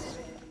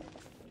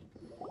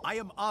 I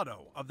am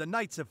Otto of the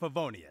Knights of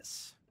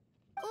Favonius.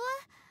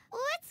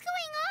 What's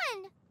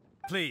going on?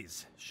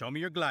 Please, show me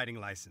your gliding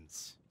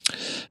license.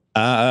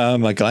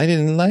 My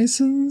gliding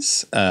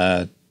license?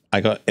 I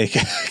got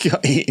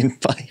eaten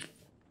by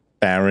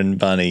Baron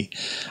Bunny.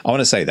 I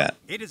want to say that.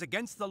 It is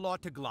against the law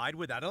to glide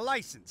without a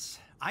license.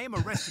 I am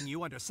arresting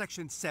you under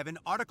Section 7,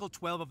 Article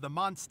 12 of the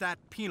Mondstadt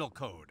Penal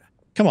Code.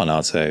 Come on,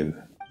 Otto.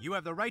 You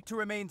have the right to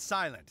remain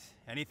silent.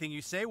 Anything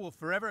you say will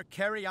forever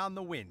carry on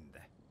the wind.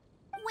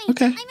 Wait,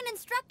 Okay. I'm an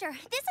instructor.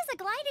 This is a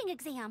gliding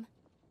exam.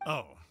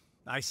 Oh,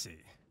 I see.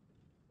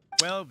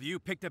 Well, you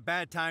picked a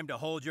bad time to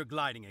hold your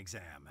gliding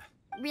exam.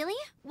 Really?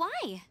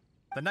 Why?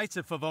 The Knights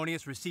of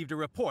Favonius received a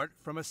report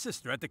from a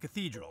sister at the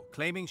cathedral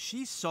claiming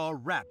she saw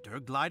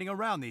Raptor gliding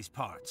around these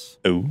parts.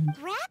 Oh.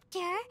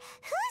 Raptor?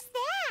 Who's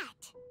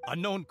that? A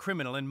known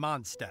criminal in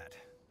Mondstadt.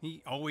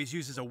 He always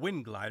uses a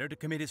wind glider to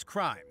commit his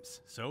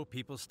crimes, so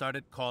people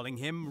started calling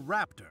him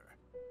Raptor.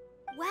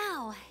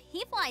 Wow,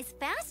 he flies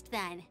fast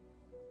then.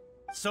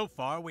 So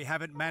far, we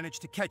haven't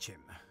managed to catch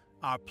him.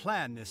 Our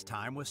plan this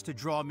time was to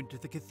draw him into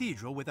the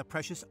cathedral with a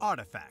precious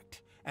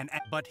artifact,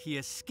 but he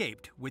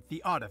escaped with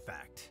the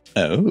artifact.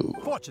 Oh.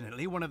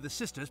 Fortunately, one of the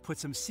sisters put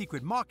some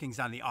secret markings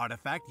on the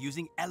artifact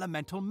using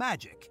elemental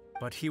magic.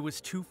 But he was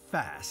too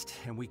fast,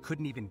 and we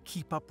couldn't even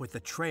keep up with the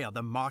trail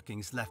the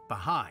markings left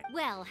behind.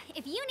 Well,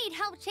 if you need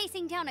help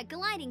chasing down a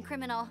gliding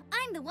criminal,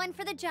 I'm the one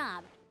for the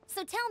job.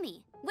 So tell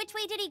me, which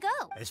way did he go?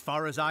 As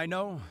far as I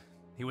know,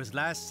 he was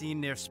last seen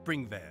near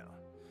Springvale.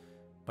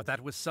 But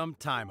that was some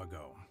time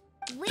ago.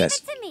 Leave Let's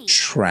it to me.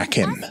 track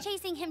him. With us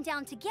chasing him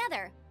down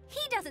together, he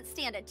doesn't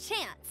stand a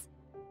chance.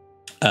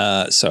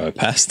 So I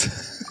passed.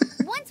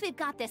 Once we've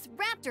got this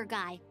raptor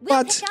guy, we'll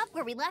What? pick up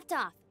where we left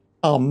off.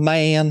 Oh,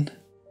 man.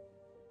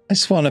 I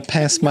just want to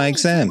pass my No need to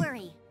exam.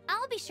 worry.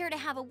 I'll be sure to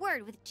have a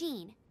word with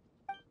Jean.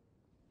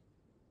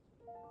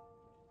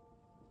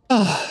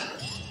 Ah.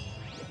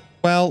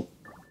 Well,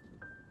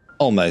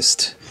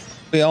 almost.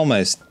 We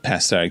almost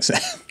passed our exam.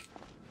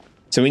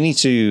 So we need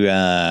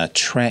to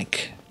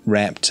track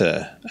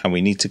Raptor, and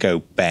we need to go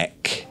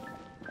back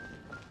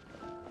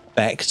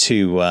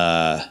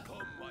to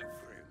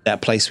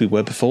that place we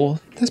were before.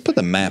 Let's put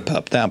the map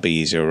up. That'll be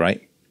easier,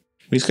 right?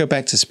 We just go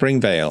back to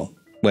Springvale,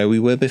 where we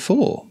were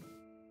before,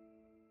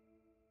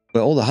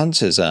 where all the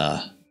hunters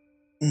are.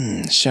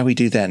 Shall we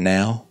do that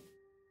now?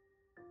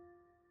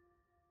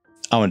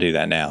 I want to do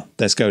that now.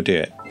 Let's go do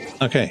it.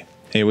 Okay,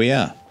 here we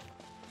are.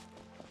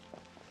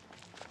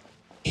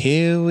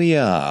 Here we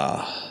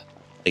are.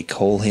 They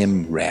call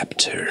him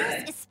Raptor.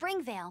 This is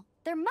Springvale.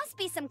 There must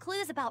be some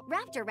clues about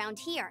raptor around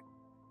here.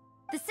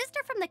 The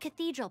sister from the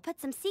cathedral put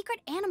some secret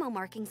animal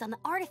markings on the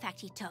artifact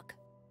he took.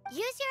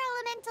 Use your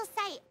elemental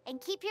sight and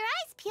keep your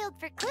eyes peeled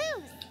for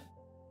clues.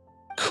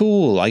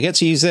 Cool. I get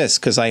to use this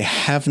because I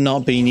have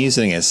not been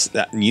using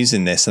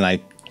this, and I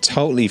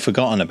totally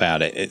forgotten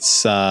about it.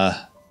 It's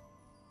how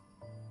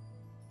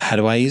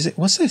do I use it?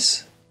 What's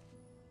this?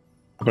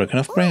 A broken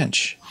off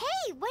branch.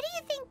 Hey, what do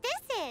you think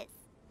this is?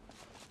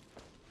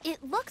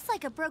 It looks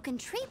like a broken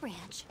tree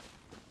branch.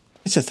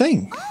 It's a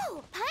thing.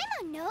 Oh,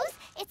 Paimon knows.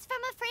 It's from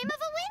a frame of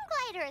a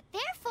wind glider.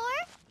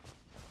 Therefore,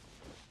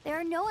 There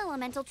are no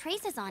elemental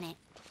traces on it.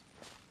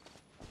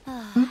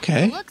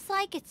 Okay. Looks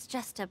like it's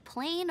just a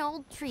plain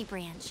old tree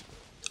branch.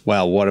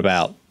 Well, what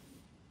about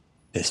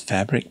this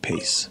fabric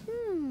piece?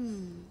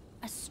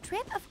 A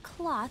strip of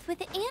cloth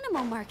with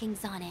animal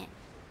markings on it.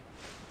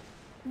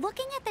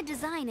 Looking at the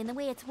design and the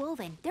way it's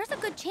woven, there's a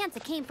good chance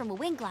it came from a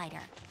wind glider.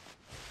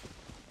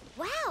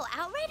 wow,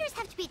 Outriders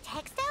have to be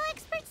textile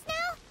experts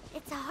now?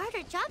 It's a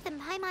harder job than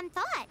Paimon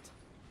thought.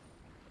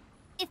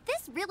 If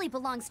this really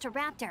belongs to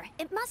Raptor,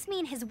 it must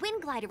mean his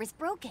wind glider is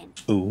broken.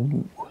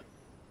 Ooh.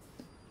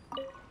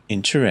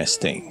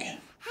 Interesting.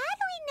 How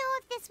do we know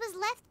if this was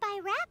left by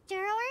Raptor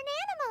or an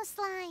animal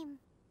slime?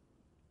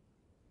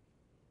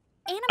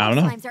 I don't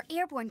Animal know. slimes are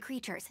airborne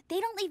creatures. They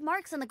don't leave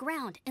marks on the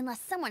ground unless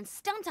someone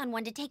stomped on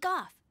one to take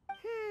off. How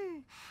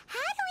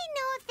do we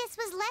know if this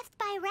was left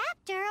by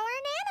Raptor or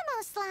an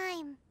animal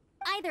slime?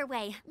 Either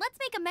way, let's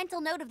make a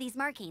mental note of these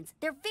markings.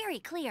 They're very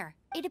clear.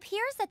 It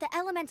appears that the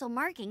elemental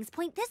markings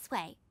point this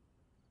way.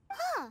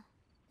 Huh.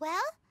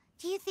 Well,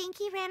 do you think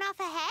he ran off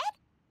ahead?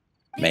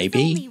 Maybe.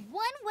 There's only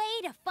one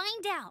way to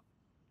find out.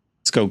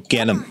 Let's go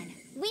get Come him.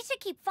 on. We should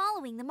keep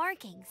following the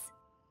markings.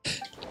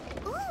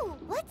 Ooh,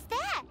 what's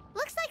that?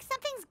 Looks like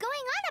something's going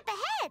on up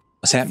ahead.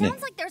 What's happening?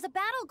 Sounds like there's a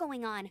battle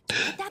going on.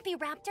 Could that be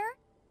Raptor?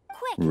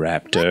 Quick.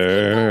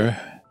 Raptor.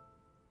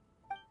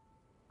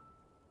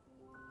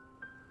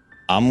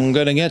 I'm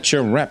gonna get you,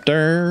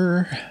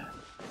 Raptor.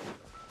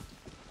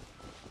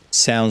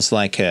 Sounds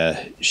like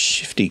a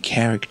shifty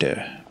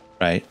character,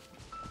 right?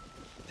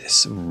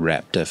 This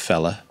Raptor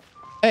fella.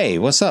 Hey,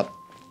 what's up?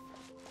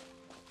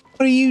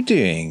 What are you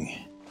doing?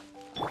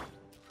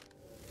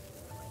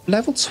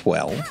 Level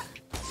 12.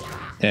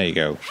 There you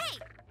go. Hey,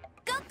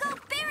 go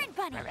Baron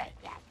Bunny.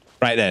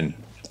 Right then.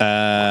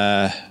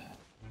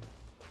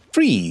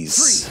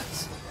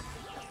 Freeze.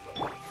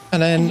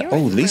 And then, oh,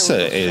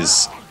 Lisa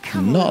is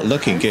not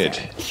looking good.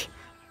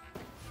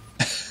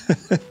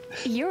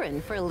 You're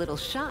in for a little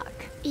shock.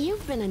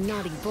 You've been a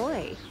naughty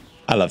boy.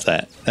 I love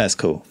that. That's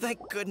cool.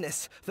 Thank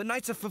goodness. The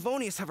Knights of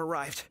Favonius have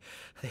arrived.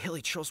 The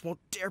hilly trolls won't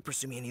dare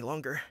pursue me any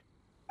longer.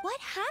 What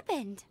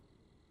happened?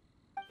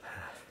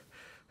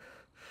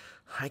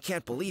 I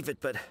can't believe it,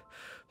 but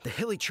the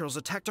hilly trolls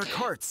attacked our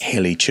carts.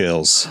 Hilly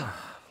chills.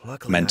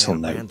 Luckily, Mental I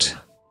outran note. them.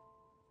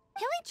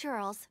 Hilly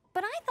Churls?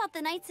 But I thought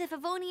the Knights of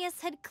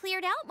Favonius had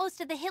cleared out most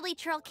of the Hilly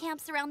Churl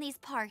camps around these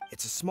parts.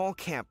 It's a small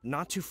camp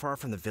not too far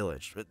from the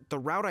village. The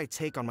route I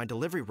take on my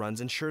delivery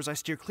runs ensures I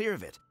steer clear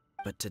of it.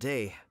 But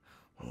today,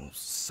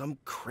 some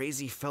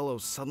crazy fellow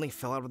suddenly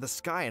fell out of the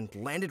sky and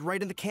landed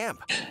right in the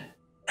camp.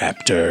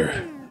 Raptor.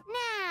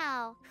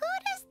 Now, who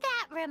does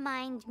that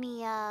remind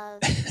me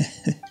of?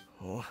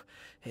 Oh,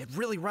 it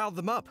really riled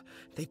them up.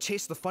 They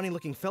chased the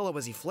funny-looking fellow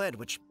as he fled,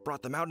 which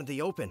brought them out into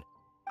the open.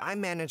 I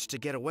managed to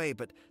get away,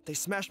 but they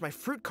smashed my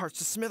fruit carts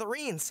to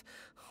smithereens.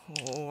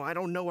 Oh, I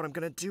don't know what I'm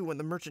gonna do when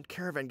the merchant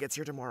caravan gets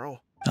here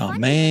tomorrow. Oh, Funny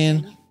man.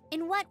 looking.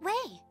 In what way?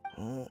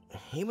 Oh,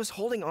 he was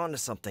holding on to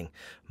something.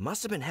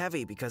 Must have been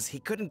heavy because he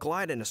couldn't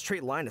glide in a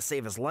straight line to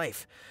save his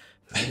life.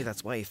 Maybe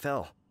that's why he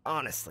fell.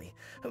 Honestly,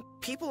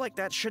 people like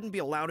that shouldn't be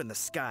allowed in the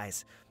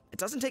skies. It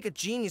doesn't take a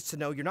genius to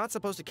know you're not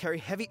supposed to carry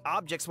heavy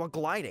objects while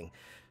gliding.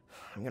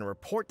 I'm gonna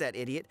report that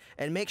idiot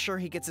and make sure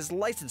he gets his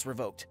license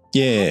revoked.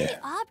 Yeah, The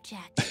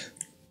object?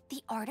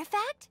 The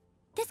artifact?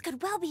 This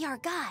could well be our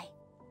guy.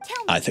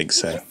 Tell me, I think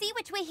so. Did you see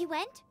which way he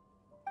went?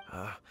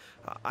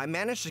 I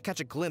managed to catch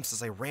a glimpse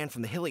as I ran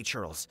from the hilly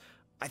churls.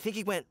 I think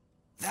he went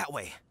that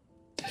way.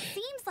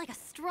 Seems like a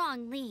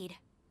strong lead.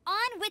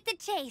 On with the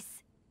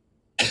chase.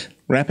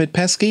 Rapid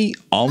Pesky,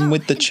 on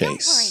with the and don't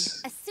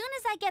chase. worry. As soon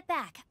as I get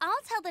back,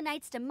 I'll tell the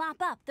knights to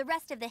mop up the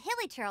rest of the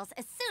hilly churls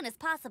as soon as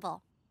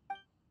possible.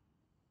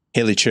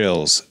 Hilly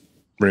chills.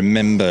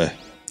 Remember,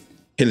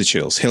 hilly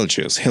chills, hilly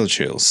chills, hilly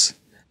chills.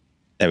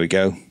 There we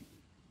go.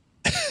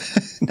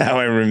 Now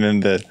I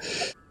remember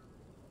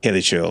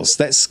hilly chills.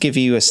 Let's give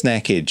you a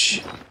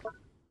snackage.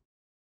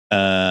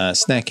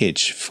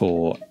 Snackage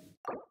for...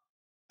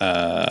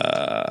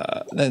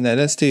 no,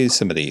 let's do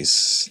some of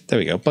these. There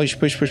we go. Push,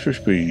 push, push,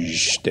 push,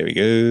 push. There we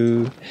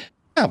go.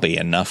 That'll be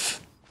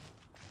enough.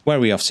 Where are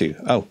we off to?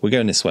 Oh, we're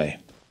going this way.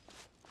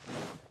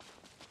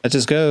 Let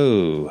us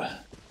go.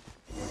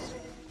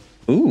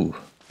 Ooh.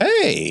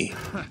 Hey.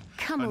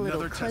 Come a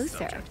little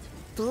closer.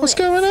 What's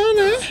going on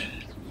here?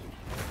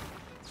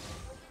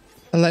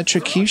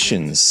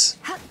 Electrocutions.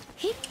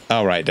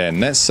 All right then.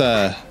 Let's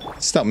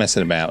stop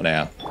messing about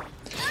now.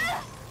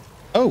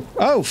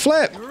 Oh,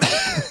 flip.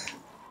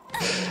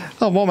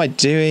 Oh, what am I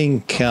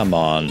doing? Come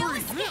on.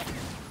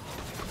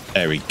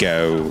 There we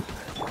go.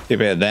 Do a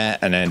bit of that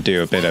and then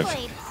do a bit of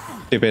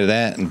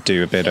that and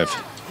do a bit of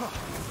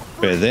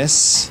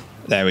this.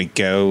 There we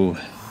go.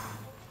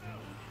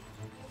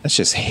 Let's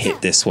just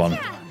hit this one.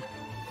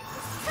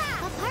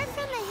 Apart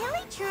from the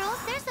hilly churls,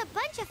 there's a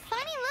bunch of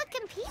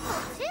funny-looking people,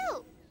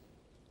 too.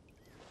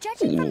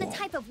 Judging from the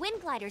type of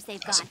wind gliders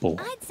they've got,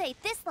 I'd say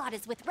this lot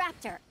is with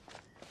Raptor.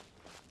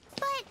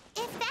 But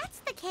if that's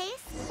the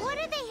case, what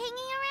are they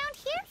hanging around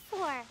here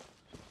for?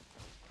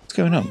 What's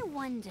going on? I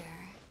wonder.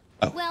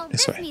 Oh, well,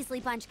 this this way.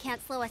 measly bunch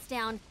can't slow us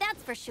down,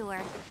 that's for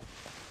sure.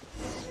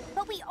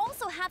 But we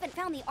also haven't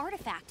found the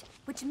artifact,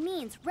 which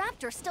means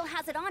Raptor still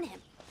has it on him.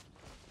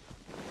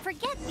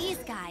 Forget these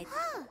guys.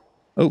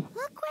 Oh. Look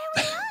where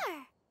we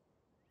are.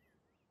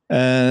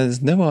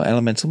 There's no more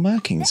elemental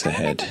markings The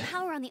ahead. elemental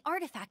power on the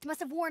artifact must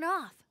have worn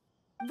off.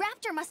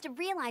 Raptor must have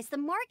realized the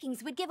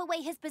markings would give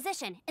away his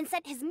position and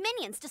sent his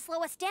minions to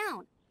slow us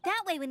down.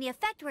 That way, when the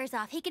effect wears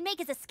off, he can make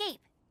his escape.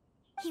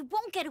 He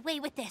won't get away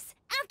with this.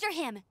 After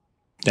him!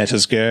 Let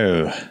us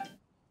go.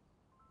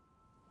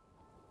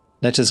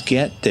 Let us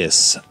get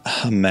this,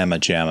 Mama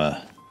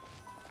Jamma.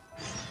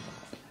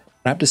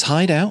 Raptor's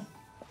hideout.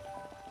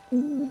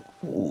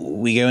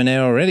 We going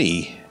there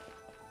already?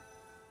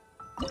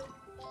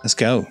 Let's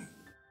go.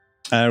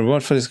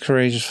 Reward for this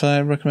courageous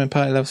flight. Recommend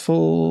party level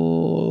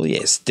 4.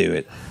 Yes, do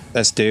it.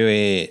 Let's do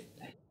it.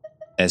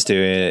 Let's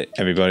do it.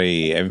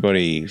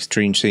 Everybody,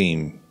 stream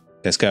team.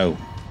 Let's go.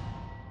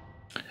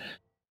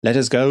 Let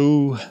us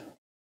go.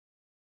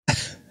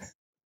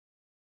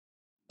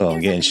 Oh, I'm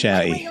getting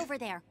shouty. Way over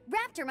there.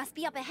 Raptor must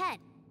be up ahead.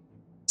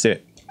 Let's do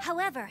it.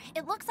 However,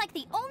 it looks like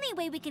the only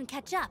way we can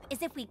catch up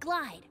is if we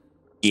glide.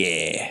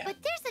 Yeah. But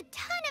there's a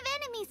ton of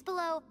enemies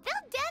below.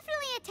 They'll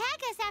definitely attack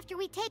us after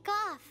we take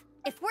off.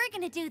 If we're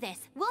gonna do this,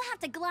 we'll have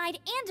to glide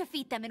and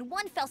defeat them in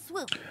one fell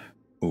swoop.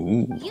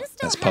 Ooh, You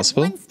still that's have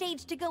possible. one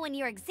stage to go in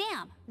your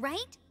exam,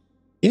 right?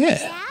 Yeah.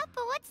 Yeah,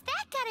 but what's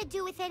that got to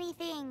do with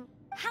anything?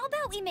 How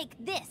about we make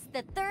this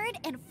the third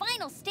and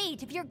final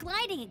stage of your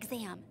gliding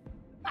exam?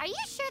 Are you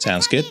sure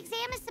Sounds that's how good. the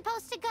exam is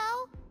supposed to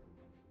go?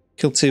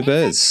 Kill 2 It's a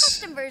birds.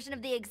 custom version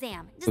of the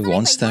exam, With designed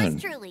one by stone.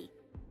 yours truly.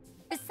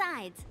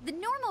 Besides, the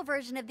normal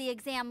version of the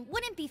exam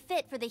wouldn't be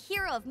fit for the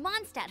hero of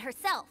Mondstadt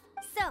herself.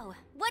 So,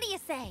 what do you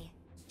say?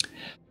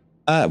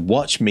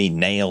 Watch me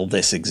nail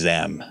this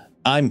exam.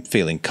 I'm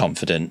feeling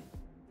confident.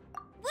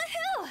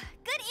 Woohoo!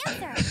 Good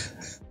answer!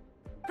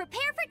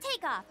 Prepare for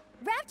takeoff.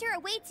 Raptor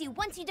awaits you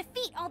once you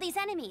defeat all these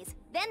enemies.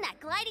 Then that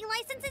gliding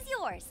license is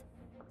yours.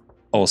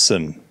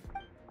 Awesome.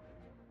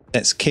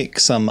 Let's kick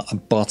some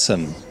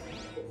bottom.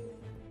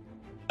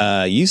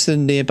 Use the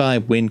nearby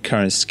wind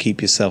currents to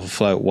keep yourself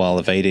afloat while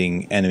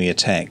evading enemy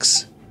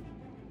attacks.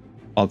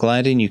 While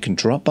gliding, you can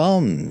drop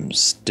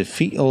bombs.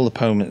 Defeat all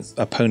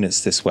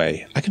opponents this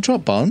way. I can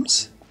drop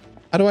bombs?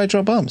 How do I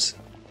drop bombs?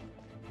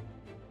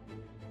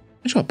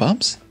 I drop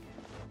bombs?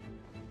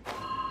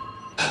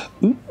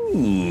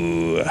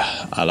 Ooh,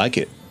 I like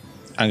it.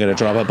 I'm going to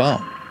drop a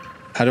bomb.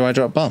 How do I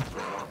drop a bomb?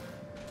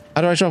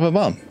 How do I drop a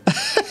bomb?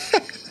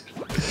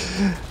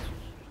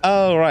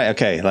 Oh, right.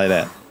 Okay, like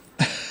that.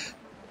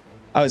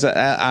 Oh, it's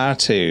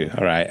R2.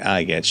 All right,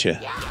 I get you.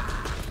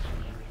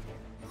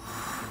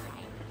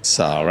 It's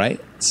all right.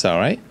 It's all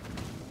right.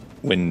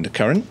 Wind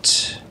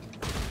current.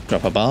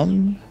 Drop a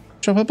bomb.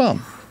 Drop a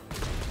bomb.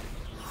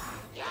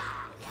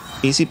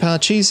 Easy par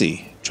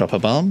cheesy. Drop a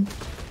bomb.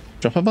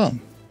 Drop a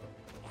bomb.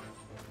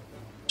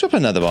 Drop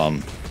another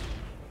bomb.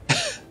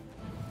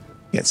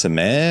 Get some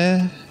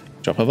air.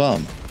 Drop a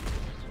bomb.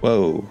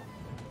 Whoa.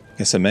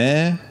 Get some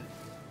air.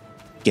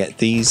 Get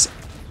these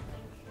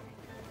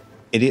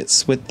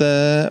idiots with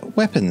the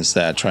weapons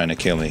that are trying to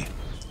kill me.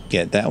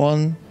 Get that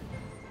one.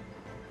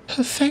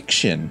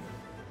 Perfection.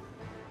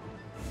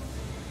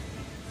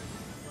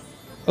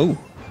 Oh,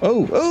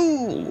 oh,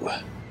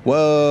 oh!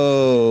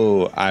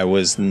 Whoa! I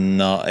was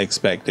not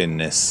expecting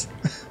this.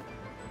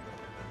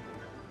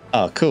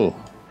 Oh, cool.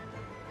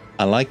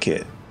 I like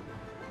it.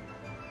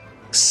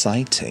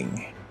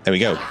 Exciting. There we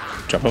go.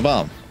 Drop a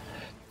bomb.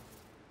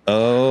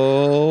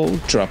 Oh,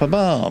 drop a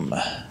bomb.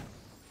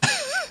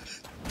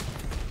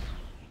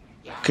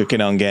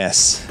 Cooking on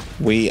gas.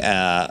 We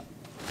are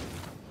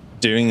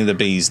doing the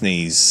bee's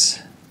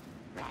knees.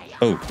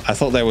 Oh, I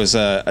thought there was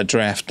a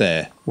draft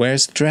there.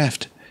 Where's the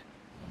draft?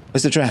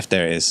 Where's the draft?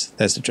 There it is.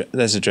 There's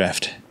a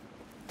draft.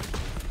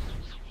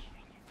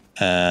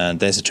 And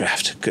there's a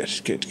draft.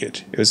 Good, good,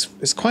 good.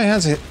 It's quite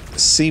hard to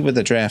see where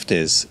the draft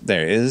is.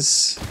 There it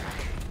is.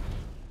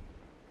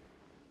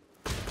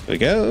 There we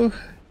go.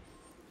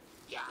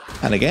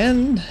 And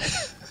again.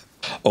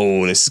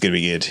 Oh, this is gonna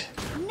be good.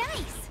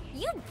 Nice!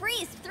 You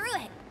breezed through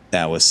it.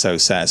 That was so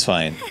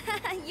satisfying.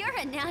 You're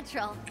a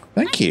natural.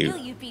 Thank you. I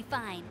knew you'd be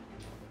fine.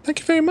 Thank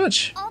you very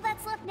much. All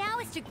that's left now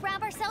is to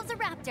grab ourselves a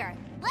raptor.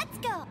 Let's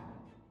go.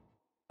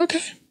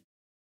 Okay.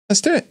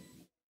 Let's do it.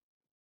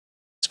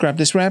 Let's grab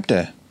this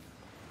raptor.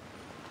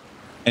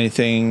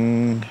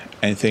 Anything?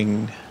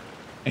 Anything?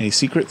 Any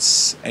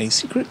secrets? Any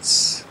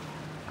secrets?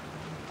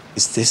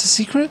 Is this a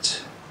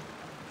secret?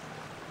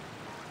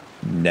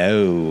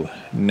 No.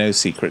 No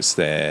secrets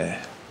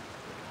there.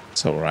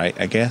 It's alright,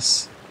 I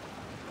guess.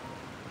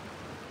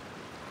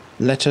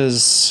 Let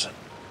us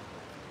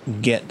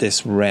get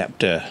this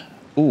raptor.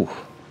 Ooh.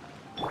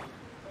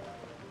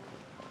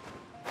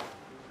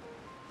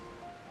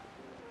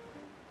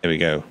 There we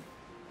go.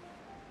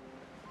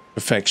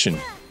 Perfection.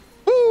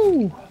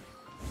 Woo!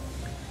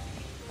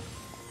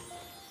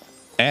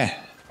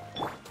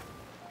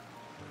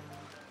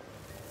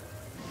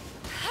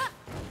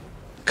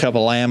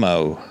 Couple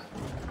ammo.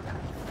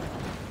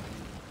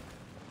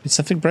 Did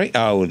something break?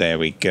 Oh, there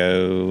we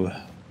go.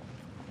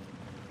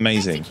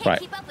 Amazing.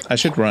 Right. I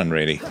should run,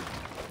 really.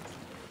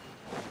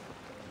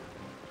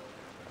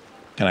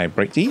 Can I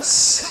break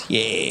these?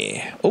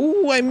 Yeah.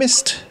 Oh, I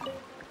missed.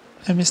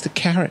 I missed a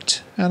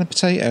carrot and a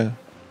potato.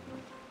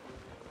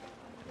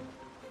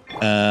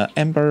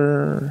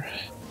 Ember.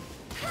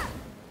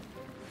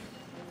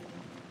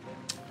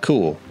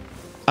 Cool.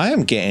 I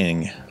am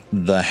getting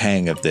the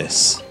hang of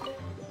this.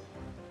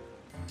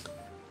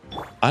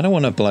 I don't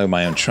want to blow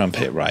my own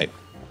trumpet, right?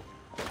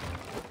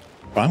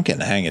 But I'm getting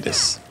the hang of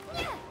this.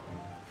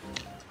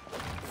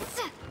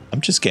 I'm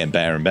just getting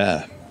better and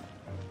better.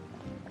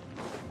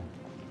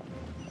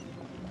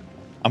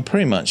 I'm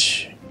pretty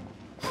much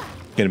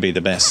going to be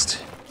the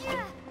best.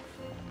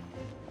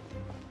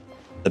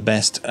 The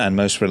best and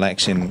most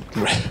relaxing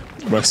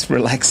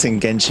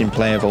Genshin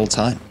player of all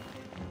time.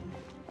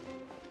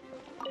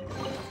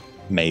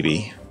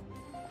 Maybe.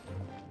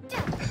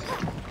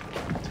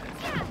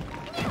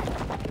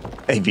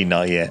 Maybe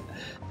not yet.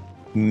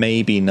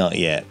 Maybe not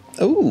yet.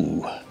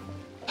 Ooh.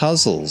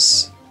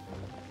 Puzzles.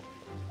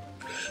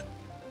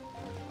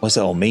 What does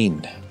it all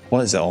mean? What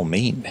does it all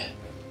mean?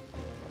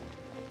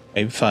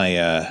 Maybe if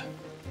I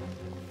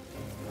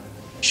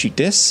shoot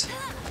this?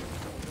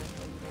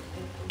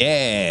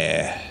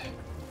 Yeah.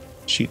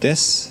 Shoot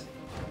this?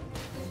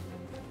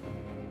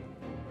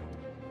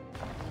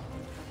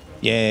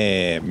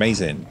 Yeah,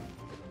 amazing.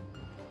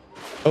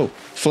 Oh,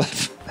 flip.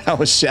 That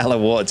was shallow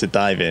water to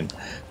dive in.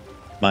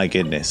 My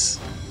goodness.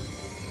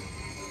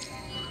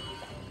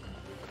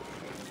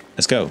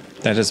 Let's go.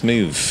 Let us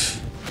move.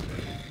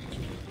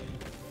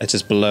 Let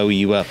us blow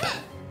you up.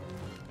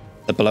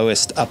 The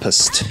blowest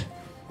uppest.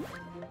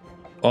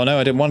 Oh no,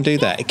 I didn't want to do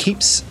that. It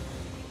keeps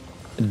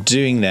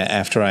doing that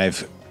after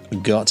I've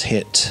got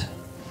hit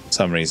for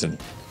some reason.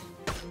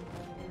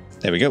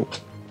 There we go.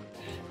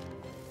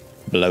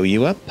 Blow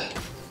you up.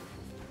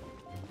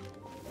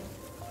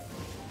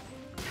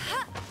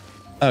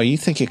 Oh, you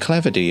think you're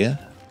clever, do you?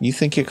 You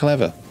think you're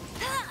clever?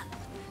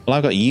 Well,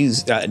 I've got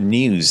news,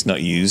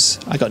 not use.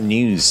 I got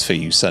news for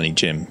you, Sonny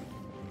Jim.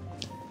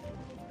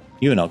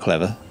 You're not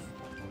clever.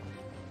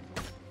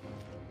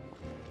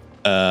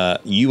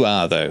 You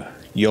are, though.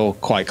 You're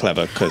quite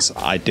clever, because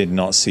I did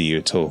not see you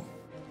at all.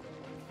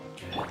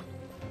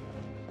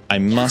 I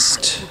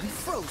must...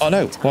 Oh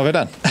no, what have I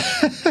done?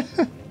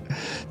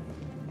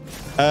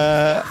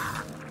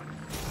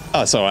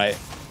 Oh, it's alright.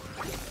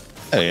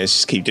 Oh, yeah, let's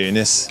just keep doing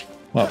this.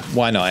 Well,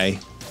 why not, eh?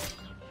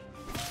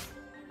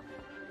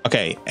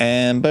 Okay,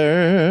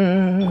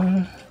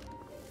 Amber.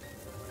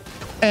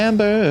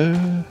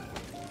 Amber.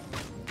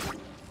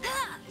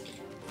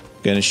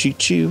 Gonna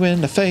shoot you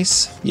in the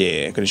face.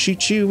 Yeah, gonna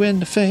shoot you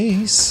in the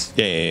face.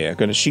 Yeah,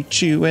 gonna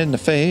shoot you in the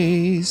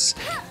face.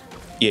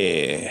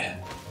 Yeah.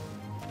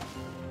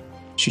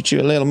 Shoot you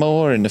a little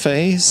more in the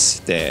face.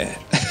 There.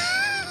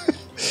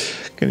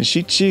 Gonna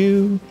shoot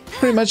you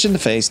pretty much in the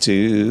face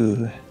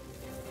too.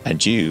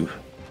 And you.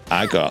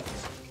 I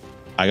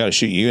gotta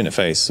shoot you in the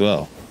face as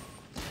well.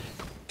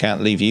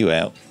 Can't leave you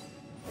out.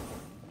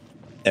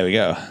 There we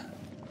go.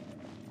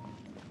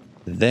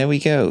 There we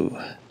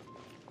go.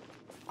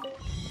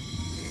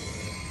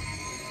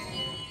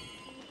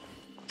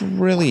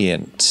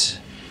 Brilliant.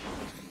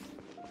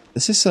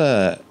 Is this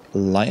a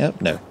light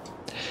up? No.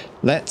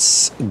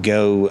 Let's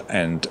go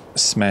and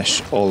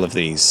smash all of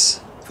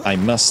these. I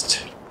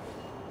must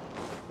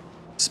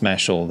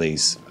smash all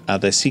these. Are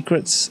there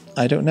secrets?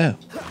 I don't know.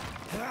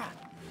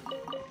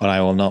 But I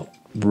will not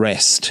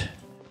rest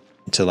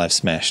until I've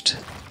smashed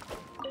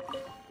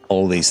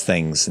all these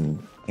things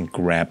and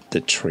grabbed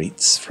the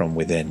treats from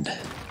within.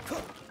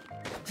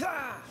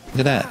 Look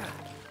at that.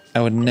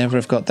 I would never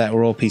have got that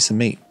raw piece of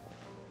meat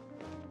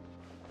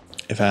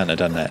if I hadn't have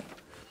done that.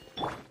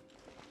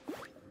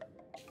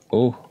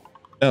 Oh,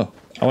 no.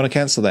 I want to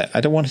cancel that.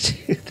 I don't want to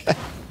do that.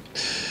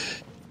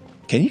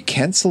 Can you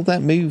cancel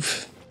that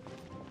move?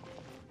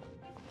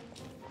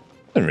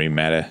 Doesn't really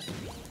matter.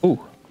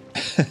 Oh.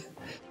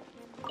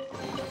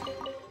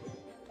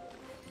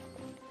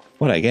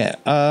 What'd I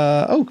get?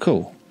 Oh,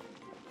 cool.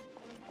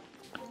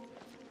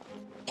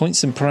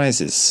 Points and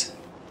prizes.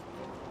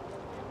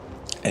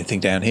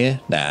 Anything down here?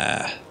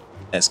 Nah.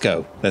 Let's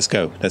go. Let's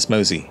go. Let's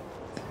mosey.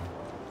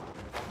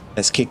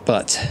 Let's kick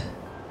butt.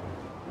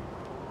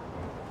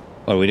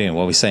 What are we doing?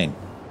 What are we saying?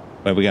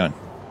 Where are we going?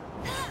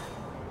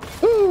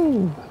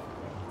 Woo!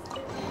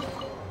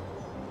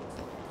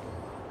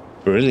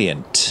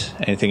 Brilliant.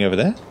 Anything over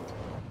there?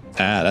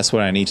 Ah, that's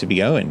where I need to be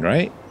going,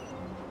 right?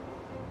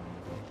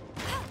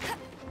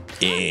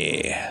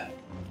 Yeah.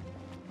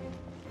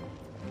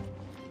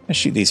 I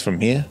shoot these from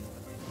here.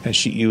 I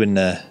shoot you in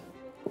the...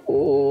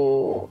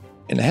 Oh,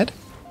 in the head?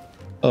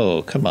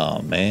 Oh, come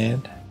on,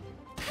 man.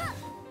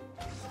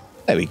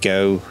 There we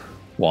go.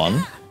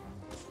 1,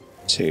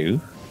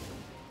 2.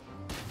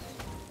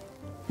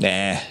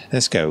 Nah,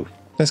 let's go.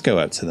 Let's go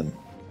up to them.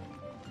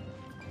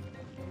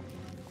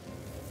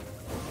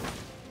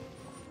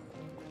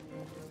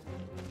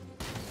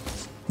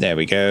 There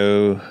we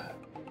go.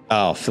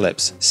 Oh,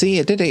 flips. See,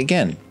 it did it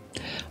again.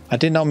 I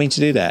did not mean to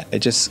do that. It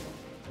just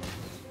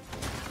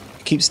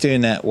keeps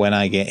doing that when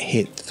I get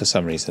hit for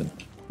some reason.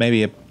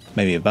 Maybe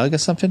a bug or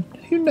something?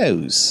 Who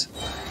knows?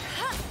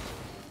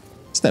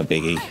 It's no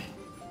biggie.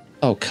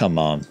 Oh, come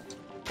on.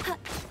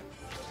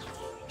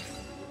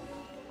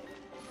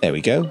 There we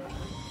go.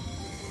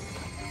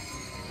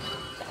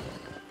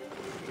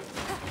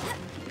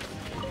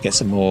 Get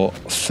some more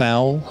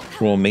foul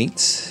raw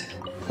meat.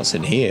 What's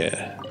in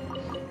here?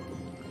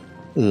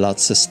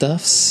 Lots of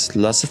stuffs.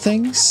 Lots of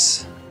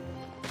things.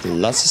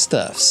 Lots of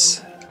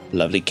stuffs.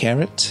 Lovely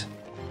carrot.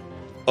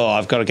 Oh,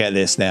 I've got to get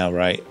this now,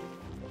 right?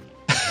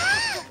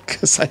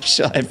 Because I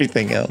shot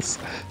everything else.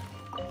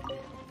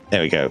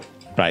 There we go.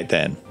 Right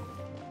then.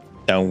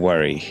 Don't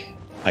worry.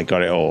 I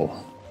got it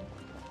all.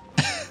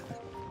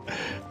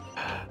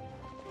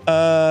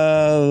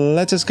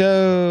 Let us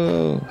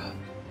go.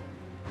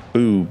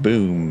 Boom,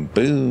 boom,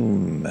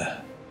 boom.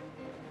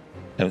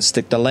 Don't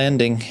stick the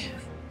landing.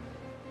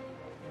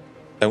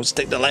 Don't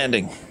stick the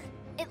landing.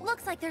 It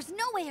looks like there's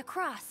no way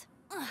across.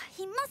 Ugh,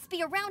 he must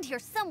be around here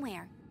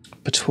somewhere.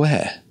 But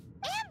where?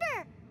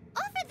 Amber!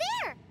 Over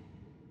there!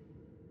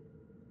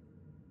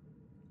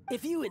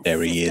 If you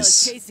There he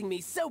insist is. on chasing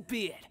me, so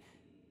be it.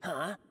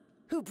 Huh?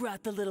 Who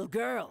brought the little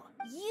girl?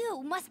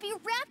 You must be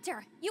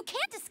Raptor. You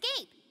can't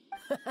escape.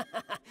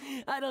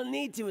 I don't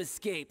need to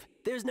escape.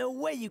 There's no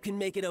way you can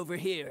make it over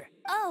here.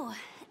 Oh,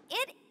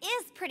 it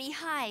is pretty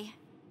high.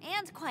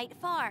 And quite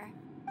far.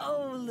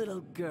 Oh,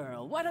 little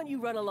girl, why don't you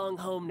run along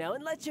home now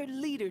and let your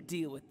leader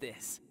deal with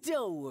this?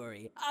 Don't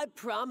worry, I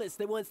promise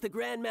that once the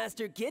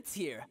Grandmaster gets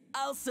here,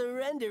 I'll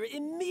surrender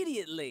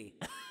immediately.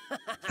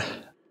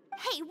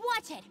 Hey,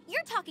 watch it!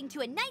 You're talking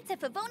to a Knights of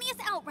Favonius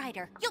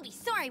outrider. You'll be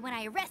sorry when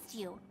I arrest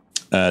you.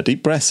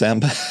 Deep breaths,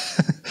 Amber.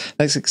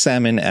 Let's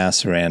examine our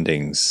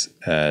surroundings.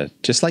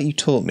 Just like you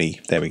taught me.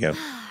 There we go.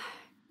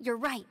 You're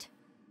right.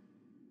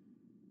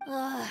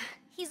 Ugh,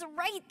 he's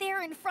right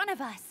there in front of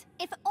us.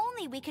 If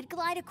only we could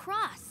glide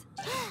across.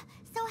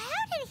 So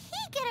how did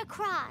he get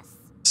across?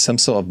 Some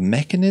sort of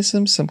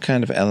mechanism? Some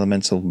kind of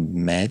elemental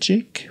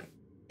magic?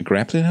 A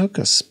grappling hook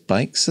or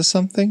spikes or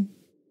something?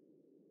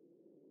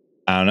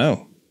 I don't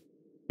know.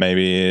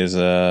 Maybe it's it.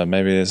 Can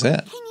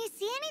you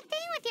see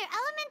anything with your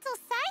elemental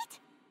sight?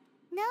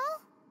 No?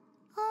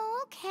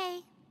 Oh,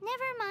 okay.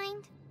 Never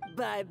mind.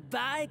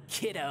 Bye-bye,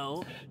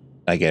 kiddo.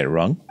 I get it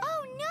wrong?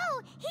 Oh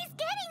no! He's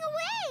getting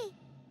away!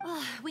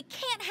 Ugh, we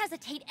can't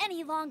hesitate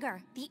any longer.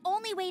 The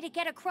only way to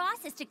get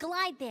across is to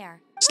glide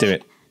there. Let's do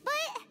it.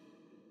 But...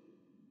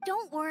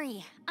 Don't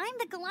worry. I'm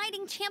the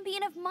gliding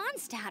champion of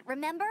Mondstadt,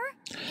 remember?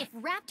 If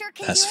Raptor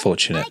can That's do it,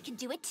 fortunate. I can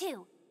do it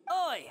too.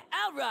 Oi,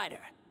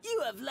 Outrider!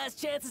 You have less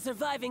chance of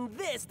surviving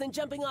this than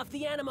jumping off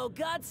the Animo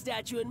God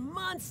statue in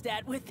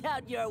Mondstadt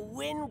without your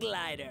wind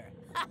glider.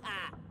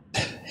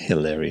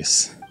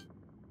 Hilarious.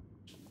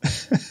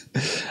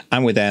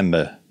 I'm with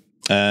Amber.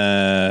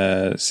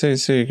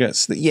 So you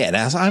got...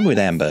 Yeah, I'm with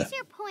Amber. What's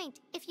your point?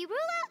 If you rule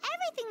out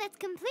everything that's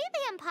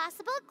completely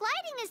impossible,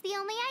 gliding is the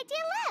only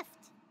idea left.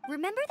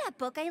 Remember that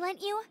book I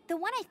lent you? The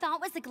one I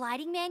thought was the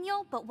gliding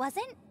manual, but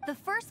wasn't? The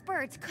first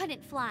birds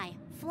couldn't fly.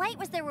 Flight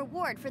was their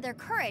reward for their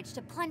courage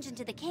to plunge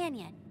into the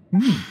canyon.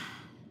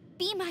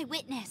 Be my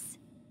witness.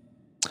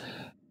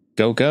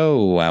 Go,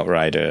 go,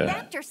 Outrider.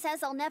 Raptor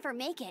says I'll never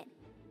make it.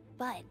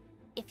 But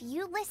if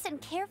you listen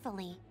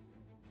carefully...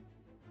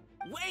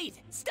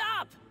 Wait!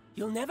 Stop!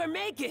 You'll never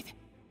make it!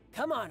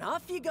 Come on,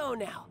 off you go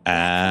now.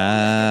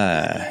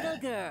 Ah. Little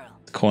girl.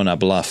 Corner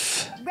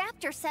bluff.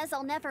 Raptor says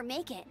I'll never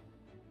make it.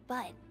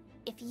 But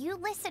If you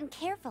listen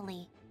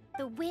carefully,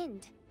 the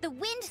wind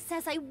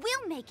says I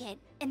will make it,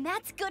 and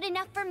that's good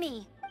enough for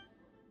me.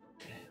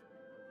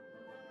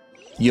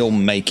 You'll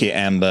make it,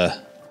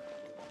 Amber.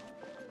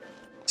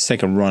 Let's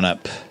take a run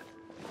up.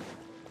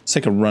 Let's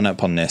take a run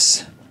up on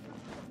this.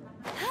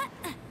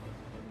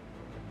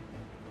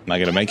 Am I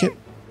gonna make it?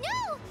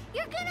 No!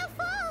 You're gonna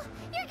fall!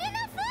 You're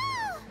gonna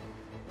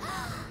fall!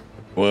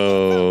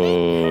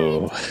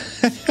 Whoa.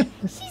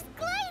 She's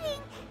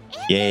gliding!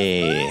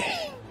 Yeah.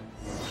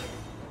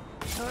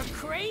 You're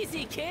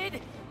crazy,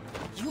 kid!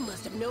 You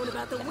must have known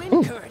about the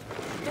wind current.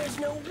 There's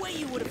no way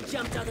you would have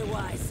jumped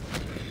otherwise.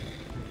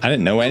 I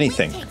didn't know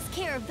anything. The wind takes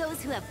care of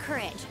those who have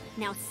courage.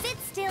 Now sit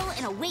still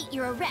and await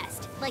your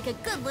arrest, like a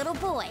good little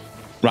boy.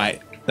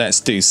 Right, let's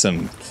do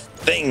some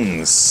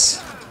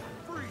things.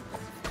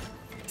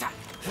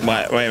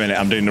 Wait a minute,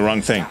 I'm doing the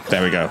wrong thing.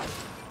 There we go.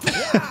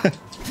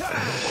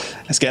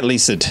 Let's get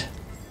Lisa'd.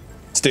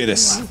 Let's do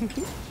this.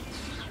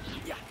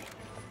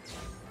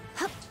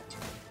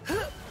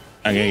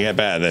 I'm gonna get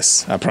better at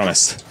this, I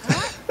promise.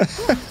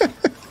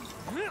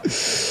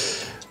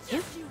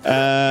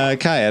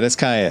 Kaya, that's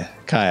Kaya.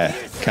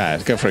 Kaya,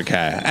 go for it,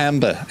 Kaya.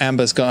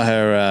 Amber's got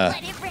her,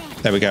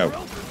 there we go.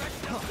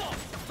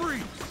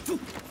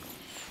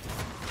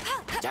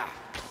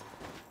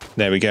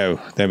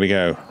 There we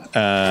go.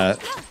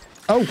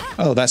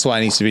 Oh, that's what I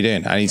need to be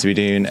doing. I need to be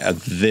doing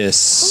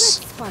this.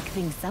 Let's spark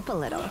things up a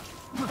little.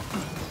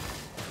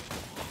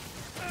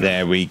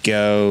 There we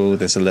go.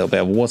 There's a little bit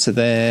of water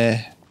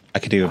there. I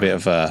could do a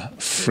bit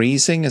of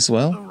freezing as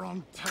well.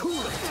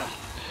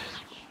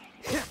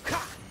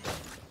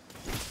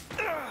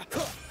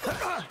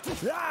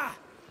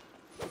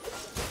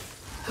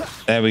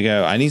 There we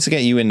go. I need to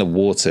get you in the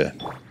water.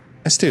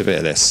 Let's do a bit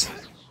of this.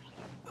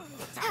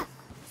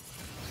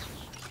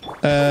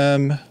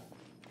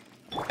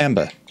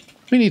 Amber.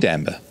 We need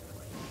Amber.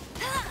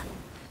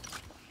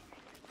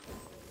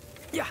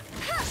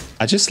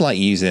 I just like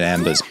using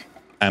Amber's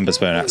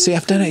bow. See,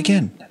 I've done it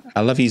again.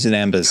 I love using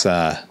Amber's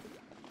bow.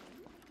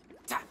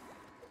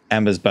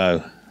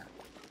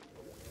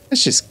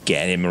 Let's just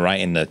get him right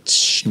in the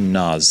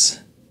schnoz.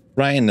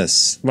 Right in the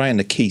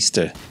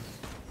keister.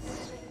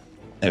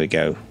 There we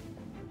go.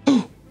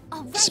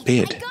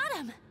 Speared. I got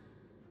him.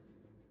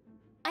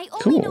 I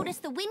only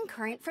noticed the wind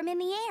current from in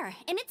the air,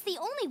 and it's the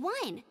only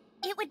one.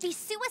 It would be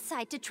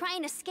suicide to try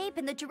and escape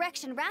in the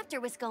direction Raptor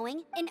was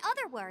going. In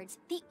other words,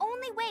 the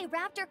only way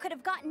Raptor could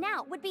have gotten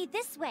out would be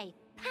this way,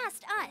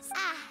 past us.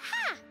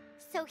 Aha!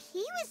 So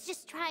he was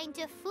just trying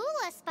to fool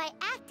us by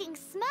acting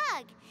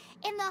smug,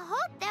 in the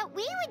hope that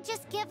we would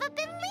just give up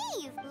and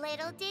leave.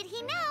 Little did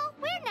he know,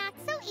 we're not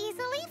so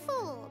easily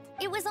fooled.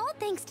 It was all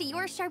thanks to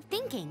your sharp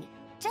thinking.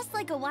 Just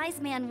like a wise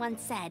man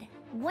once said,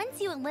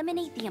 once you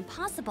eliminate the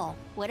impossible,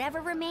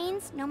 whatever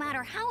remains, no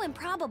matter how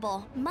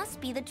improbable,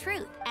 must be the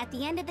truth. At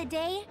the end of the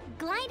day,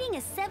 gliding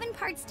is 7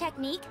 parts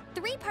technique,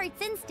 3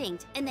 parts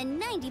instinct, and then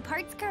 90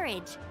 parts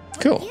courage.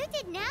 Cool. What you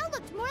did now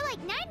looked more like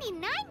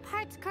 99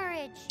 parts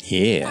courage.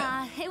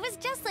 Yeah. It was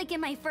just like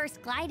in my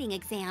first gliding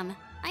exam.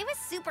 I was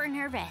super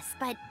nervous,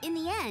 but in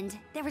the end,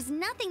 there was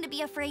nothing to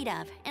be afraid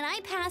of, and I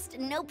passed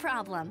no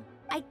problem.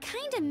 I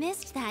kinda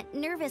missed that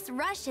nervous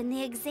rush in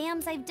the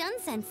exams I've done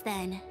since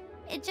then.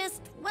 It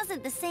just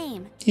wasn't the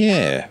same.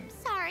 Yeah.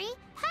 Sorry,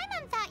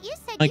 Paimon thought you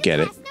said I you get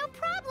it. passed no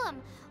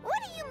problem.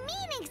 What do you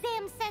mean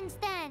exams since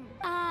then?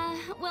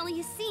 Well,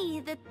 you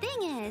see, the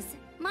thing is,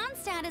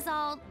 Mondstadt is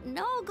all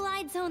no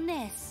glide zone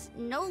this,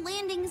 no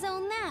landing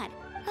zone that.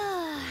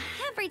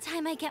 Every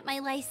time I get my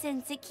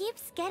license, it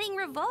keeps getting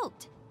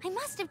revoked. I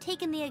must have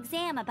taken the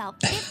exam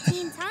about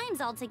 15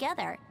 times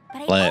altogether,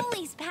 but I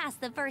always pass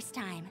the first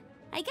time.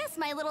 I guess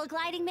my little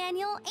gliding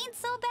manual ain't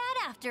so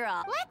bad after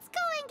all. Let's go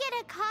and get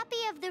a copy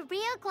of the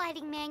real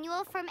gliding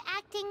manual from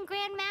Acting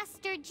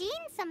Grandmaster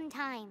Jean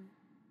sometime.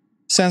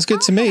 Sounds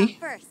good to me.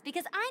 First,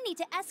 because I need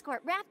to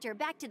escort Raptor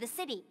back to the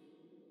city.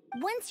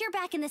 Once you're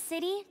back in the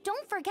city,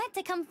 don't forget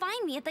to come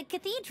find me at the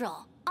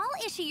cathedral.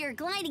 I'll issue your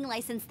gliding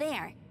license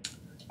there.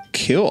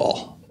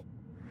 Cool.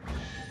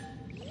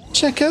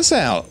 Check us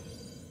out.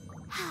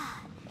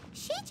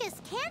 She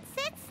just can't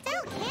sit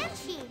still, can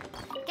she?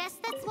 Guess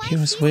that's why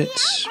Here's she's which.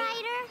 the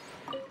outrider.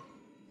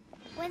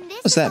 When this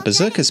What's is that? all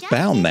Berserker's done and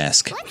bow dusted,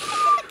 mask. Let's get to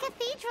the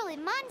cathedral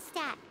in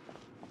Mondstadt.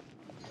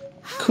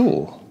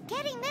 Cool.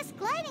 Getting this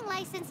gliding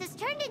license has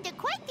turned into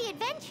quite the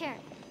adventure.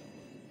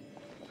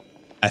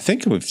 I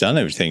think we've done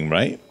everything,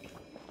 right?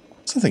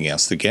 There's nothing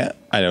else to get.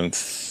 I don't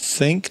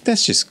think.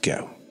 Let's just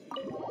go.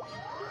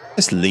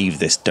 Let's leave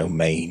this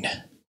domain.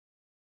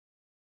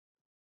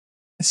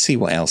 Let's see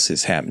what else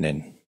is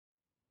happening.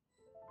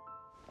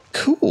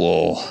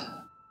 Cool.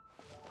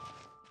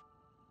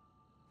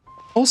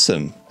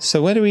 Awesome.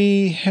 So where do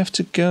we have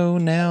to go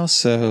now?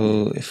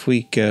 So if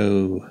we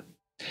go...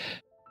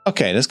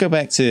 Okay, let's go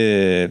back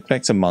to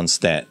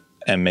Mondstadt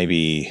and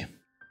maybe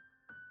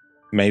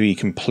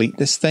complete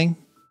this thing.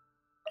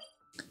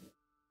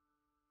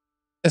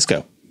 Let's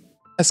go.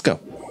 Let's go.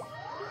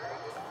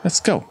 Let's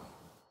go.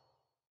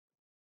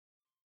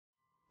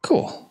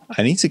 Cool.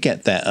 I need to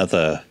get that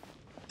other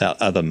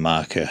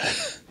marker.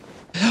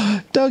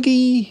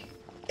 doggy.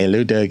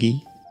 Hello,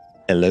 doggy.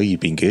 Hello, you've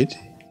been good?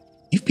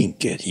 You've been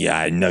good. Yeah,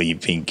 I know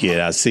you've been good.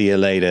 I'll see you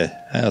later.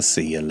 I'll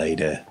see you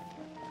later.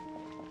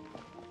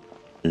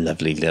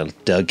 Lovely little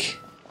dog.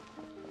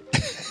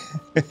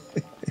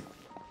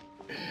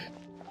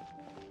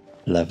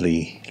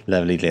 Lovely,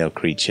 lovely little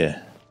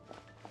creature.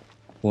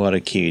 What a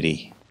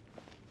cutie.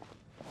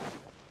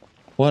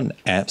 What an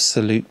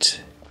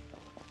absolute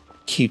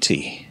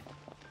cutie.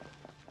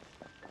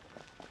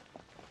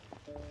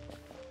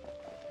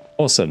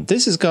 Awesome.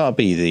 This has got to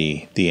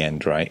be the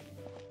end, right?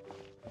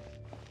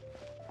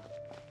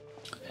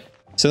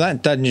 So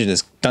that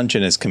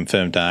dungeon is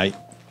confirmed. I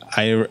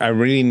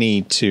really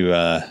need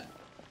to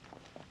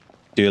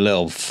do a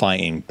little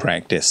fighting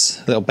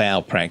practice, a little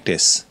battle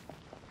practice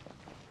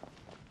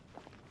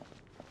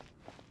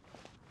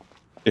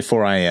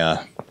before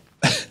I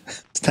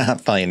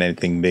start fighting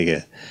anything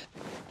bigger.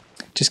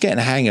 Just getting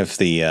a hang of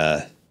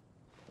the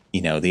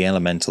you know, the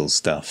elemental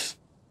stuff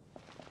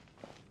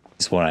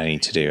is what I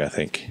need to do, I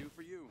think.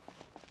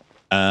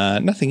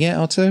 Nothing yet,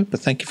 Otto, but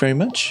thank you very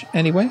much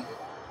anyway.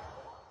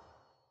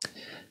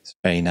 It's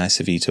very nice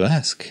of you to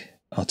ask,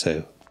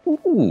 Otto.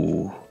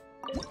 Ooh.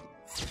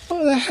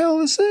 What the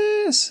hell is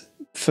this?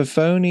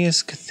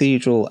 Favonius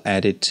Cathedral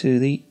added to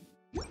the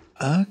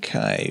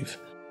archive.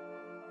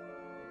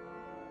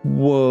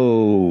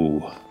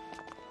 Whoa.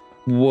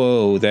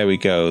 Whoa, there we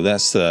go.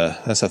 That's a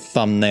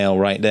thumbnail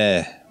right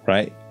there,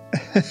 right?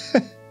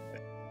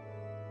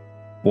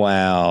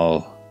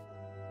 Wow.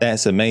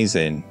 That's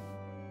amazing.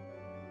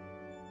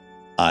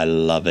 I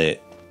love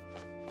it.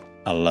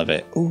 I love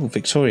it. Ooh,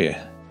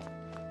 Victoria.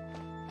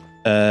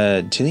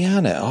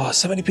 Juliana. Oh,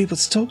 so many people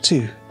to talk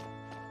to.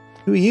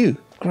 Who are you?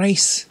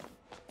 Grace.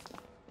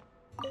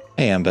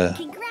 Hey, Amber.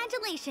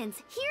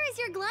 Congratulations. Here is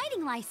your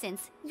gliding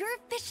license. You're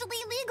officially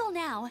legal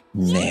now.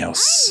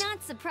 Nails. I'm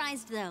not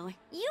surprised, though.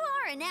 You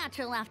are a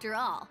natural after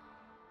all.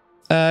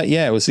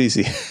 Yeah, it was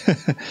easy.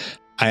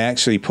 I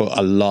actually put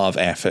a lot of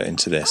effort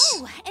into this.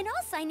 Oh, and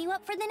I'll sign you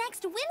up for the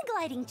next wind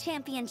gliding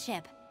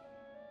championship.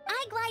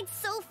 I glide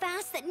so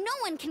fast that no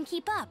one can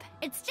keep up.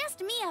 It's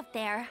just me up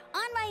there,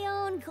 on my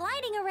own,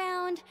 gliding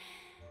around.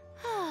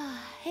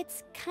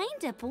 It's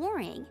kinda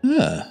boring.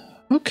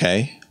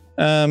 Okay.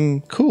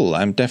 Cool.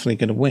 I'm definitely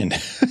gonna win.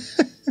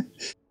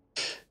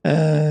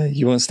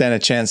 You won't stand a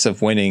chance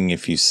of winning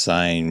if you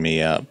sign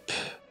me up.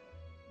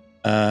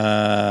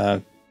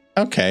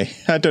 Okay.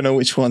 I don't know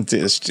which one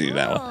to do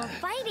that one.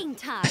 Fighting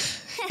talk.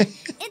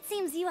 It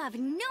seems you have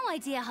no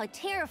idea how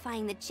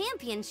terrifying the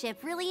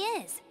championship really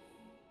is.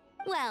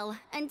 Well,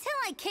 until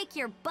I kick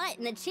your butt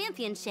in the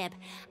championship,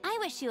 I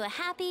wish you a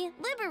happy,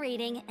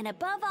 liberating, and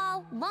above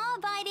all,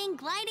 law-abiding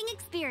gliding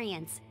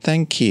experience.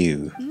 Thank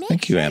you.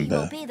 Thank you,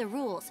 Amber. Make sure you obey the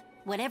rules.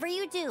 Whatever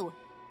you do,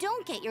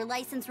 don't get your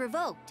license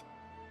revoked.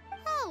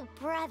 Oh,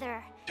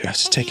 brother. Do I have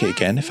to take it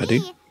again if I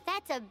do?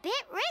 That's a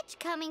bit rich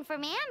coming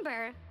from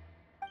Amber.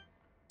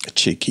 A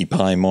cheeky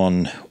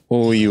Paimon.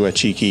 Oh, you are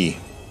cheeky.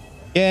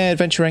 Yeah,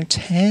 adventure rank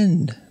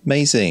 10.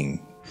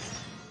 Amazing.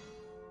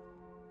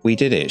 We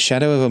did it.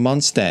 Shadow of a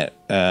Mondstadt.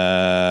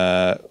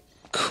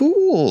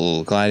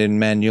 Cool. Gliding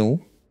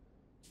manual.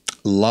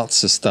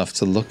 Lots of stuff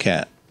to look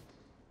at.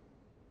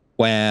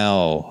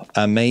 Wow.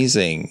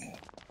 Amazing.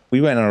 We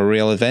went on a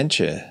real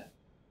adventure.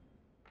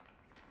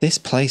 This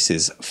place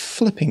is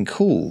flipping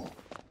cool.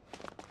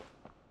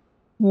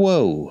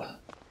 Whoa.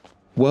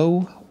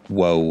 Whoa,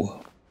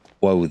 whoa,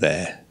 whoa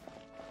there.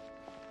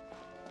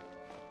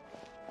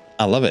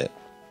 I love it.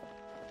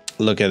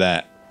 Look at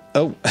that.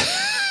 Oh.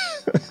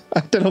 I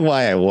don't know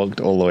why I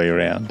walked all the way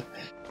around.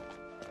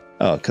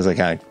 Oh, because I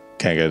can't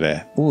go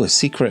there. Oh, a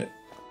secret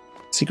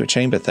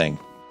chamber thing.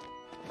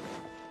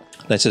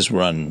 Let's just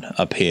run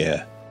up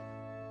here.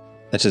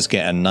 Let's just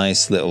get a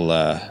nice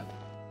little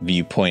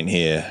viewpoint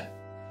here.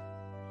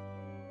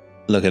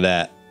 Look at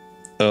that.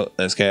 Oh,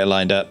 let's get it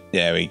lined up.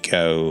 There we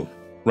go.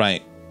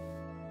 Right.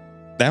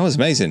 That was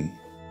amazing.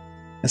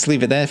 Let's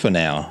leave it there for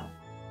now.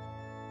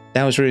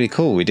 That was really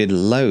cool. We did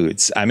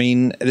loads. I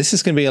mean, this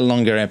is going to be a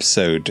longer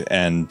episode,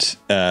 and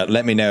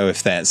let me know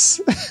if that's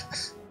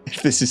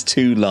if this is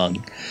too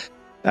long.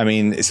 I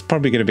mean, it's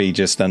probably going to be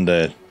just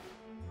under.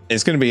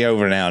 It's going to be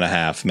over an hour and a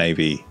half,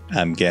 maybe.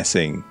 I'm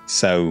guessing.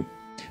 So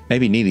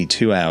maybe nearly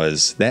 2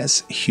 hours.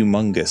 That's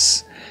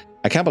humongous.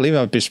 I can't believe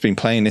I've just been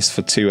playing this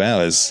for 2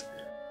 hours.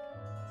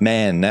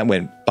 Man, that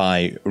went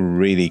by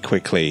really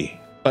quickly.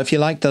 But if you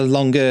like the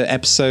longer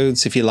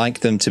episodes, if you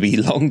like them to be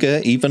longer,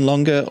 even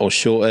longer or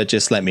shorter,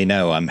 just let me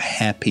know. I'm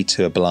happy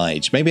to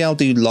oblige. Maybe I'll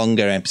do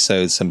longer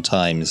episodes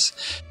sometimes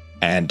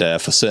and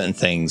for certain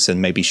things,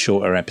 and maybe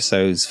shorter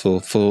episodes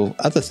for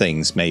other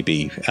things,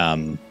 maybe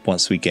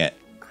once we get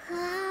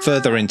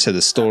further into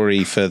the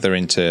story, further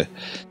into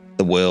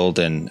the world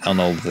and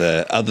on all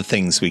the other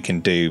things we can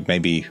do.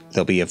 Maybe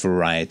there'll be a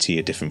variety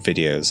of different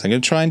videos. I'm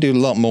going to try and do a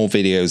lot more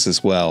videos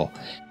as well.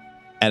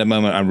 At the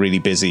moment, I'm really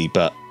busy,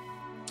 but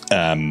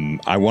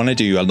I want to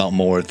do a lot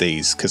more of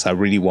these because I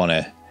really want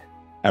to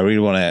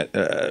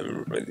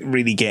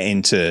really get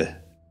into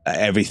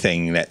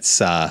everything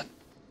that's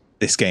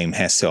this game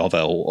has to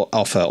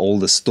offer all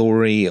the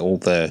story, all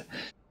the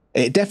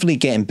it definitely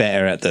getting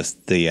better at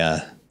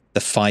the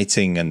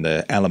fighting and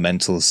the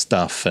elemental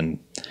stuff, and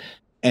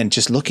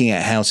just looking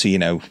at how to, you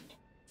know,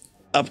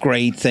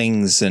 upgrade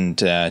things and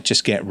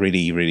just get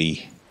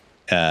really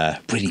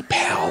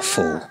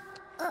powerful,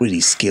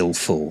 really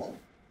skillful,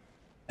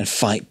 and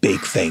fight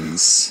big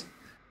things.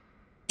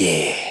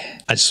 Yeah.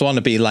 I just want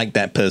to be like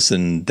that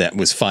person that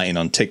was fighting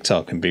on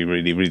TikTok and be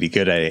really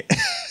good at it.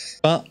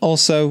 But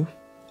also,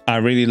 I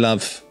really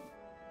love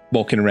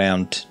walking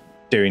around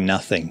doing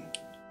nothing.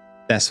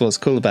 That's what's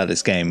cool about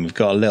this game. We've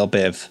got a little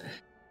bit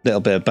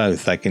of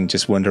both. I can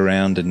just wander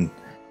around and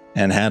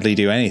hardly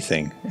do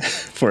anything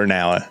for an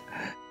hour,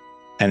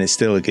 and it's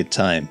still a good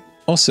time.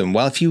 Awesome.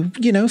 Well, if you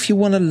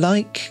want to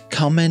like,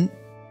 comment,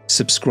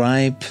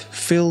 subscribe,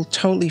 feel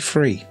totally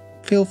free.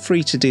 Feel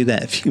free to do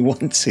that if you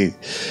want to.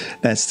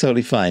 That's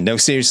totally fine. No,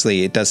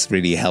 seriously, it does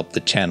really help the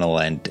channel,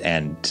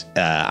 and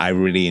I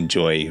really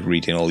enjoy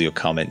reading all your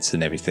comments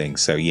and everything.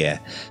 So yeah,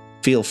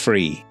 feel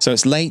free. So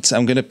it's late.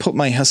 I'm going to put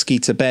my husky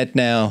to bed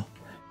now.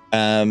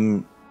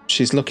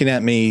 She's looking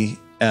at me,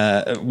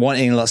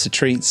 wanting lots of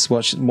treats,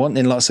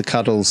 wanting lots of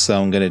cuddles,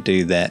 so I'm going to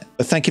do that.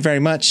 But thank you very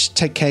much.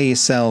 Take care of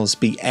yourselves.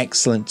 Be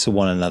excellent to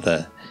one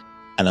another,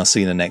 and I'll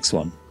see you in the next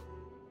one.